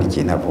aburi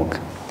kintu avuga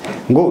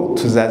ngo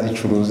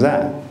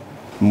tuzazicuruza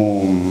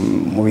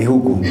mu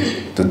bihugu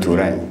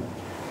duturanye.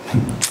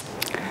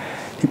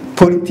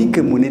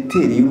 Politique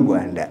monétaire y'u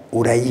Rwanda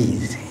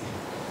urayizi.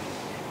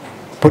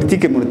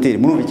 Politique monétaire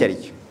murumva icyo ari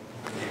cyo?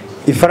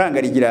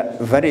 Ifaranga rigira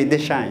valeur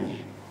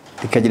d'échange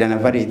rikagira na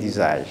valeur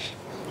d'usage.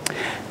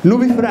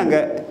 Nubu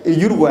ifaranga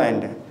y'u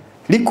Rwanda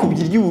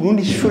rikubye ry'u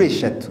Burundi inshuro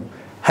 3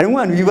 harimo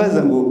abantu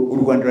bibaza ngo u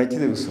Rwanda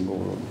rurakize gusumba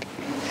Burundi.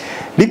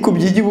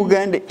 Rikubye ry'u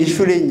Buganda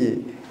inshuro 4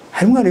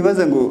 harimo abantu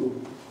bibaza ngo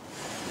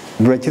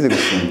rurakize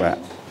gusumba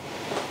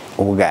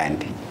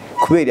Ubugande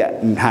kubera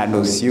nta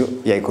notion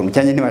ya ekonomi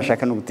cyane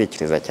ntibashaka no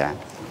gutekereza cyane.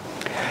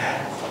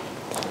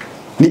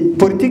 Ni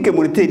politique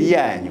monétaire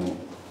yanyu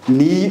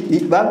ni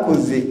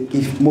bakoze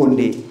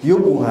monde yo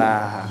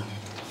guhaha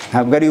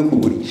ntabwo ari yo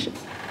kugurisha.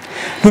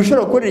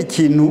 Ntushobora gukorera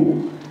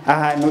ikintu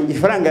ahantu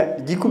ifaranga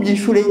gikubye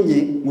inshuro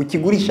 4 mu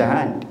kigurisha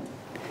ahandi.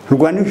 U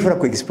Rwanda rushobora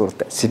ku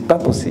exporter, c'est pas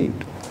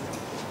possible.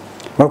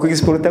 Wako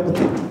exporter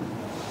gute?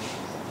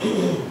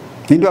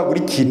 Ninde wagura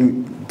ikintu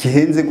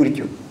gihenze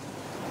gutyo?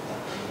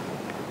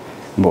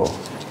 Bo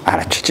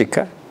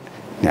araceceka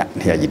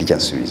ntiyagira icyo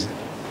asubiza.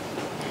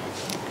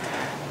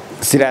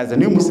 Ziraza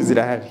niyo musi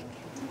zirahari.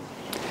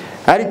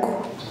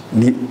 Ariko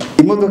ni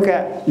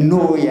imodoka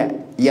ntoya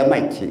ya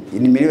make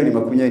ni miliyoni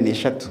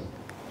 23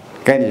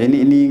 kandi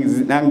ni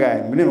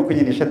nangahe miliyoni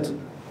 23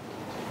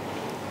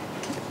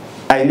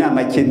 ayo ni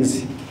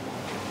amakenzi.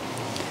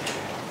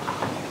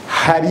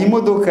 Hari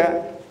imodoka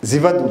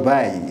ziva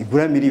Dubai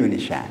igura miliyoni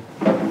 5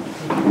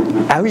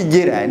 aho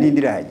igera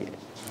n'indi irahagera.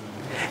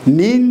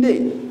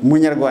 Ninde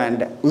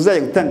munyarwanda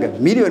uzajya gutanga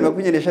miliyoni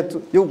 23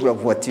 yo kugura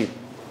voiture?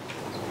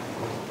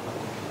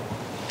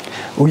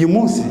 Uyu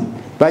munsi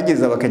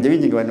bageza bakajya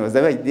binginga abantu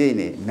bazabaye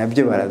ideni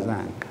nabyo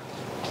barazanga.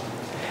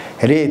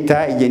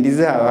 Leta igenda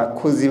izaha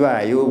abakozi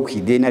bayo ku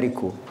ideni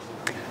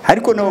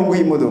ariko nabo nguha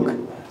imodoka.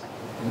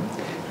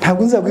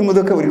 Ntabwo uzagura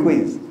imodoka buri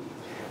kwezi.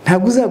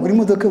 Ntabwo uzagura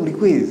imodoka buri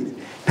kwezi.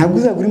 Ntabwo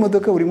uzagura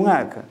imodoka buri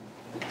mwaka.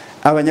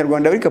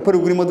 Abanyarwanda bari kaparo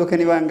gura imodoka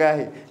ni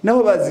bangahe?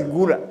 Nabo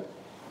bazigura.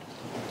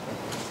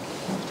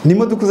 Ni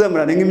imodoka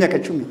uzamurana nk'imyaka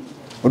 10.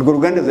 Urwo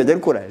Ruganda ruzajya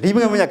rukora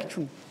rimwe mu myaka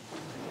 10.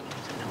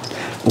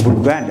 Ubu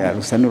Ruganda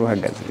rusa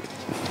n'uruhagaze.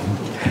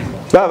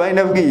 Baba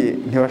nabwiye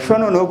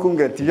ntibashobora noneho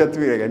kumbwira ati ibyo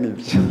tubiraga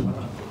nibyo.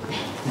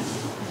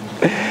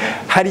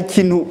 Hari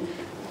ikintu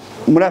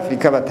muri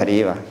Afrika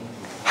batareba.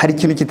 Hari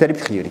ikintu kitari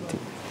priorité.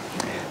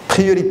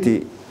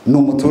 Priorité ni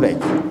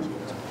umuturage.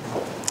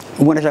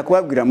 Umuntu ashaka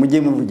kubabwira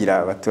mujye muvugira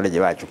abaturage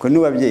bacu ko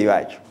n'ababyeyi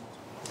bacu.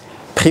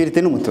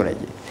 Priorité ni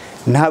umuturage.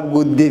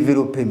 Ntabwo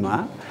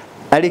développement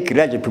ari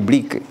éclairage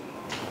public.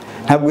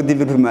 Ntabwo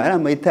développement ari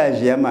ama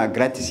etage y'ama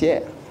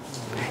gratte-ciel.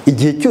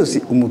 Igihe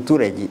cyose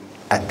umuturage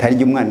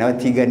atarya umwana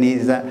batiga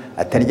neza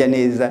atarya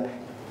neza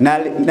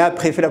na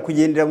prefera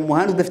kugendera mu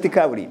muhanda udafite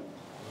kaburimbo.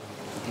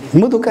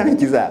 Imodoka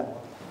ntakizaba.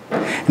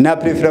 Na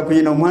prefera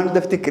kugenda mu muhanda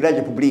udafite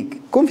éclairage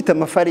public. Ko mfite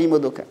amafari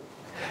y'imodoka.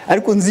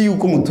 Ariko nzi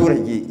yuko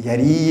umuturage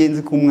yariye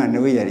nzi ko umwana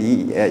we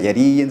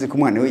yariye nzi ko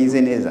umwana we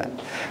yize neza.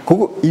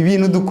 Kuko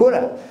ibintu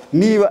dukora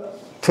niba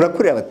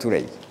turakorera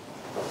abaturage.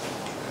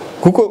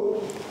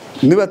 Kuko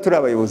niba turi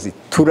abayobozi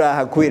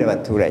turaha kubera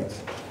abaturage.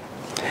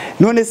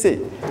 none se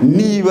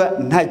niba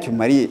ntacyo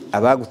umariye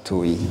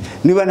abagutuye,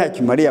 niba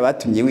ntacyo umariye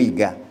abatumye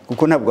wiga,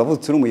 kuko ntabwo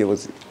wavutse uri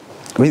umuyobozi,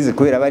 wize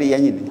kubera bariya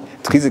nyine,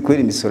 twize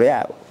kubera imisoro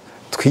yabo,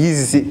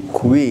 twize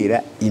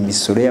kubera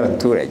imisoro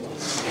y'abaturage,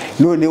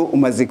 noneho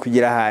umaze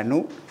kugira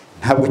ahantu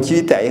ntabwo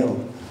kibitayeho.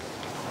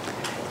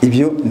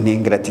 Ibyo ni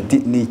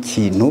ingratitude, ni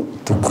ikintu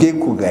dukwiye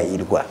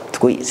kugayirwa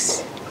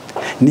twese.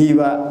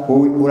 Niba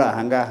wowe uri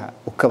ahangaha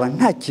ukaba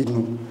nta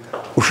kintu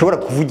ushobora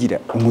kuvugira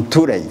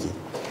umuturage,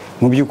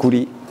 mu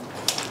by'ukuri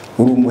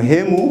uri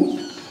umuhemu,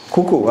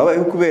 kuko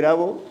wabayeho kubera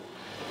abo,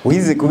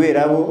 wize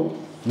kubera abo,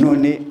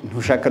 none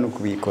ntushaka no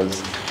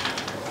kubikoza.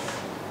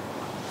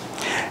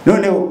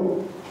 Noneho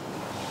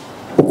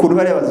ukuntu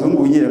bari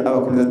abazungu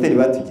abakolonizateri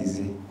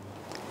batugize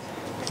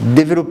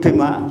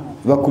development,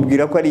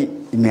 bakubwira ko ari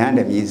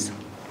imihanda myiza.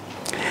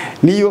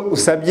 Niyo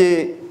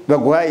usabye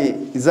baguhaye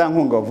za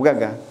nkunga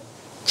bavugaga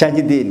cyangwa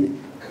ideni,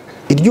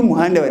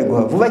 iry'umuhanda bari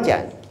guha vuba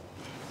cyane,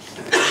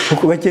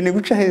 kuko bakeneye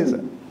guca heza,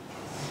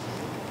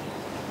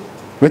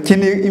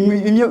 bakeneye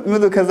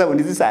imodoka zabo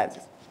ntizisaze.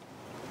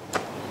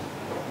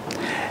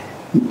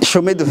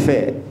 Chemin de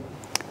fer,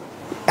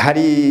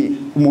 hari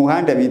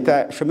umuhanda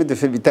bita chemin de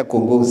fer bita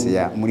Kongose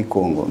ya muri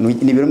Kongo, ni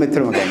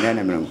ibirometero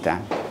 850.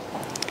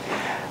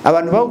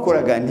 Abantu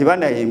bawukoraga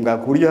ntibanahembwa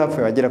ku buryo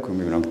hapfuye bagera ku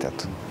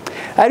 30.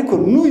 Ariko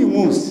n'uyu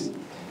munsi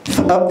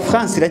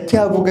France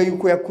iracyavuga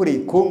yuko yakoreye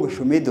Kongo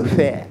chemin de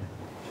fer.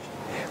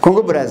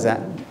 Kongo Brazza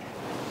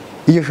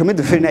iyo chemin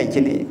de fer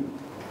ntayikeneye,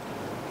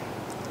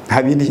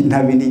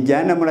 nta bintu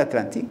ijyana muri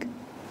Atlantique,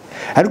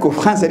 ariko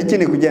France ari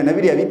ikeneye kujyana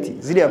biriya biti,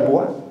 ziriya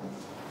bois,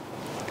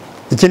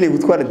 ikeneye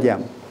gutwara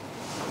diamant.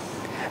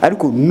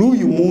 Ariko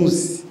n'uyu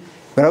munsi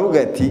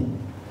baravuga ati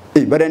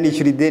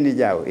baranishyura ideni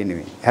ryawe.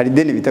 Anyway, hari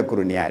ideni bita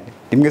koloniale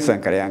rimwe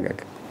Sankara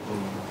yangaga.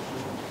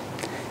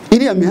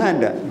 Iriya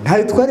mihanda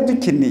ntayo twari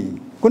dukeneye,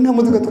 ko nta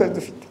modoka twari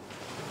dufite.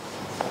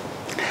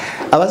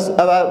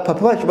 Papa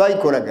bacu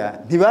bayikoraga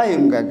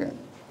ntibahembwaga.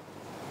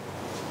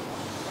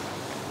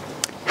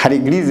 Hari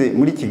eglise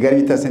muri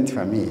Kigali bita Sainte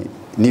Famille,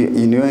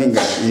 niyo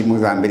mu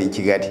za mbere i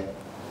Kigali.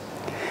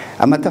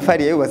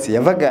 Amatafari yubatse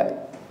yavaga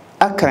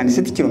à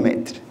 47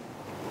 km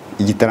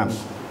igitaramo,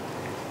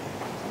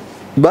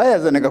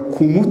 bayazanaga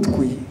ku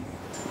mutwe,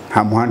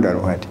 nta muhanda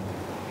ruhari,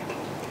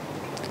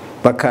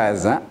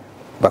 bakaza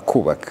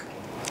bakubaka.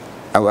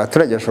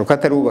 Abaturage bashoboka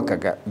atari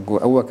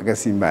ubakaga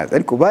simbaza,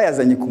 ariko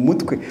bayazanye ku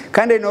mutwe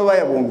kandi ari nabo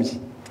bayabombye.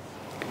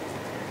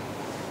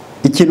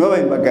 Ikintu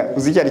babahembaga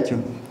uzi icyo ari cyo?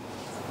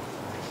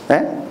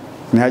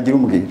 Ntihagira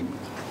umbwira.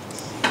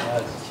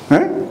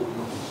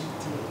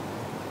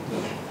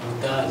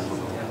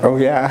 Oh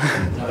yeah,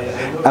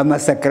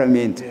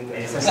 amasakramento.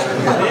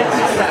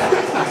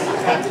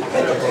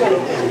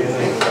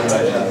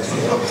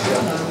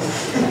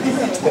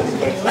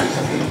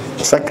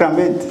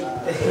 Sakramento.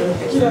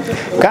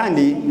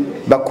 Kandi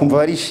bakumva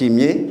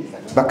barishimye,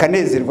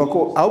 bakanezerwa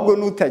ko ahubwo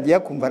n'utagiye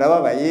kumva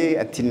arababaye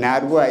ati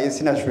narwaye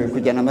sinashoboye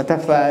kujyana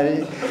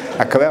amatafari,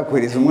 akaba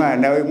yakohereza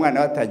umwana we, umwana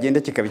we atagenda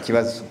kikaba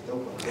ikibazo.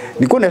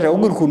 Niko ndashaka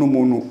kugira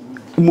ukuntu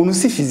umuntu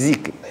si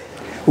physique,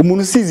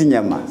 umuntu usize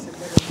inyama,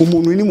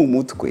 umuntu ni mu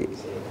mutwe,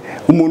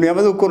 umuntu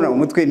yamaze gukorana mu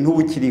mutwe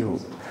ntubukiriho.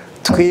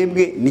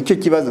 Twebwe nicyo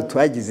kibazo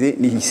twagize,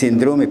 ni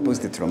syndrome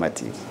post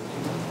traumatique.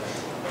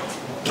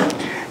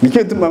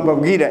 Nicyo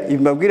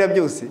mbabwira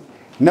byose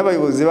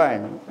n'abayobozi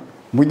banyu,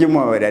 mujye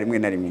mubabarira rimwe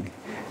na rimwe.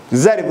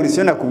 Za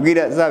revolution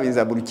nakubwira, zaba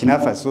iza Burkina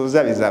Faso,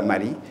 zaba iza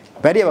Mali,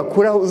 bari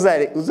bakuraho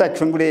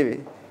uzacunga urebe,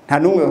 nta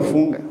numwe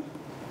bafunga,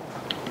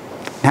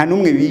 nta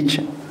numwe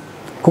bica,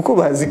 kuko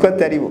bazi ko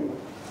atari bo.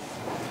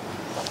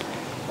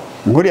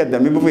 Nguri ya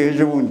Dami buvuye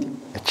ejo bundi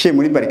aciye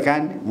muri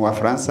Balkan mu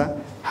Faransa,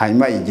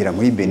 hanyuma yigira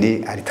muri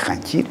Benin, ari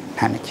tranquille,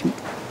 nta na kimwe.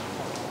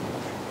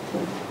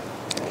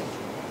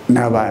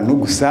 N'abantu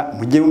gusa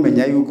mujye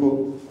mumenya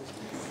yuko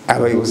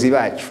abayobozi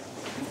bacu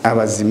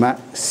abazima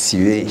si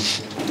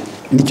benshi.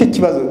 Nicyo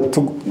kibazo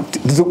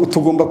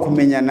tugomba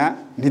kumenyana,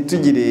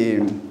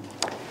 ntitugire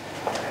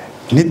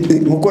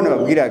nkuko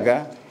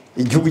nababwiraga,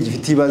 igihugu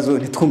gifite ibibazo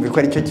ntitwumve ko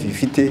ari cyo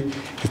kibifite,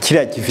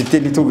 ikiriya gifite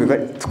ntitwumve ko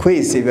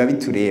twese biba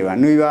bitureba.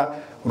 Niba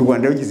u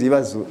Rwanda rugize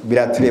ibibazo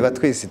biratureba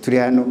twese turi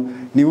hano,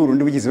 niba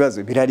Burundi bugize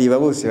ibibazo birareba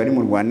bose bari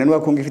mu Rwanda, niba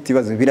Kongo ifite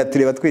ibibazo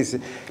biratureba twese,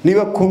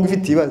 niba Kongo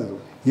ifite ibibazo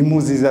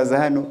impunzi zaza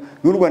hano,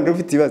 n'u Rwanda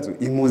rufite ibibazo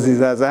impunzi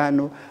zaza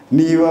hano,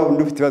 niba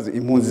Burundi ufite ibibazo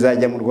impunzi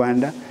zajya mu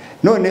Rwanda.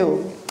 Noneho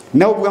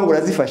nawe uvuga ngo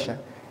urazifasha,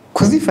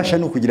 kuzifasha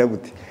ni ukugira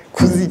gute?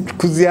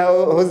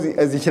 Kuzihaho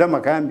zishyira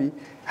amakambi,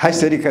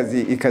 hashyira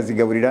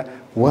ikazigaburira,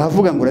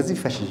 wavuga ngo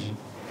urazifashije?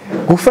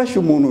 Gufasha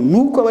umuntu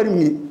nuko aba ari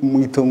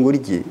mu itongo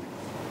rye,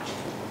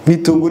 mu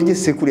itongo rye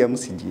sekuru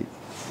yamusigiye,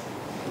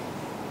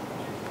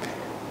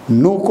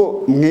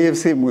 nuko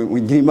mwese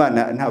mugira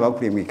Imana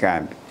ntabakuriye mu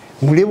ikambi,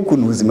 murebe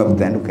ukuntu ubuzima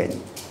butandukanye.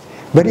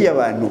 Bariya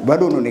abantu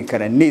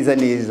barononekara neza,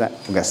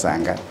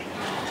 ugasanga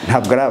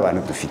ntabwo ari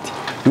abantu dufite.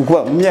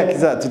 Nuko mu myaka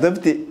izaza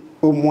tudafite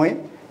umwe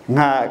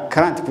nka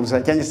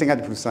 40% cyangwa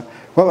 50%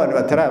 w'abantu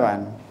batari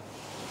abantu.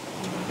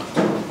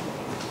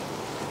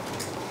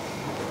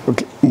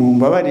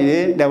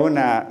 Mumbabarire,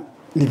 ndabona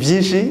ni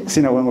byinshi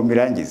sinavuga ngo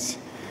mirangize.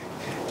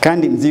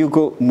 kandi nzi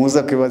yuko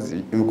muza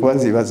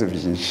kubaza ibibazo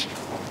byinshi.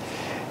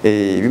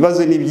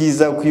 Ibibazo ni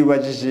byiza uko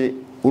ubajije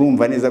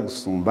urumva neza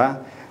gusumba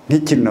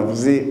nk'ikintu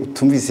navuze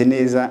utumvise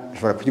neza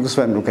ushobora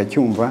kugigusobanura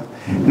ukacyumva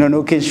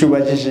noneho kenshi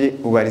ubajije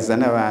ubariza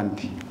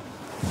n'abandi.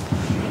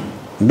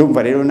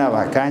 Ndumva rero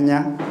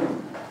nabakanya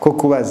ko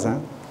kubaza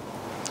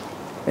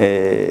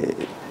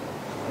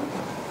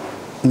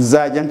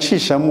nzajya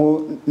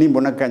nshishamo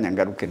nimbona akanya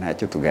ngaruke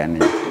ntacyo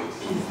tuganira.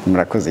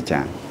 Murakoze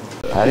cyane.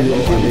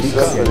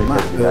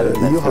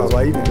 iyo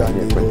habaye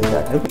ibiganiro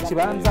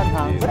ikibanza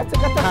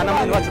nta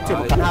namwe wacu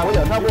twibuka ntawe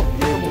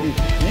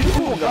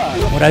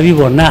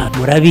murabibona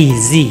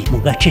murabizi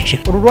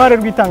mugaceceka. uru ruhare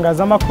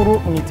rw'itangazamakuru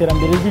mu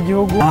iterambere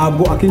ry'igihugu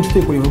ntabwo akenshi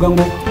uteko bivuga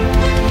ngo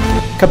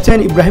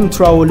Kapiteni Ibrahim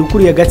Traore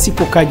ukuriye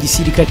agatsiko ka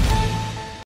gisirikare